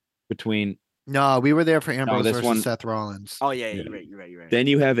threat between. No, we were there for Ambrose versus Seth Rollins. Oh yeah, you're right. Then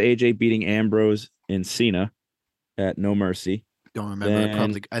you have AJ beating Ambrose and Cena at No Mercy. Don't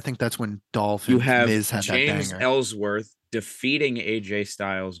remember. I think that's when Dolph and Miz had James that banger. Ellsworth defeating AJ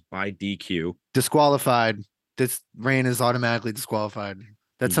Styles by DQ. Disqualified. This reign is automatically disqualified.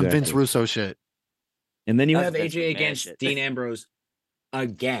 That's some Vince Russo shit. And then you have AJ against Dean Ambrose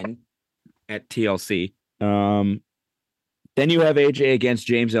again at TLC. Then you have AJ against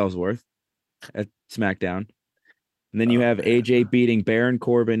James Ellsworth at SmackDown. And then you have AJ beating Baron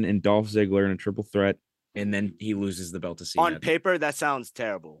Corbin and Dolph Ziggler in a triple threat. And then he loses the belt to Cena. On paper, that sounds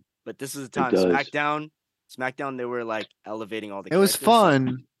terrible. But this is the time. SmackDown, they were like elevating all the characters. It was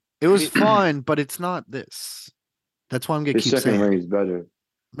fun. It was fun, but it's not this. That's why I'm going to keep saying. Second reign is better. I'm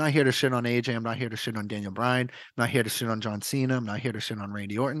not here to shit on AJ. I'm not here to shit on Daniel Bryan. I'm not here to shit on John Cena. I'm not here to shit on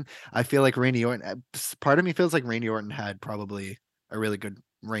Randy Orton. I feel like Randy Orton, part of me feels like Randy Orton had probably a really good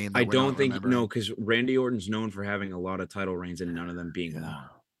reign. I don't think because Randy Orton's known for having a lot of title reigns and none of them being long.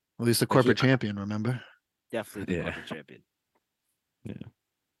 Well, he's the corporate champion, remember? Definitely the corporate champion. Yeah.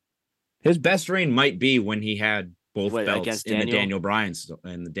 His best reign might be when he had both belts in the Daniel Bryan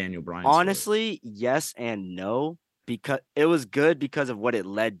Honestly, yes and no, because it was good because of what it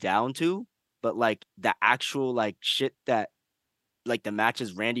led down to, but like the actual like shit that like the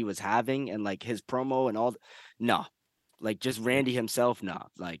matches Randy was having and like his promo and all no. Like just Randy himself, no.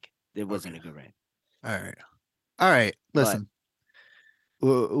 Like it wasn't a good reign. All right. Listen,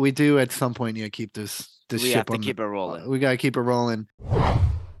 we do at some point need to keep this we have to keep it rolling. We gotta keep it rolling.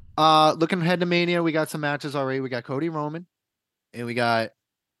 Looking ahead to Mania, we got some matches already. We got Cody Roman, and we got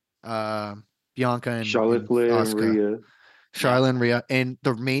Bianca and Charlotte Flair and Rhea. Charlotte and Rhea. And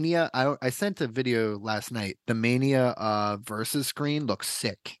the Mania, I sent a video last night. The Mania versus screen looks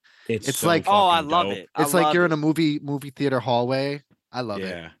sick. It's so like- Oh, I fucking love dope. it. I It's like love you're it. in a movie theater hallway. I love it.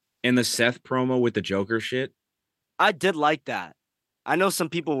 Yeah. And the Seth promo with the Joker shit. I did like that. I know some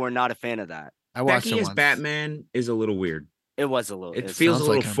people were not a fan of that. I watched Becky it as once. Batman is a little weird. It was a little. It it's- feels a sounds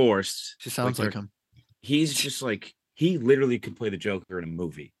little like him. forced. She sounds like him. He's just like he literally could play the Joker in a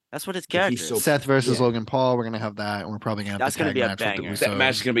movie. That's what his Like, character he's is. so- Seth versus yeah. Logan Paul. We're gonna have that, and we're probably gonna have That's the gonna tag be a match with the banger. That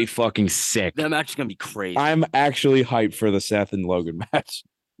match is Usos. gonna be fucking sick. That match is gonna be crazy. I'm actually hyped for the Seth and Logan match.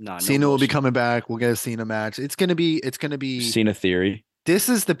 Nah, no Cena will be bullshit. coming back. We'll get a Cena match. It's gonna be. Cena theory. This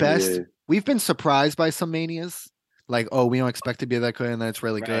is the best. Yeah. We've been surprised by some manias, like, oh, we don't expect to be that good, and then it's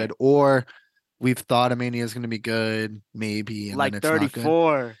really Right. good, or we've thought a mania is gonna be good, maybe, and Like then it's not good.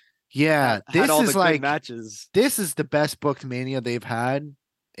 34. Yeah, had this all is the good like matches. this is the best booked mania they've had,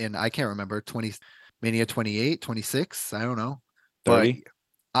 and I can't remember 20 mania 28, 26. I don't know, 30.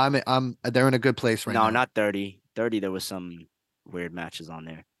 but they're in a good place right No, now. not 30. 30, there was some weird matches on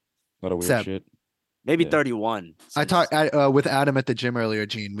there. A lot of weird Seth. shit. Maybe Yeah. 31. I since- talked with Adam at the gym earlier,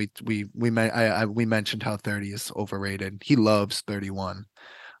 Gene. We mentioned how 30 is overrated. He loves 31.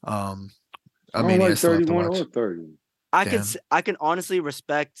 I I don't mean, like I still have to 31 watch. or 30. Damn. I can honestly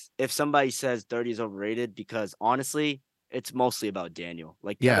respect if somebody says 30 is overrated because honestly, it's mostly about Daniel.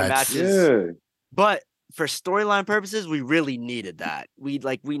 Like the Yeah, other it's- matches. Yeah. But for storyline purposes, we really needed that. We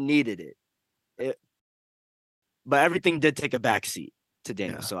needed it. But everything did take a backseat to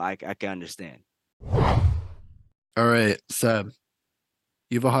Daniel, Yeah. so I can understand. All right, Seb,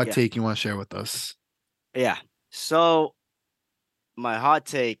 you have a hot Yeah. take you want to share with us? Yeah. So my hot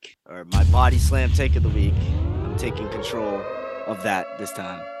take or my body slam take of the week, I'm taking control of that this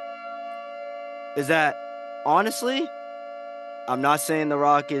time. Is that honestly, I'm not saying The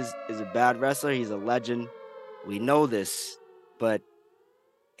Rock is a bad wrestler. He's a legend. We know this, but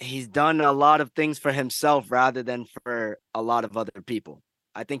he's done a lot of things for himself rather than for a lot of other people.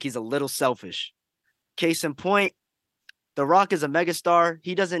 I think he's a little selfish. Case in point, The Rock is a megastar.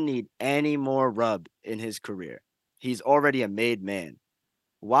 He doesn't need any more rub in his career. He's already a made man.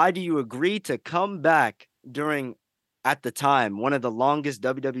 Why do you agree to come back during, at the time, one of the longest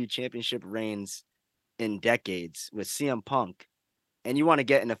WWE Championship reigns in decades with CM Punk, and you want to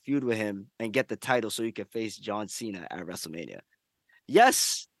get in a feud with him and get the title so you can face John Cena at WrestleMania?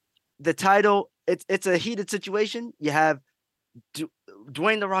 Yes, the title, it's a heated situation. You have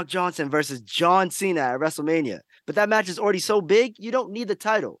Dwayne The Rock Johnson versus John Cena at WrestleMania, but that match is already so big, you don't need the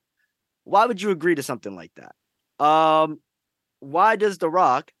title. Why would you agree to something like that? Why does The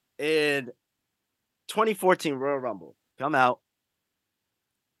Rock in 2014 Royal Rumble come out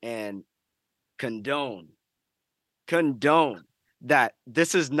and condone that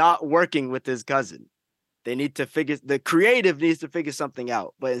this is not working with his cousin? They need to the creative needs to figure something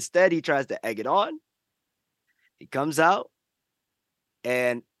out, but instead he tries to egg it on. He comes out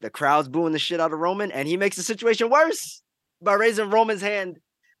and the crowd's booing the shit out of Roman, and he makes the situation worse by raising Roman's hand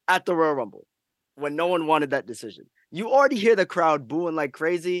at the Royal Rumble when no one wanted that decision. You already hear the crowd booing like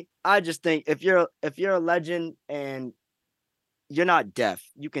crazy. I just think if you're a legend and you're not deaf,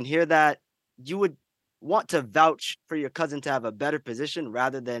 you can hear that. You would want to vouch for your cousin to have a better position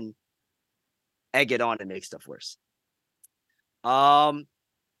rather than egg it on and make stuff worse. And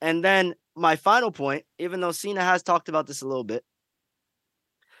then my final point, even though Cena has talked about this a little bit,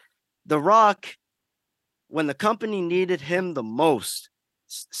 The Rock, when the company needed him the most,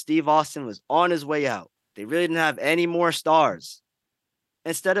 Steve Austin was on his way out. They really didn't have any more stars.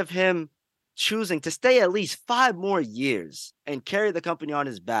 Instead of him choosing to stay at least 5 more years and carry the company on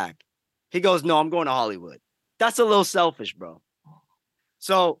his back, he goes, no, I'm going to Hollywood. That's a little selfish, bro.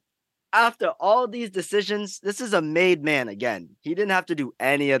 So after all these decisions, this is a made man again. He didn't have to do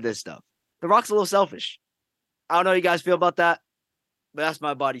any of this stuff. The Rock's a little selfish. I don't know how you guys feel about that, but that's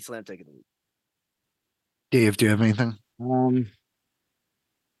my body slam take of the week. Dave, do you have anything?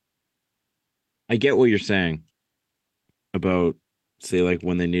 I get what you're saying about, say, like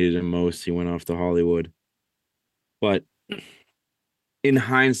when they needed him most, he went off to Hollywood. But in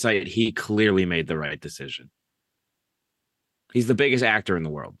hindsight, he clearly made the right decision. He's the biggest actor in the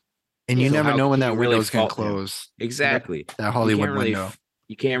world. And you So never how know when can that you really window's gonna fault him? close. Exactly. That Hollywood you can't really, window.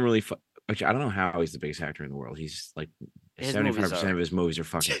 You can't really. Which I don't know how he's the biggest actor in the world. He's like His 75% movies are- of his movies are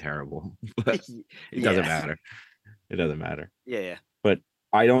fucking terrible. But it doesn't matter. It doesn't matter. Yeah.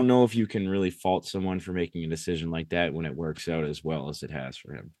 I don't know if you can really fault someone for making a decision like that when it works out as well as it has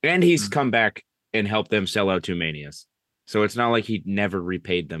for him. And he's Mhm. come back and helped them sell out 2 Manias. So it's not like he never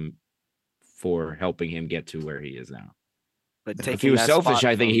repaid them for helping him get to where he is now. But If he was selfish,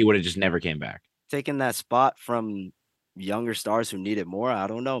 I think he would have just never came back. taken that spot from younger stars who need it more. I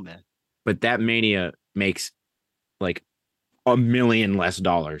don't know, man. But that Mania makes like $1 million less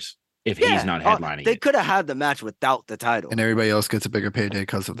dollars if he's not headlining they it. could have had the match without the title. And everybody else gets a bigger payday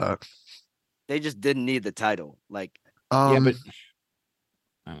because of that. They just didn't need the title. Like, Yeah, but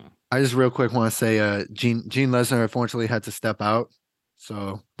I don't know. I just real quick want to say, Gene Lesnar unfortunately had to step out,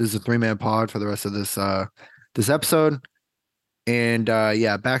 so this is a 3-man pod for the rest of this episode. And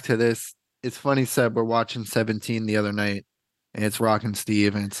yeah, back to this. It's funny, Seb, we're watching 17 the other night, and it's Rock and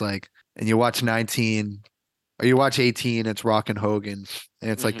Steve, and it's like, and you watch 19, or you watch 18, it's Rock and Hogan,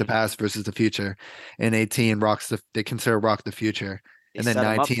 and it's like the past versus the future. And 18, they consider Rock the future, and then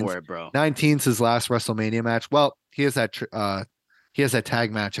 19, 19's his last WrestleMania match. Well, he has that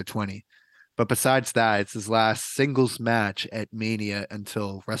tag match at 20. But besides that, it's his last singles match at Mania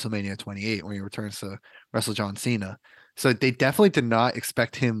until WrestleMania 28 when he returns to wrestle John Cena. So they definitely did not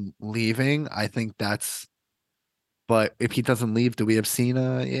expect him leaving. I think but if he doesn't leave, do we have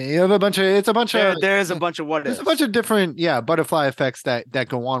Cena? You have there's a bunch of different, butterfly effects that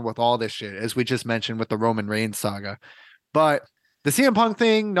go on with all this shit, as we just mentioned with the Roman Reigns saga. But the CM Punk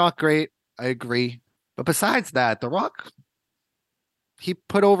thing, not great. I agree. But besides that, The Rock, he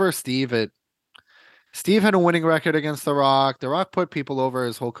put over Steve Steve had a winning record against The Rock. The Rock put people over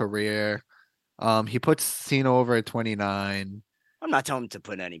his whole career. He puts Cena over at 29. I'm not telling him to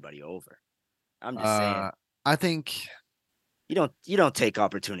put anybody over. I'm just saying. I think you don't take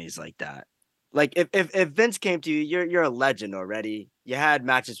opportunities like that. Like if Vince came to you, you're a legend already. You had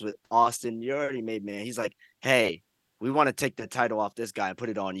matches with Austin. You already made man. He's like, hey, we want to take the title off this guy and put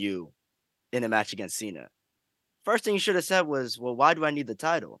it on you in a match against Cena. First thing you should have said was, well, why do I need the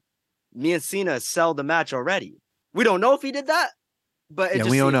title? Me and Cena sell the match already. We don't know if he did that, but it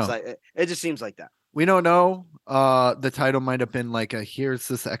just seems like that. We don't know. The title might have been like here's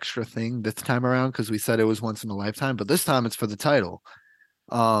this extra thing this time around because we said it was once in a lifetime, but this time it's for the title.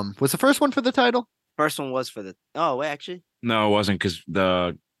 Was the first one for the title? First one was for the. Oh, wait, actually, no, it wasn't, because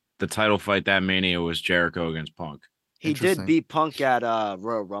the title fight that Mania was Jericho against Punk. He did beat Punk at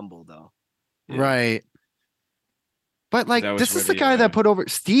Royal Rumble though. Yeah. Right. But like, this is the guy that put over.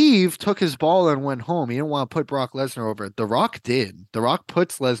 Steve took his ball and went home. He didn't want to put Brock Lesnar over. The Rock did. The Rock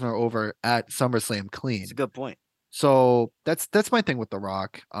puts Lesnar over at SummerSlam clean. That's a good point. So that's my thing with The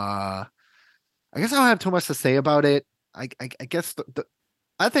Rock. I guess I don't have too much to say about it. I guess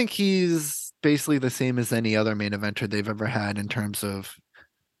I think he's basically the same as any other main eventer they've ever had in terms of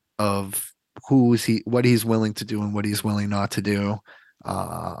what he's willing to do and what he's willing not to do.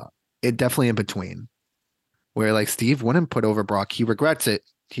 It definitely in between. Where like Steve wouldn't put over Brock. He regrets it.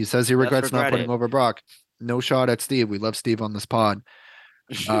 He says he regrets not putting over Brock. No shot at Steve. We love Steve on this pod.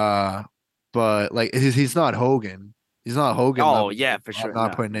 But like he's not Hogan. He's not Hogan. Oh yeah, for sure.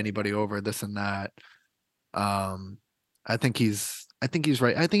 Not putting anybody over this and that. I think he's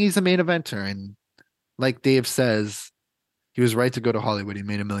right. I think he's a main eventer. And like Dave says, he was right to go to Hollywood. He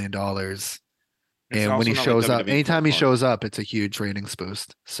made $1 million. And when he shows up, anytime he shows up, it's a huge ratings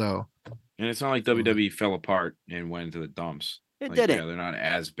boost. So. And it's not like WWE fell apart and went into the dumps. It didn't. Yeah, they're not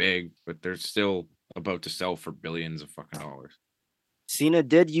as big, but they're still about to sell for billions of fucking dollars. Cena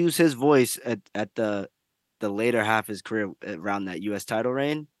did use his voice at the later half of his career around that U.S. title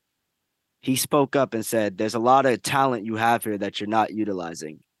reign. He spoke up and said, there's a lot of talent you have here that you're not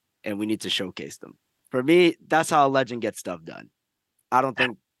utilizing, and we need to showcase them. For me, that's how a legend gets stuff done. I don't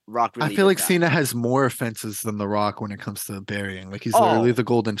think Rock really. I feel like Cena has more offenses than The Rock when it comes to burying. Like he's literally the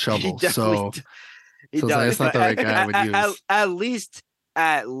golden shovel. So that's not the right guy I would use.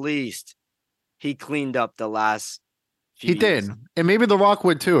 At least he cleaned up the last few He did. And maybe The Rock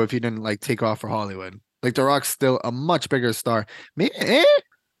would too if he didn't like take off for Hollywood. Like The Rock's still a much bigger star. Maybe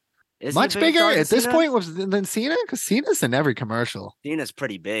much bigger at this point than Cena, because Cena's in every commercial. Cena's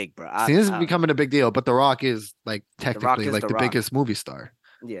pretty big, bro. Cena's becoming a big deal, but The Rock is like technically like the biggest movie star.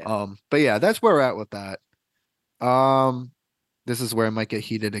 Yeah. But yeah, that's where we're at with that. This is where it might get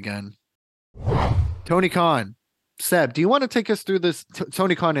heated again. Tony Khan. Seb, do you want to take us through this?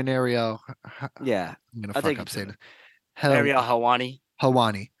 Tony Khan and Ariel. Yeah. I'm gonna fuck up saying it. Ariel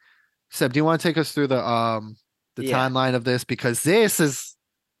Helwani. Seb, do you want to take us through the timeline of this? Because this is,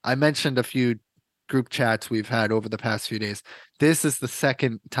 I mentioned a few group chats we've had over the past few days. This is the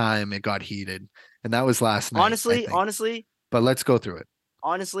second time it got heated, and that was last night. Honestly. But let's go through it.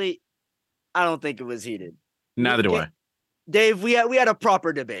 Honestly, I don't think it was heated. Neither do I. Dave, we had a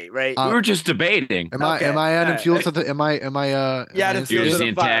proper debate, right? We were just debating. Am I adding fuel to the? Am I? Yeah, you're just the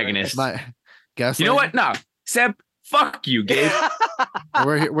antagonist. Guess you know what? No, Seb, fuck you, Gabe.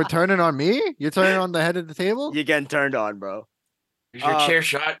 we're turning on me. You're turning on the head of the table. You're getting turned on, bro. Here's your chair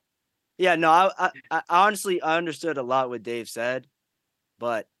shot. Yeah, no, I honestly I understood a lot what Dave said,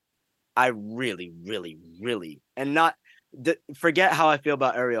 but I really, really, really, and not forget how I feel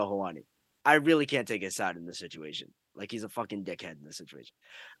about Ariel Helwani. I really can't take his side in this situation. Like, he's a fucking dickhead in this situation.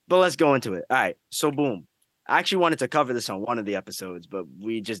 But let's go into it. All right. So, boom. I actually wanted to cover this on one of the episodes, but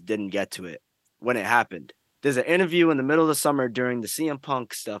we just didn't get to it when it happened. There's an interview in the middle of the summer during the CM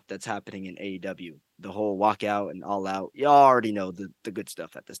Punk stuff that's happening in AEW. The whole walkout and all out. Y'all already know the good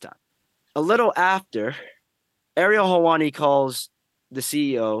stuff at this time. A little after, Ariel Helwani calls the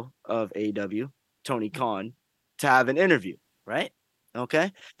CEO of AEW, Tony Khan, to have an interview, right?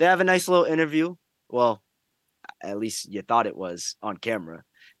 Okay. They have a nice little interview. Well, at least you thought it was on camera.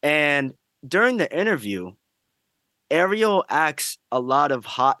 And during the interview, Ariel asks a lot of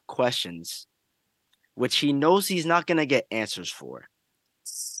hot questions, which he knows he's not going to get answers for,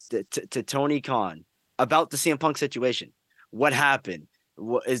 to Tony Khan about the CM Punk situation. What happened?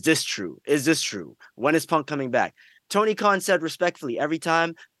 Is this true? Is this true? When is Punk coming back? Tony Khan said respectfully every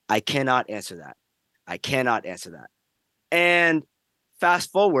time, I cannot answer that. I cannot answer that. And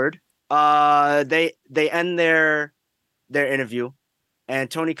fast forward, they end their interview,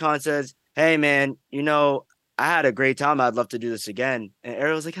 and Tony Khan says, hey, man, I had a great time. I'd love to do this again. And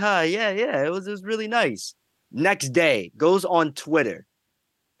Ariel's like, yeah, it was really nice. Next day, goes on Twitter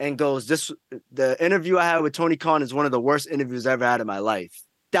and goes, the interview I had with Tony Khan is one of the worst interviews I ever had in my life.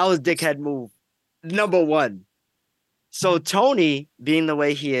 That was dickhead move number one. So Tony, being the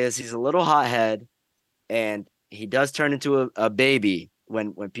way he is, he's a little hothead, and he does turn into a baby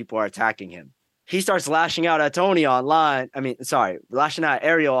when people are attacking him. He starts lashing out at Tony online. Lashing out at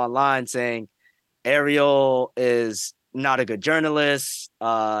Ariel online, saying Ariel is not a good journalist.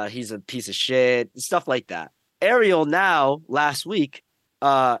 He's a piece of shit, stuff like that. Ariel now, last week,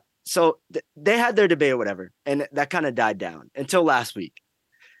 they had their debate or whatever, and that kind of died down until last week.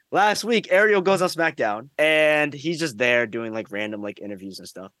 Last week, Ariel goes on SmackDown, and he's just there doing like random like interviews and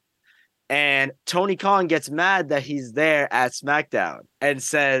stuff. And Tony Khan gets mad that he's there at SmackDown and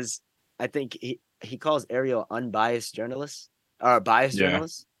says, I think he calls Ariel unbiased journalist or biased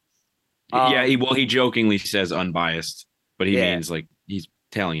journalist. He jokingly says unbiased, but he means like he's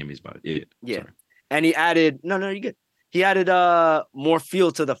telling him he's biased. Yeah. Sorry. And he added, no, you're good. He added more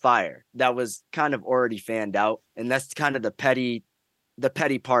fuel to the fire that was kind of already fanned out. And that's kind of the petty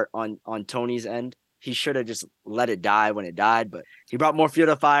part on Tony's end. He should have just let it die when it died, but he brought more fuel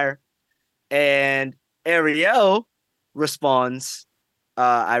to the fire. And Ariel responds,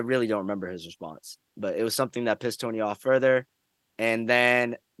 I really don't remember his response, but it was something that pissed Tony off further. And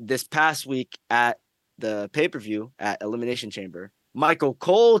then this past week at the pay-per-view at Elimination Chamber, Michael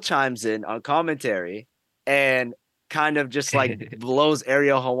Cole chimes in on commentary and kind of just like blows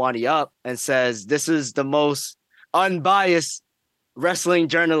Ariel Helwani up and says, this is the most unbiased wrestling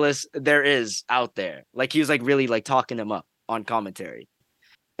journalist there is out there. Like, he was like really like talking him up on commentary.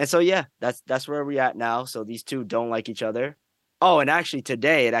 And so, yeah, that's where we're at now. So these two don't like each other. Oh, and actually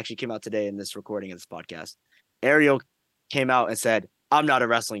today, it actually came out today in this recording of this podcast. Ariel came out and said, I'm not a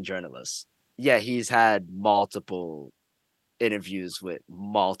wrestling journalist. Yeah, he's had multiple interviews with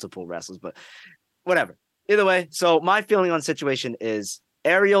multiple wrestlers, but whatever. Either way, so my feeling on the situation is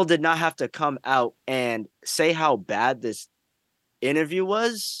Ariel did not have to come out and say how bad this interview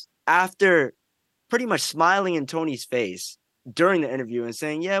was after pretty much smiling in Tony's face during the interview and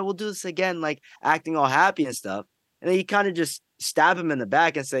saying, yeah, we'll do this again, like acting all happy and stuff. And then he kind of just stab him in the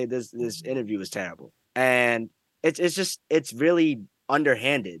back and say this interview was terrible. And it's really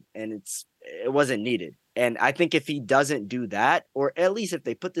underhanded, and it wasn't needed. And I think if he doesn't do that, or at least if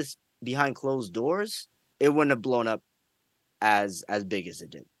they put this behind closed doors, it wouldn't have blown up as big as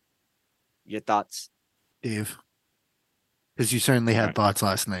it did. Your thoughts, Dave? Because you certainly had thoughts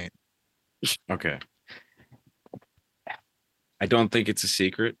last night. Okay. I don't think it's a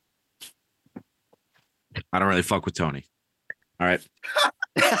secret. I don't really fuck with Tony. All right.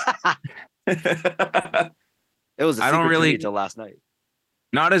 It was a secret to me till last night.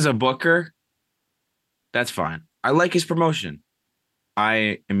 Not as a booker. That's fine. I like his promotion.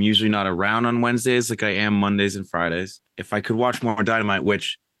 I am usually not around on Wednesdays like I am Mondays and Fridays. If I could watch more Dynamite,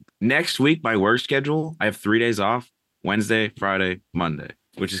 which next week, my work schedule, I have 3 days off: Wednesday, Friday, Monday,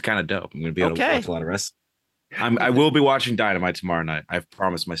 which is kind of dope. I'm going to be able to watch a lot of wrestling. I will be watching Dynamite tomorrow night. I've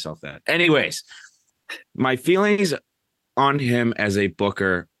promised myself that. Anyways, my feelings on him as a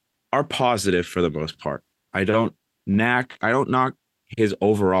booker are positive for the most part. I don't knock his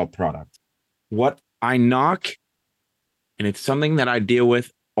overall product. What I knock, and it's something that I deal with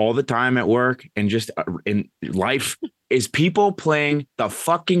all the time at work and just in life, is people playing the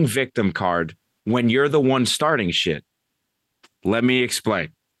fucking victim card when you're the one starting shit. Let me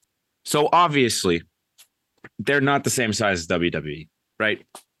explain. So obviously, they're not the same size as WWE, right?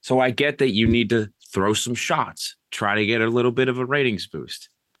 So I get that you need to throw some shots. try to get a little bit of a ratings boost.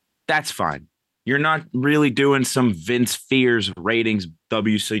 That's fine. You're not really doing some Vince Fears ratings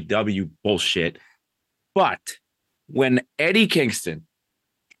WCW bullshit. But when Eddie Kingston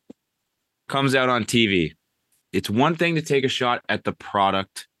comes out on TV, it's one thing to take a shot at the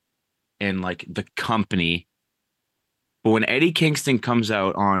product and like the company. But when Eddie Kingston comes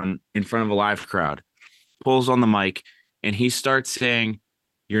out in front of a live crowd, pulls on the mic, and he starts saying,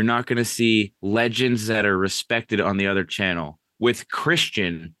 you're not going to see legends that are respected on the other channel, with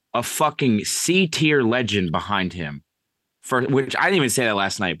Christian, a fucking C-tier legend behind him. For which I didn't even say that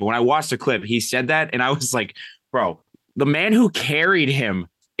last night, but when I watched the clip, he said that, and I was like, bro, the man who carried him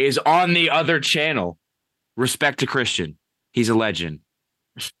is on the other channel. Respect to Christian. He's a legend.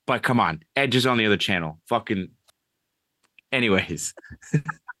 But come on, Edge is on the other channel. Fucking anyways.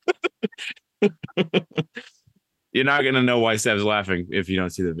 You're not going to know why Seb's laughing if you don't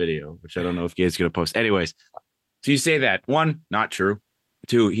see the video, which I don't know if Gabe's going to post. Anyways, so you say that. One, not true.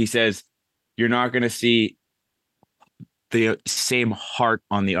 Two, he says, you're not going to see the same heart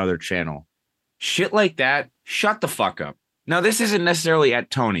on the other channel. Shit like that, shut the fuck up. Now, this isn't necessarily at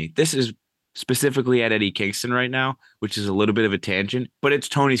Tony. This is specifically at Eddie Kingston right now, which is a little bit of a tangent, but it's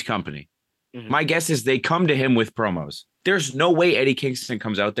Tony's company. Mm-hmm. My guess is they come to him with promos. There's no way Eddie Kingston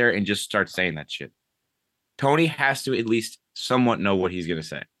comes out there and just starts saying that shit. Tony has to at least somewhat know what he's going to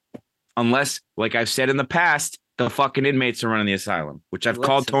say. Unless, like I've said in the past, the fucking inmates are running the asylum, which I've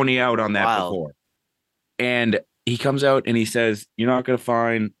called Tony out on that before. And he comes out and he says, you're not going to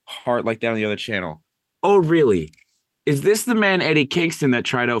find heart like that on the other channel. Oh, really? Is this the man Eddie Kingston that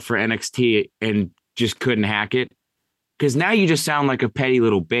tried out for NXT and just couldn't hack it? Because now you just sound like a petty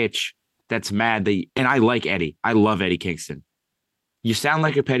little bitch that's mad that, and I like Eddie. I love Eddie Kingston. You sound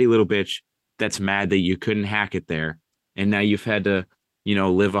like a petty little bitch that's mad that you couldn't hack it there. And now you've had to,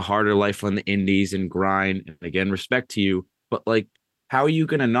 live a harder life on the indies and grind. And again, respect to you. But like, how are you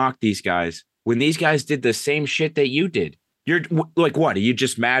going to knock these guys when these guys did the same shit that you did? You're like, what? Are you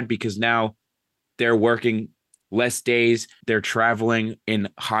just mad because now they're working less days? They're traveling in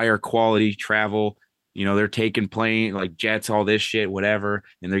higher quality travel. They're taking plane like jets, all this shit, whatever.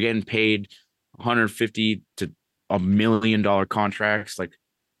 And they're getting paid $150 to $1 million contracts. Like,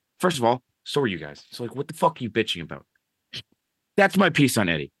 first of all, so are you guys. So like, what the fuck are you bitching about? That's my piece on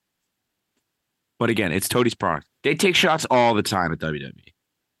Eddie. But again, it's Tony's product. They take shots all the time at WWE.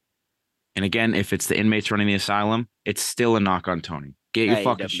 And again, if it's the inmates running the asylum, it's still a knock on Tony. Get your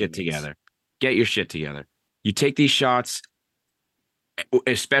fucking shit together. Get your shit together. You take these shots,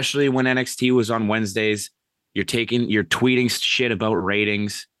 especially when NXT was on Wednesdays, you're tweeting shit about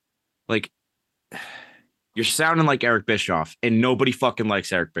ratings. Like, you're sounding like Eric Bischoff, and nobody fucking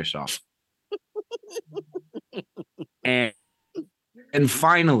likes Eric Bischoff. And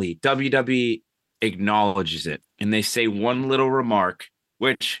finally, WWE acknowledges it, and they say one little remark,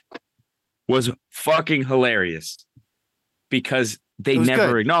 which was fucking hilarious because they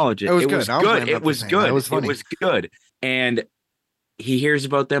never acknowledge it. It was good. It was good. It was good. And he hears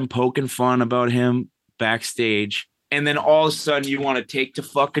about them poking fun about him backstage, and then all of a sudden you want to take to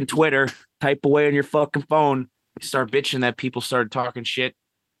fucking Twitter, type away on your fucking phone, start bitching that people started talking shit.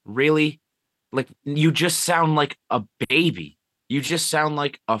 Really? Like, you just sound like a baby. You just sound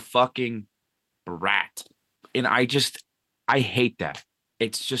like a fucking brat. And I hate that.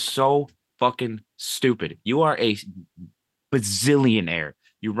 It's just so fucking stupid. You are a bazillionaire.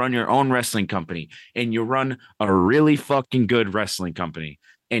 You run your own wrestling company, and you run a really fucking good wrestling company.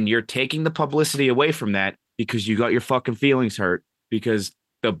 And you're taking the publicity away from that because you got your fucking feelings hurt because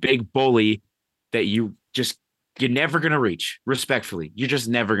the big bully that you're never going to reach, respectfully. You're just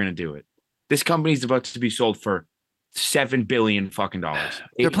never going to do it. This company's about to be sold for $7 billion fucking dollars.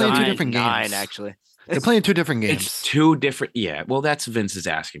 They're playing two different games. Actually. They're playing two different games. It's two different. Yeah. Well, that's Vince's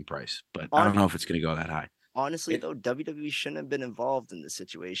asking price, but I don't know if it's going to go that high. Honestly, though, WWE shouldn't have been involved in this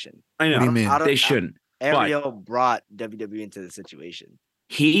situation. I know. What do you mean? They shouldn't. Ariel brought WWE into the situation.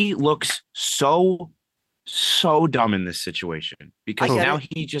 He looks so dumb in this situation because now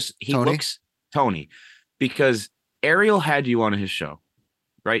he looks Tony because Ariel had you on his show,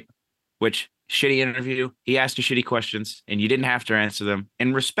 right? Which shitty interview. He asked you shitty questions and you didn't have to answer them.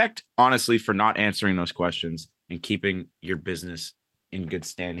 And respect, honestly, for not answering those questions and keeping your business in good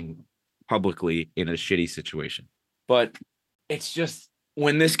standing publicly in a shitty situation. But it's just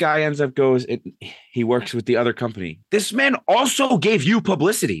when this guy he works with the other company. This man also gave you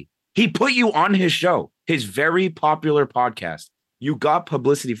publicity. He put you on his show, his very popular podcast. You got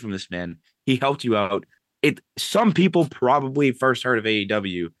publicity from this man. He helped you out. Some people probably first heard of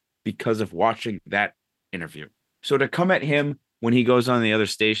AEW because of watching that interview. So to come at him when he goes on the other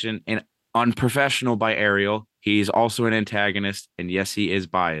station and unprofessional by Ariel, He's also an antagonist, and yes, he is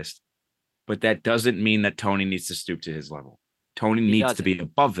biased. But that doesn't mean that Tony needs to stoop to his level. Tony He needs to doesn't. be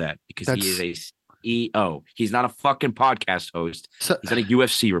above that because he is a CEO. He's not a fucking podcast host. So He's not a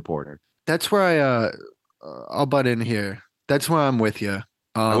UFC reporter. that's where I'll butt in here. That's where I'm with you.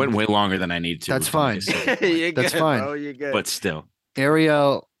 I went way longer than I need to. That's fine. You're That's good, fine. bro. You're good. But still,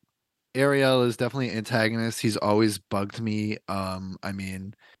 Ariel is definitely an antagonist. He's always bugged me. I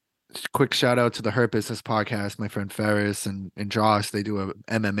mean, quick shout out to the Hurt Business podcast. My friend Ferris and Josh, they do a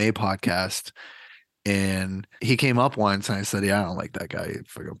MMA podcast. And he came up once and I said, yeah, I don't like that guy. It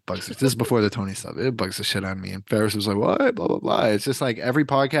fucking bugs. This is before the Tony stuff. It bugs the shit on me. And Ferris was like, what? Blah, blah, blah. It's just like every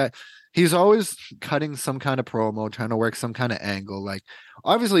podcast, he's always cutting some kind of promo, trying to work some kind of angle. Like,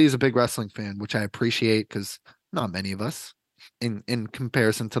 obviously, he's a big wrestling fan, which I appreciate because not many of us in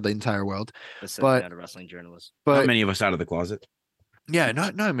comparison to the entire world. But not a wrestling journalist. But not many of us out of the closet. yeah,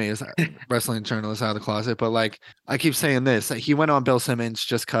 not me as a wrestling journalist out of the closet, but like I keep saying this, that he went on Bill Simmons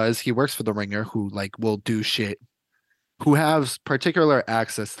just because he works for the Ringer, who like will do shit, who has particular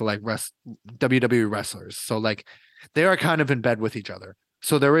access to like WWE wrestlers. So like they are kind of in bed with each other.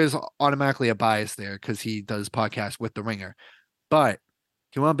 So there is automatically a bias there because he does podcasts with the Ringer. But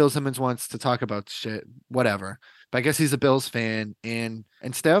he went on Bill Simmons once to talk about shit, whatever. But I guess he's a Bills fan, and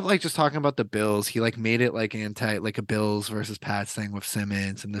instead of like just talking about the Bills, he like made it like like a Bills versus Pats thing with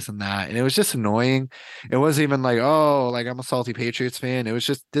Simmons and this and that, and it was just annoying. It wasn't even like, oh, like I'm a salty Patriots fan. It was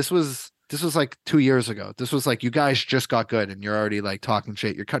just this was like 2 years ago. This was like you guys just got good, and you're already like talking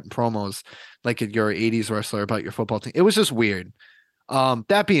shit. You're cutting promos like you're an '80s wrestler about your football team. It was just weird.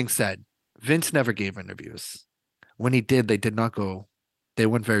 That being said, Vince never gave interviews. When he did, they did not go. They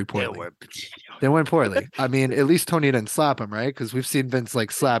went very poorly. They went poorly. I mean, at least Tony didn't slap him, right? Because we've seen Vince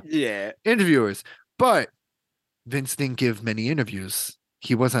like slap interviewers. But Vince didn't give many interviews.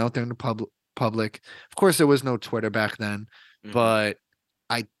 He wasn't out there in the public. Of course, there was no Twitter back then. Mm-hmm. But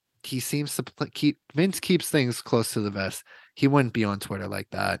he seems to Vince keeps things close to the vest. He wouldn't be on Twitter like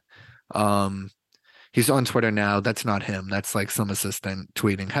that. He's on Twitter now. That's not him. That's like some assistant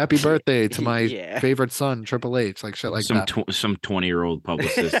tweeting "Happy birthday" to my favorite son, Triple H, like shit like some that. Some 20-year-old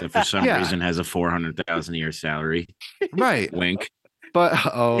publicist that for some reason has a $400,000 a year salary. Right. Wink. But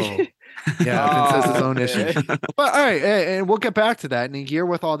Vince has his own issues. But all right, and we'll get back to that. In a year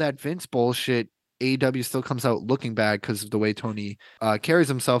with all that Vince bullshit, AEW still comes out looking bad because of the way Tony carries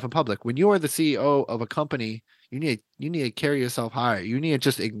himself in public. When you are the CEO of a company, you need to carry yourself higher. You need to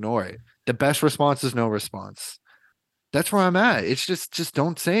just ignore it. The best response is no response. That's where I'm at. It's just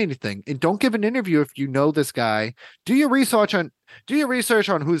don't say anything and don't give an interview if you know this guy. Do your research on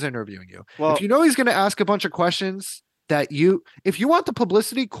who's interviewing you. Well, if you know he's going to ask a bunch of questions if you want the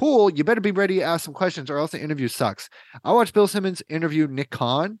publicity, cool. You better be ready to ask some questions or else the interview sucks. I watched Bill Simmons interview Nick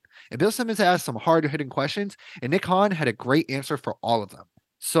Khan, and Bill Simmons asked some hard hitting questions, and Nick Khan had a great answer for all of them.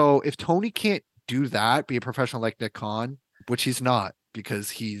 So if Tony can't do that, be a professional like Nick Khan, which he's not, because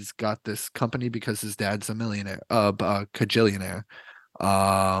he's got this company because his dad's a millionaire, cajillionaire.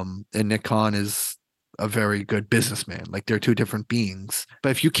 And Nick Khan is a very good businessman. Like they're two different beings.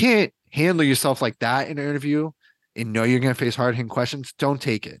 But if you can't handle yourself like that in an interview and know you're going to face hard hitting questions, don't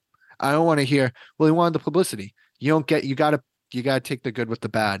take it. I don't want to hear, well, he wanted the publicity. You gotta take the good with the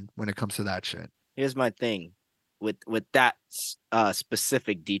bad when it comes to that shit. Here's my thing with that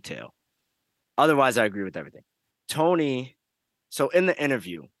specific detail. Otherwise, I agree with everything. Tony. So in the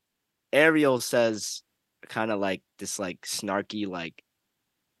interview, Ariel says kind of like this like snarky like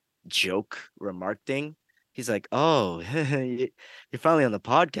joke remark thing. He's like, "Oh, you're finally on the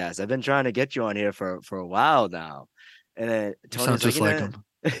podcast. I've been trying to get you on here for a while now." And then Tony's just like him.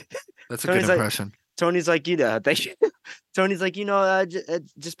 That's a good impression. Tony's like, thank you. Tony's like, I've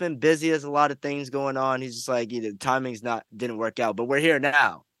just been busy. There's a lot of things going on. He's just like, timing's didn't work out, but we're here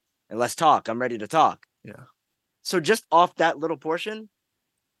now, and let's talk. I'm ready to talk. Yeah. So just off that little portion,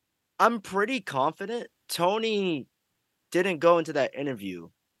 I'm pretty confident Tony didn't go into that interview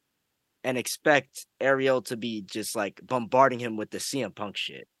and expect Ariel to be just like bombarding him with the CM Punk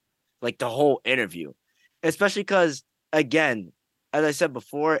shit, like the whole interview. Especially because, again, as I said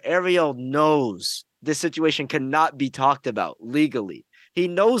before, Ariel knows this situation cannot be talked about legally. He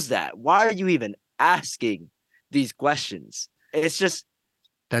knows that. Why are you even asking these questions? It's just...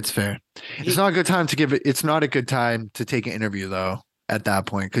 That's fair. It's not a good time to give it. It's not a good time to take an interview though at that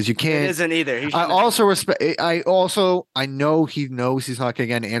point because you can't. It isn't either. I also respect. I know he knows he's not going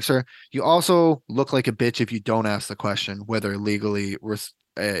to get an answer. You also look like a bitch if you don't ask the question, whether legally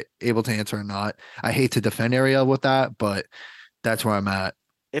able to answer or not. I hate to defend Ariel with that, but that's where I'm at.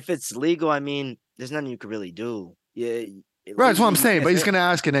 If it's legal, I mean, there's nothing you could really do. Yeah, right. That's what I'm saying. But he's going to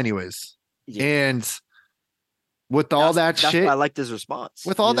ask it anyways, and with all that That's shit, why I liked his response.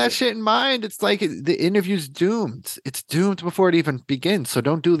 with all He was that shit in mind, it's like the interview's doomed. It's doomed before it even begins. So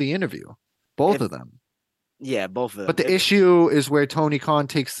don't do the interview. Both If- of them. Yeah, both of them. But the issue is where Tony Khan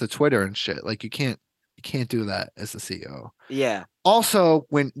takes to Twitter and shit. Like you can't do that as the CEO. Yeah. Also,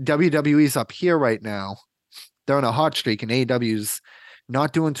 when WWE's up here right now, they're on a hot streak, and AEW's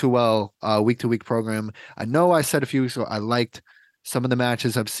not doing too well week to week program. I know I said a few weeks ago I liked some of the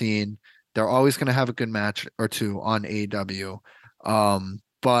matches I've seen. They're always going to have a good match or two on AEW.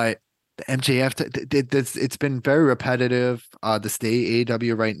 But the MJF, it's been very repetitive. The state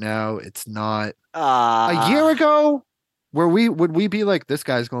AEW right now, it's not. A year ago, would we be like, this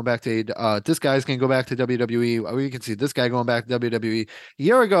guy's going back to this guy's gonna go back to WWE? We can see this guy going back to WWE. A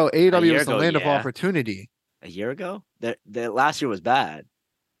year ago, AEW was the land of opportunity. A year ago? The last year was bad.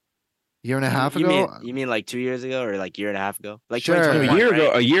 Year and a half ago? You mean like 2 years ago or like year and a half ago? Like Sure. 2021, A year ago,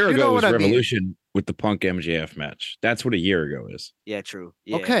 right? a year You know ago was what I mean. Revolution with the Punk MJF match. That's what a year ago is. Yeah, true.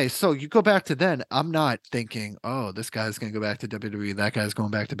 Yeah. Okay, so you go back to then. I'm not thinking, oh, this guy's gonna go back to WWE. That guy's going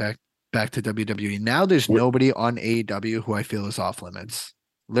back to WWE. Now there's nobody on AEW who I feel is off limits.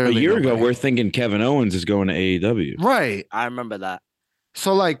 Literally a year ago, nobody. we're thinking Kevin Owens is going to AEW. Right. I remember that.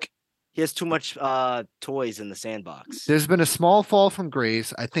 So like, he has too much toys in the sandbox. There's been a small fall from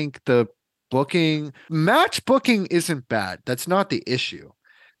grace. I think the match booking isn't bad. That's not the issue.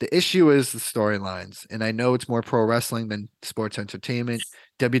 The issue is the storylines. And I know it's more pro wrestling than sports entertainment.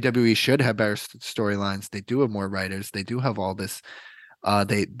 WWE should have better storylines. They do have more writers. They do have all this.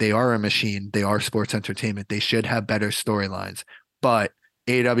 They are a machine. They are sports entertainment. They should have better storylines. But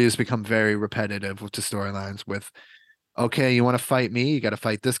AEW has become very repetitive with the storylines with, okay, you want to fight me? You got to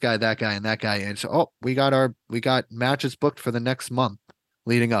fight this guy, that guy, and that guy. And so, oh, we got matches booked for the next month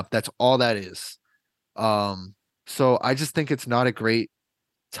leading up. That's all that is. So I just think it's not a great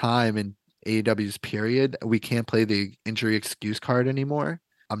time in AEW's period. We can't play the injury excuse card anymore.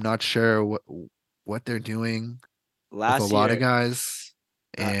 I'm not sure what they're doing with a lot of guys,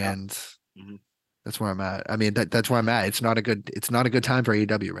 and that's where I'm at. I mean, that's where I'm at. It's not a good time for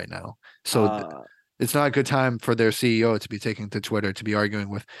AEW right now. So it's not a good time for their CEO to be taking to Twitter to be arguing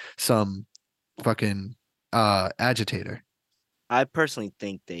with some fucking agitator. I personally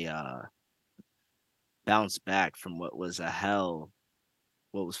think they bounced back from what was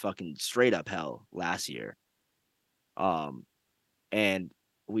fucking straight up hell last year. And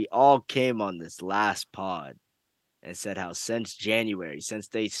we all came on this last pod and said how since January, since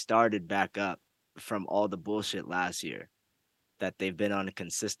they started back up from all the bullshit last year, that they've been on a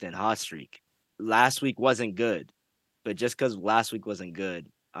consistent hot streak. Last week wasn't good, but just because last week wasn't good,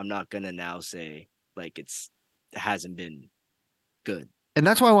 I'm not gonna now say like it hasn't been good. And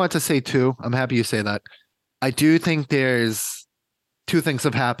that's why I wanted to say too. I'm happy you say that. I do think there's two things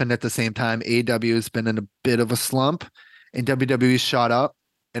have happened at the same time. AEW has been in a bit of a slump, and WWE's shot up.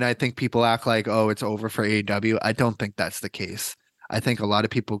 And I think people act like, oh, it's over for AEW. I don't think that's the case. I think a lot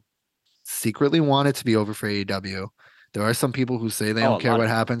of people secretly want it to be over for AEW. There are some people who say they don't care what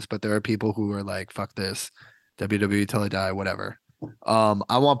happens, but there are people who are like, fuck this, WWE till I die, whatever.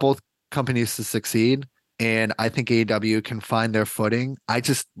 I want both companies to succeed, and I think AEW can find their footing. I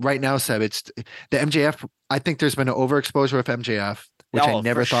just, right now, Seb, it's the MJF. I think there's been an overexposure of MJF, which I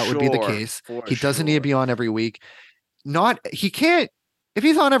never thought would be the case. He doesn't need to be on every week. He can't, if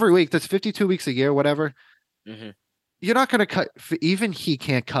he's on every week, that's 52 weeks a year, whatever. Mm-hmm. You're not going to cut, even he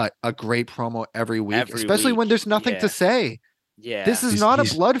can't cut a great promo every week, especially when there's nothing to say. Yeah. This is not a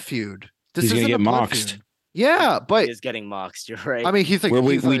blood feud. He's going to get moxed. Yeah, but he is getting moxed. You're right. I mean, he's like,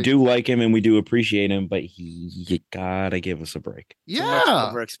 we do like him and we do appreciate him, but you gotta give us a break.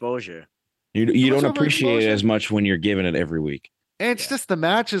 Yeah. Overexposure. You don't appreciate it as much when you're giving it every week. And it's just the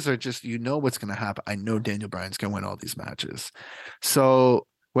matches are just, what's going to happen. I know Daniel Bryan's going to win all these matches. So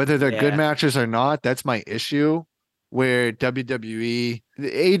whether they're good matches or not, that's my issue. Where WWE,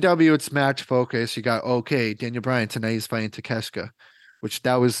 the AEW, it's match focus. You got, okay, Daniel Bryan tonight he's fighting Takeshita, which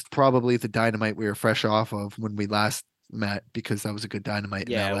that was probably the Dynamite we were fresh off of when we last met, because that was a good Dynamite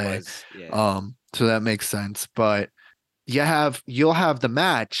in LA. It was. Yeah. So that makes sense. But you'll have the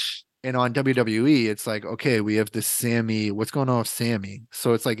match, and on WWE, it's like, okay, we have this Sammy. What's going on with Sammy?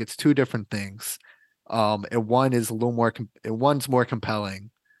 So it's like it's two different things. And one is a little more. One's more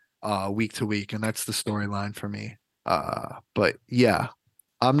compelling, week to week, and that's the storyline for me. But yeah,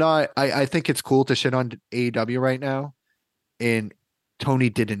 I think it's cool to shit on AEW right now, and Tony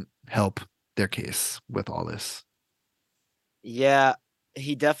didn't help their case with all this. Yeah,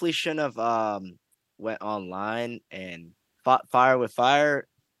 he definitely shouldn't have went online and fought fire with fire.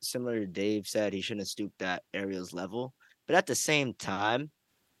 Similar to Dave said, he shouldn't have stooped at Ariel's level. But at the same time,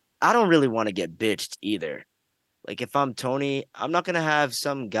 I don't really want to get bitched either. Like if I'm Tony, I'm not gonna have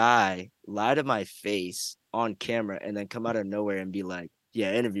some guy lie to my face on camera and then come out of nowhere and be like,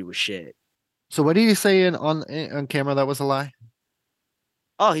 "Yeah, interview was shit." So what did you say on camera that was a lie?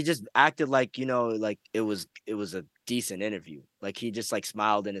 Oh, he just acted like, like it was a decent interview. Like he just like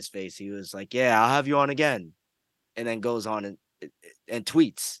smiled in his face. He was like, "Yeah, I'll have you on again," and then goes on and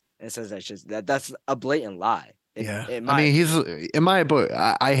tweets and says that's a blatant lie. Yeah. In I my mean, opinion. in my book,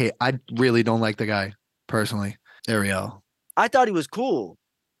 I really don't like the guy personally, Ariel. I thought he was cool.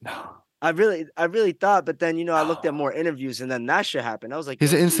 No. I really thought, but then I looked at No. more interviews and then that shit happened. I was like,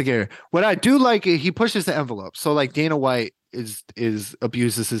 He's yo, an instigator. What I do like, he pushes the envelope. So like Dana White is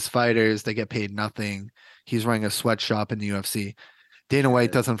abuses his fighters. They get paid nothing. He's running a sweatshop in the UFC. Dana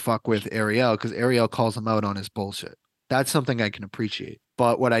White doesn't fuck with Ariel because Ariel calls him out on his bullshit. That's something I can appreciate.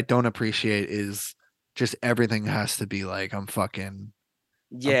 But what I don't appreciate is just everything has to be like I'm cutting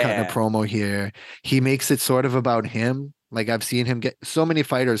a yeah, promo here. He makes it sort of about him. Like I've seen him get so many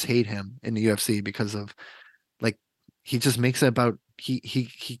fighters hate him in the UFC because of like he just makes it about he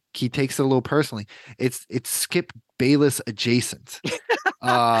takes it a little personally. It's Skip Bayless adjacent.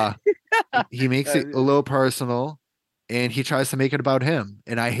 Uh he makes it a little personal and he tries to make it about him.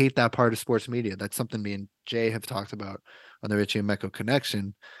 And I hate that part of sports media. That's something me and Jay have talked about on the Richie and Mecco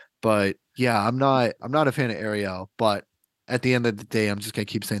connection. But yeah, I'm not a fan of Ariel, but at the end of the day, I'm just gonna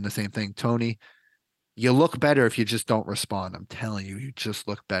keep saying the same thing. Tony, you look better if you just don't respond. I'm telling you, you just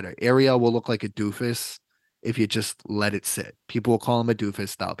look better. Ariel will look like a doofus if you just let it sit. People will call him a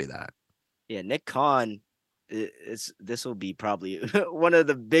doofus. That'll be that. yeah. Nick Khan, this will be probably one of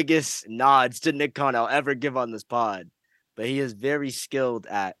the biggest nods to Nick Khan I'll ever give on this pod. But he is very skilled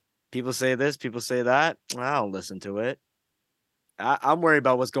at people say this, people say that. I don't listen to it. I'm worried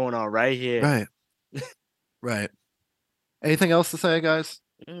about what's going on right here. Right. Right. Anything else to say, guys?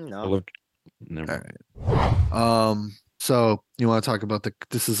 No. Never. All right. So you want to talk about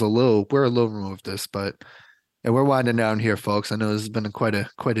we're a little removed this, but and we're winding down here, folks. I know this has been quite a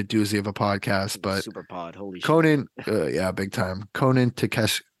doozy of a podcast, but Super pod, holy shit. Conan, yeah, big time. Conan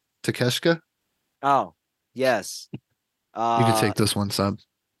Takeshka. Oh, yes. You can take this one, son.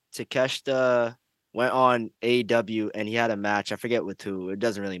 Takeshita went on AEW and he had a match. I forget with who. It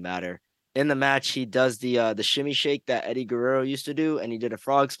doesn't really matter. In the match, he does the shimmy shake that Eddie Guerrero used to do, and he did a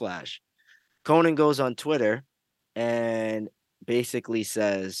frog splash. Conan goes on Twitter and basically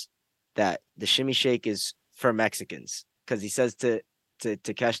says that the shimmy shake is for Mexicans because he says to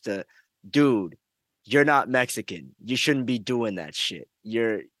Takeshita, dude, you're not Mexican. You shouldn't be doing that shit.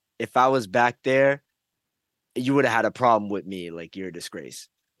 If I was back there, you would have had a problem with me. Like you're a disgrace.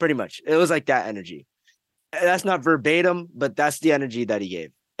 Pretty much. It was like that energy. That's not verbatim, but that's the energy that he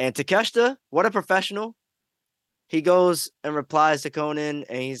gave. And Takeshita, what a professional. He goes and replies to Conan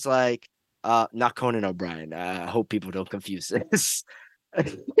and he's like, not Conan O'Brien. I hope people don't confuse this.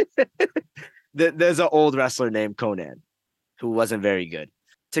 There's an old wrestler named Conan who wasn't very good.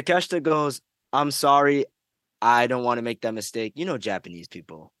 Takeshita goes, I'm sorry. I don't want to make that mistake. Japanese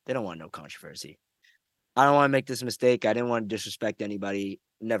people, they don't want no controversy. I don't want to make this mistake. I didn't want to disrespect anybody.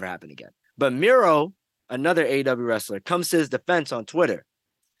 Never happen again. But Miro, another AEW wrestler, comes to his defense on Twitter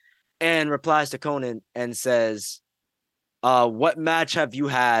and replies to Conan and says, what match have you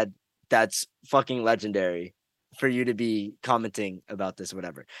had that's fucking legendary for you to be commenting about this or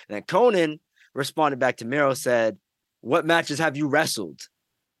whatever? And then Conan responded back to Miro, said, what matches have you wrestled?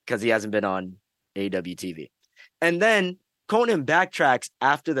 Because he hasn't been on AEW TV. And then Conan backtracks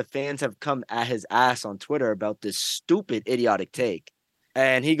after the fans have come at his ass on Twitter about this stupid, idiotic take.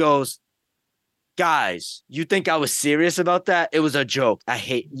 And he goes, guys, you think I was serious about that? It was a joke.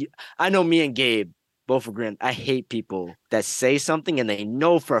 I know me and Gabe both agreeing. I hate people that say something and they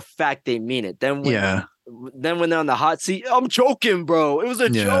know for a fact they mean it. Then when they're on the hot seat, I'm joking, bro. It was a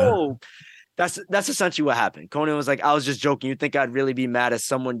joke. That's essentially what happened. Conan was like, I was just joking. You think I'd really be mad at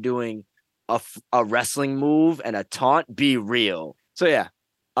someone doing a wrestling move and a taunt? Be real. So yeah,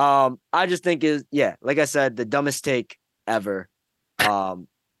 I just think like I said, the dumbest take ever.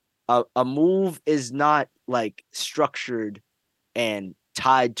 A move is not like structured and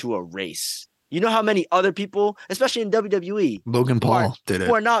tied to a race. You know how many other people, especially in WWE, Logan Paul did it.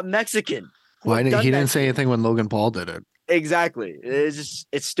 Who are not Mexican. He didn't say anything when Logan Paul did it. Exactly. It's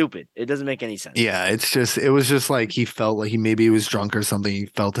stupid. It doesn't make any sense. Yeah, it was just like he felt like maybe he was drunk or something. He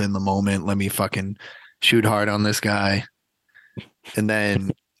felt it in the moment. Let me fucking shoot hard on this guy. And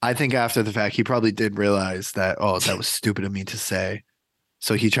then I think after the fact, he probably did realize that, that was stupid of me to say.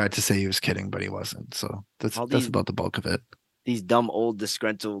 So he tried to say he was kidding, but he wasn't. So that's about the bulk of it. These dumb, old,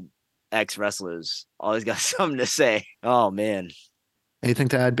 disgruntled ex-wrestlers always got something to say. Oh, man. Anything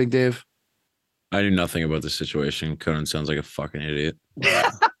to add, Big Dave? I knew nothing about this situation. Conan sounds like a fucking idiot.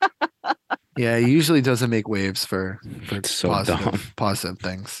 Yeah, he usually doesn't make waves for It's so dumb. positive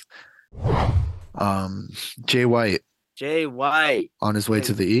things. Jay White Jay White on his way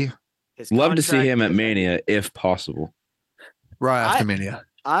to the E. his Love to see contract him at is Mania if possible. Right after Mania.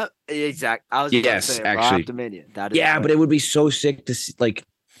 I was about to Yes, say actually. Raw after Mania. That is Yeah, but it would be so sick to see, like,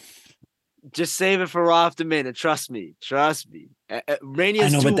 just save it for Raw after Mania. Trust me.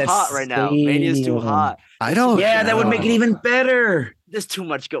 Mania's I know, but too that's hot right now. Mania's too stadium. hot. I don't. Yeah, that would make it even better. There's too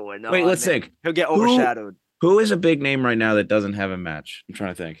much going on. Wait, let's man. think. He'll get overshadowed. Who is a big name right now that doesn't have a match? I'm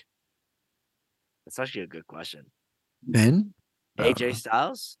trying to think. That's actually a good question. Finn? AJ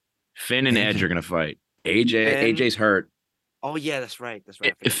Styles? Finn and Edge are gonna fight. AJ's hurt. Oh yeah, that's right.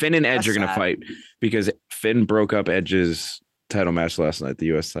 Finn and Edge That's are gonna sad. fight because Finn broke up Edge's title match last night, the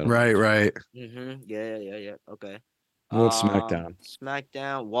U.S. title. Right. Mm-hmm. Yeah. Okay. What's SmackDown?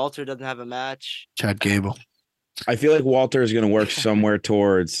 SmackDown. Walter doesn't have a match. Chad Gable. I feel like Walter is gonna work somewhere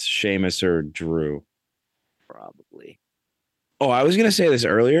towards Sheamus or Drew. Probably. Oh, I was gonna say this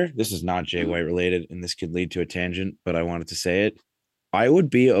earlier. This is not Jay White related, and this could lead to a tangent, but I wanted to say it. I would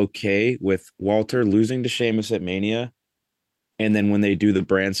be okay with Walter losing to Sheamus at Mania, and then when they do the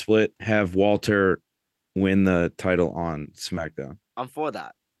brand split, have Walter win the title on SmackDown. I'm for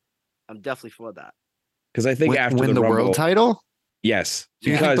that. I'm definitely for that. Because I think after win the the Rumble, world title. yes, Do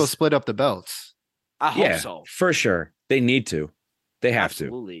you think they'll because split up the belts? I hope so. for sure they need to. They have to.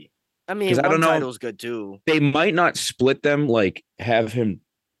 Absolutely. I mean, 'Cause I one don't know- title's good too. They might not split them, like have him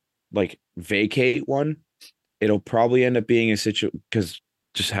like vacate one. It'll probably end up being a situation because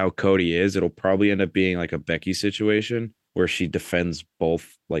just how Cody is. It'll probably end up being like a Becky situation where she defends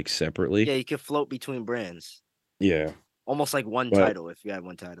both like separately. Yeah, you can float between brands. Yeah. Almost like one But- title if you had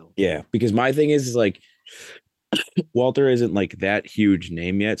one title. Yeah, because my thing is like Walter isn't like that huge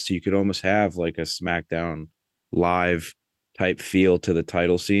name yet, so you could almost have like a SmackDown live type feel to the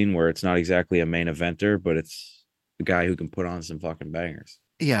title scene where it's not exactly a main eventer, but it's a guy who can put on some fucking bangers.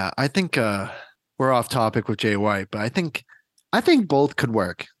 Yeah, I think we're off topic with Jay White, but I think both could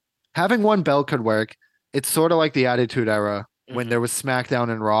work. Having one belt could work. It's sort of like the Attitude Era when there was SmackDown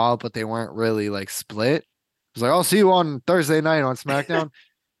and Raw, but they weren't really like split. It was like, I'll see you on Thursday night on SmackDown,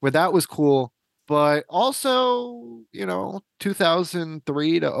 where that was cool. But also,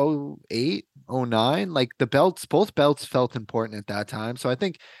 2003 to 08, 09, like both belts felt important at that time. So I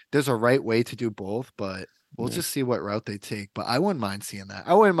think there's a right way to do both, but we'll just see what route they take. But I wouldn't mind seeing that.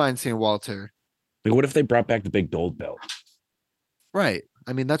 I wouldn't mind seeing Walter. Like, what if they brought back the big gold belt? Right.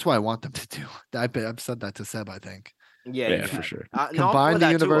 I mean, that's what I want them to do. I've said that to Seb, I think. Yeah, For sure. Combine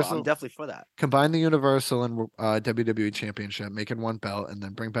the Universal- I'm definitely for that. Combine the Universal and WWE Championship, make it one belt, and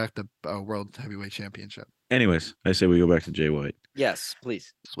then bring back the World Heavyweight Championship. Anyways, I say we go back to Jay White. Yes,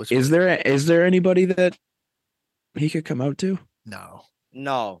 please. Switch Is there anybody that he could come out to? No,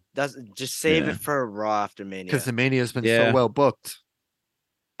 No, that's just save Yeah. it for Raw after Mania. because the Mania has been Yeah. so well booked.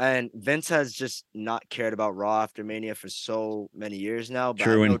 And Vince has just not cared about Raw after Mania for so many years now. But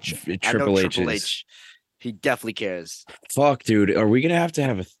True, I know, and I know Triple H Triple is H, he definitely cares. fuck, dude. Are we gonna have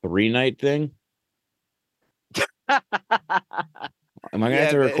a 3-night thing? Am I gonna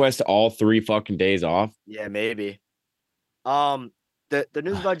have to Yeah, request all 3 fucking days off? Yeah, maybe. The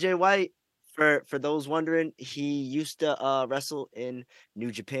news about Jay White, for those wondering, he used to wrestle in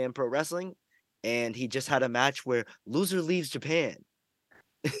New Japan Pro Wrestling, and he just had a match where loser leaves Japan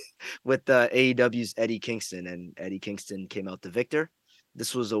with AEW's Eddie Kingston, and Eddie Kingston came out the victor.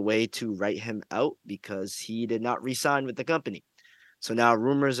 This was a way to write him out because he did not re-sign with the company. So now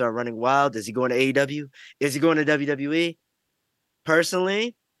rumors are running wild. Is he going to AEW? Is he going to WWE?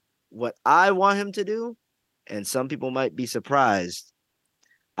 Personally, what I want him to do, and some people might be surprised,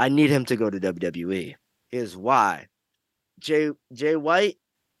 I need him to go to WWE. Here's why. Jay White,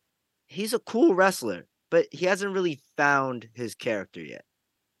 he's a cool wrestler, but he hasn't really found his character yet.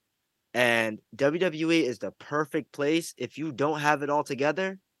 And WWE is the perfect place. If you don't have it all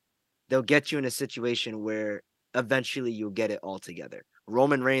together, they'll get you in a situation where eventually you'll get it all together.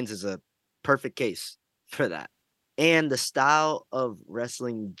 Roman Reigns is a perfect case for that. And the style of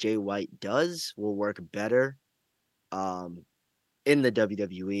wrestling Jay White does will work better in the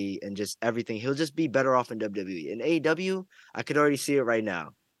WWE and just everything. He'll just be better off in WWE. In AEW, I could already see it right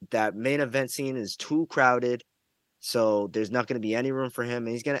now. That main event scene is too crowded. So there's not going to be any room for him. And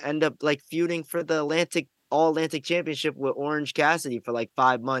he's going to end up like feuding for the All-Atlantic Championship with Orange Cassidy for like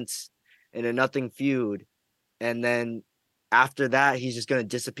 5 months in a nothing feud. And then after that, he's just going to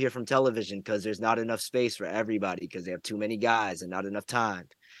disappear from television because there's not enough space for everybody because they have too many guys and not enough time.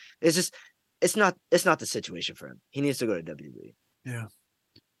 It's not the situation for him. He needs to go to WWE. Yeah.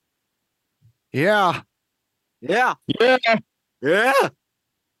 Yeah. Yeah. Yeah. Yeah.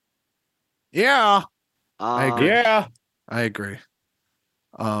 Yeah. I agree. Yeah. I agree.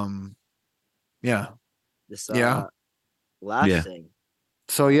 Yeah. This Yeah. last Yeah. thing.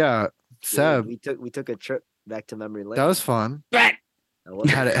 So yeah, Dude, Seb, we took a trip back to memory lane. that was fun. That was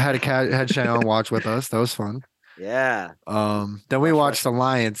Had Shay on watch with us. That was fun. yeah. Then we Watch watched wrestling.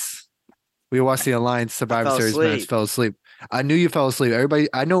 Alliance. We watched the Alliance Survivor fell Series match. asleep. Fell asleep. I knew you fell asleep.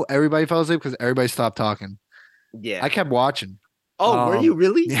 I know everybody fell asleep because everybody stopped talking. Yeah. I kept watching. Oh, were you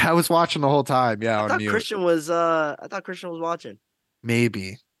really? Yeah, I was watching the whole time. Yeah, I on thought mute. Christian was watching.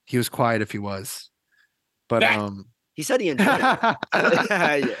 Maybe he was quiet if he was, but He said he enjoyed it. Yeah,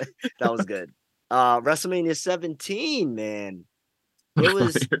 that was good. WrestleMania 17, man. It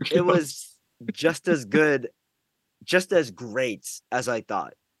was just as good, just as great as I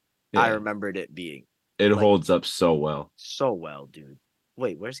thought. I Yeah. remembered it being. It Like- holds up so well. So well, dude.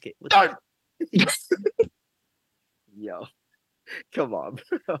 Wait, where's Kate? Yo, come on,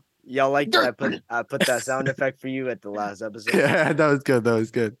 bro. Y'all like that? I put that sound effect for you at the last episode. yeah, that was good. That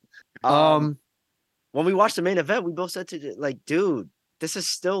was good. When we watched the main event, we both said to like, dude, this is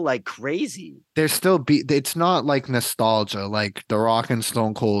still like crazy. There's still it's not like nostalgia like The Rock and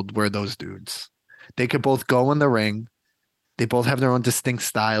Stone Cold were those dudes. They could both go in the ring. They both have their own distinct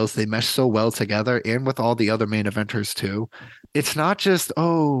styles. They mesh so well together and with all the other main eventers too. It's not just,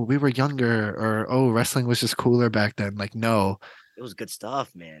 oh, we were younger or oh, wrestling was just cooler back then. Like, no, It was good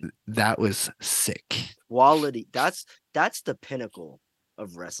stuff, man. that was sick. Quality. That's the pinnacle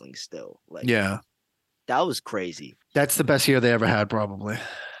of wrestling still. Like, Yeah. that was crazy. That's the best year they ever had, probably.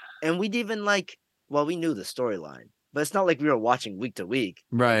 And we'd even we knew the storyline, but it's not like we were watching week to week.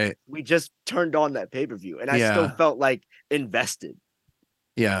 Right. We just turned on that pay-per-view and I still Yeah. felt like invested.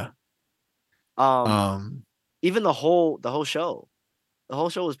 Yeah. Even the whole show. The whole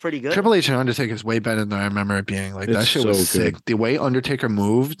show was pretty good. Triple H and Undertaker is way better than I remember it being. Like, that It's shit so was sick. good. The way Undertaker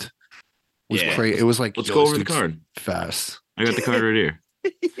moved was Yeah. crazy. It was like, Let's yo, go this over the dude's card. fast. I got the card right here.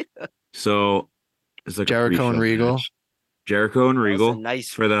 So it's like a Jericho and pre-show Regal. match. Jericho and That was a Regal nice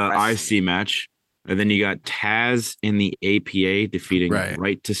for the wrestling. IC match. And then you got Taz in the APA defeating Right.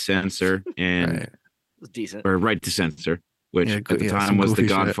 Right to Censor and Right. It was decent. or Right to Censor, which Yeah, at the yeah, time some was the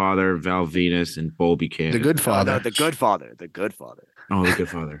goofy shit. Godfather, Val Venus, and Bull Buchanan. The Good No, Father. the good father. The good father. Oh, the Good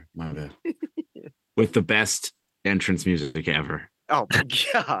Father. My bad. With the best entrance music ever. Oh my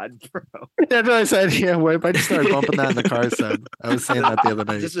god, bro. That's what I said. Yeah, wait, I just started bumping that in the car. Said I was saying that the other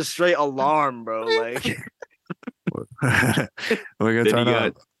night. Just a straight alarm, bro. Like We're gonna Then turn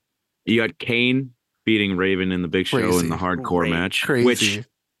up. you got Kane beating Raven in the Big Show in Crazy. the hardcore Great. match. Crazy. Which,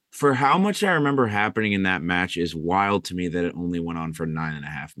 for how much I remember happening in that match, is wild to me that it only went on for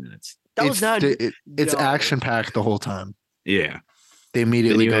 9.5 minutes. that was not It's yo. action packed the whole time. Yeah. They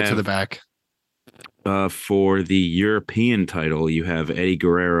immediately you go to have- the back. For the European title, you have Eddie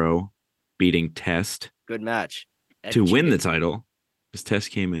Guerrero beating Test Good match. to win the Chicken. title, because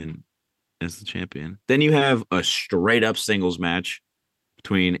Test came in as the champion. Then you have a straight up singles match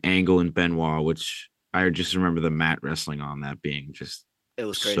between Angle and Benoit, which I just remember the mat wrestling on that being just It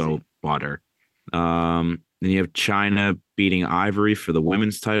was crazy. so butter. Then you have China beating Ivory for the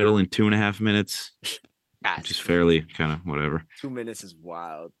women's title in 2.5 minutes, which is fairly kind of whatever. 2 minutes is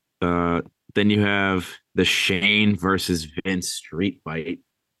wild. Then you have the Shane versus Vince street fight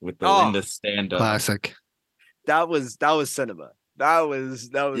with the Oh. Linda stand up. Classic. That was cinema. That was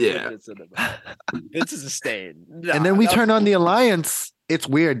Yeah. legit cinema. Vince is a stain. And then we turn on the Alliance. It's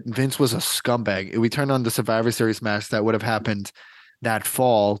weird. Vince was a scumbag. We turn on the Survivor Series match that would have happened that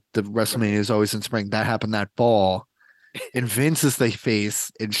fall. The WrestleMania is always in spring. That happened that fall. And Vince is the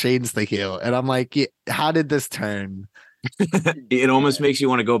face and Shane's the heel. And I'm like, yeah, how did this turn? It almost makes you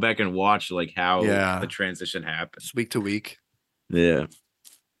want to go back and watch like how Yeah. the transition happened. It's week to week. Yeah.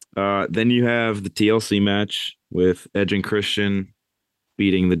 Then you have the TLC match with Edge and Christian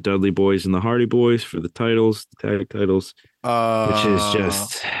beating the Dudley Boys and the Hardy Boys for the titles, the tag titles, which is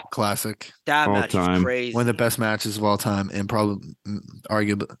just classic. that all match time. is crazy. One of the best matches of all time, and probably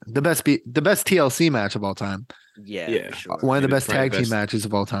arguably the best TLC match of all time. Yeah, Yeah. for sure. One of the Maybe best probably tag the team best. matches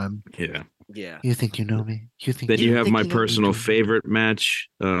of all time. yeah. Yeah. You think you know me? You think Then you have think my you know personal me. favorite match,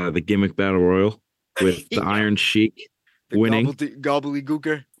 the gimmick battle royal with the Yeah. Iron Sheik The winning.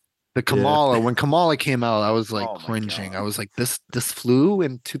 gobbledygooker. the Kamala? When Kamala came out, I was like Oh my cringing. God. I was like, this flew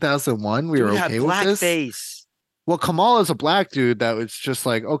in 2001. We were Dude had okay with this. blackface. Well, Kamala's a black dude that was just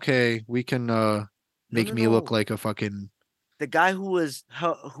like, okay, we can make no, me look no. like a fucking The guy who was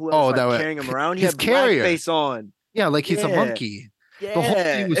Oh, like that was- carrying him around, he his had carrier. blackface on. yeah, like he's a Yeah. monkey. Yeah. The whole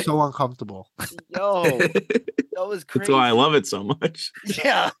thing was so uncomfortable. Yo, that was crazy. That's why I love it so much.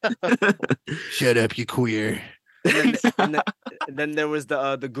 Yeah. Shut up, you queer. And then there was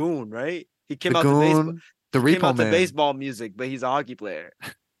the goon, right? He came The out to baseball. goon, the He came repo out to man. baseball music, but he's a hockey player.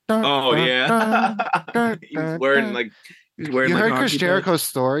 Oh yeah. He was wearing You like heard hockey Chris pads. Jericho's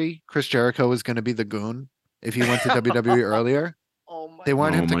story? Chris Jericho was going to be the goon if he went to WWE earlier. Oh my. They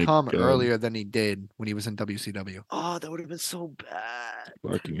wanted Oh him to my come God. earlier than he did when he was in WCW. Oh, that would have been so bad.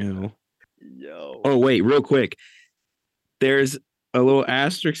 Fucking hell. Yo. Oh wait, real quick. There's a little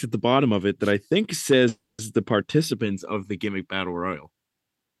asterisk at the bottom of it that I think says the participants of the gimmick battle royal.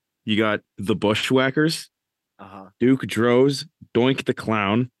 You got the Bushwhackers, Duke Droz, Doink the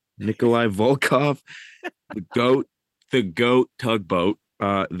Clown, Nikolai Volkov, the Goat Tugboat,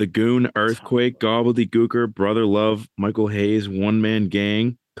 the Goon, Earthquake, Gobbledygooker, Brother Love, Michael Hayes, One Man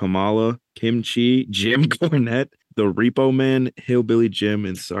Gang, Kamala, Kimchi, Jim Cornette, the Repo Man, Hillbilly Jim,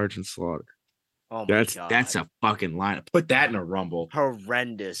 and Sergeant Slaughter. Oh my God. That's a fucking lineup. Put that in a rumble.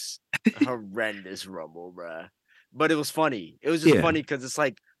 Horrendous rumble, bruh. But it was funny. It was just funny because it's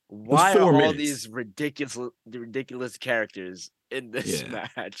like, why are 4 all minutes. these ridiculous characters in this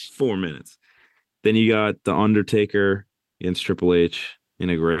match? 4 minutes. Then you got The Undertaker against Triple H in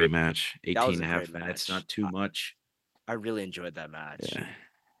a great match. 18 and a half minutes, not too much. I really enjoyed that match. Yeah.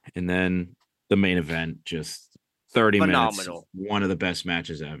 And then the main event, just 30 Phenomenal. minutes. One of the best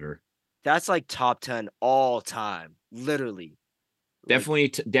matches ever. That's like top 10 all time, literally. Definitely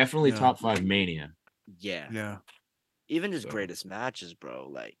top 5 Mania. Yeah. Yeah. Even his greatest matches, bro.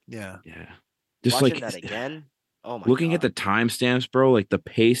 Like, Yeah. Just watching like that again. Oh my looking God. at the timestamps, bro, like the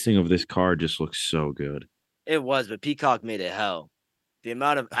pacing of this card just looks so good. It was, but Peacock made it hell. The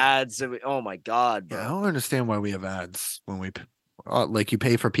amount of ads that oh my God, bro. Yeah, I don't understand why we have ads when we like you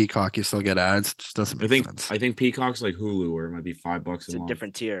pay for Peacock, you still get ads. It just doesn't make sense. I think Peacock's like Hulu, where it might be $5 a It's a month.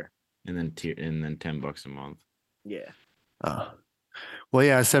 different tier. And then $10 a month. Yeah. Well,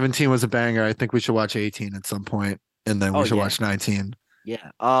 yeah, 17 was a banger. I think we should watch 18 at some point, and then we should watch 19. Yeah.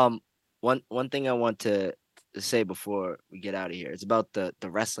 One thing I want to say before we get out of here is about the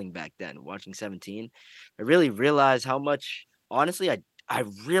wrestling back then. Watching 17, I really realized how much. Honestly, I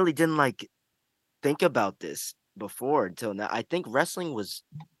really didn't like think about this before until now. I think wrestling was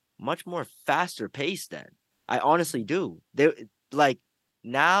much more faster paced then. I honestly do. They like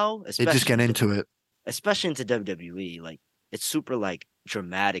now, They just get into it, especially into WWE. Like it's super like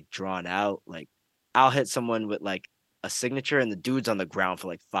dramatic, drawn out. Like I'll hit someone with like a signature, and the dude's on the ground for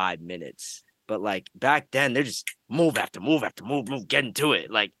like 5 minutes. But like back then, they're just move after move after move, get into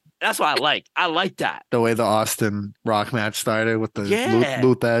it. Like that's what I like. I like that. the way the Austin Rock match started with the Yeah.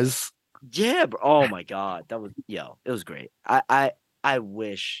 Luthez. Yeah, bro. Oh my God. That was it was great. I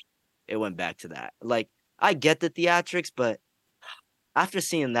wish it went back to that. Like, I get the theatrics, but after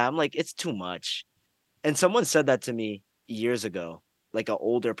seeing that, I'm like, it's too much. And someone said that to me years ago, like an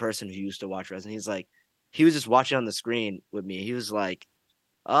older person who used to watch wrestling. He's like, he was just watching on the screen with me. He was like,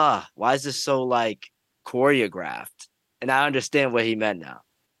 why is this so like choreographed? And I understand what he meant now.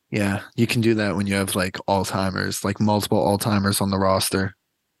 Yeah, you can do that when you have like Alzheimer's, like multiple Alzheimer's on the roster.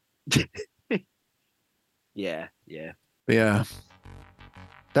 Yeah. But yeah,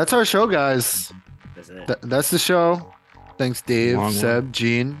 that's our show, guys. That's it. That's the show. Thanks, Dave, Long Seb, one.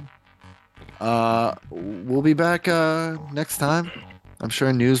 Gene. We'll be back next time. I'm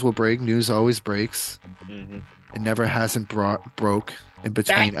sure news will break. News always breaks. Mm-hmm. It never hasn't broke in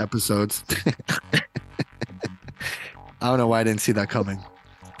between episodes. I don't know why I didn't see that coming.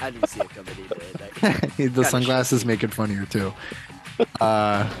 I didn't see it coming either. The sunglasses make it funnier too.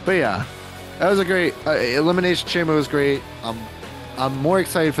 But yeah, that was a great Elimination Chamber was great. I'm more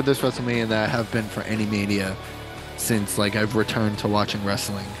excited for this WrestleMania than I have been for any Mania since like I've returned to watching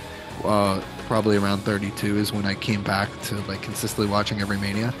wrestling. Probably around 32 is when I came back to like consistently watching every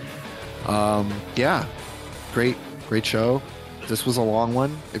Mania. Yeah, great show. This was a long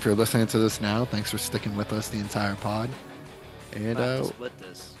one. If you're listening to this now, thanks for sticking with us the entire pod. And Might have to split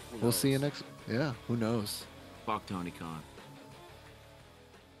this. Who we'll see you knows? next. Yeah, who knows? Fuck Tony Khan.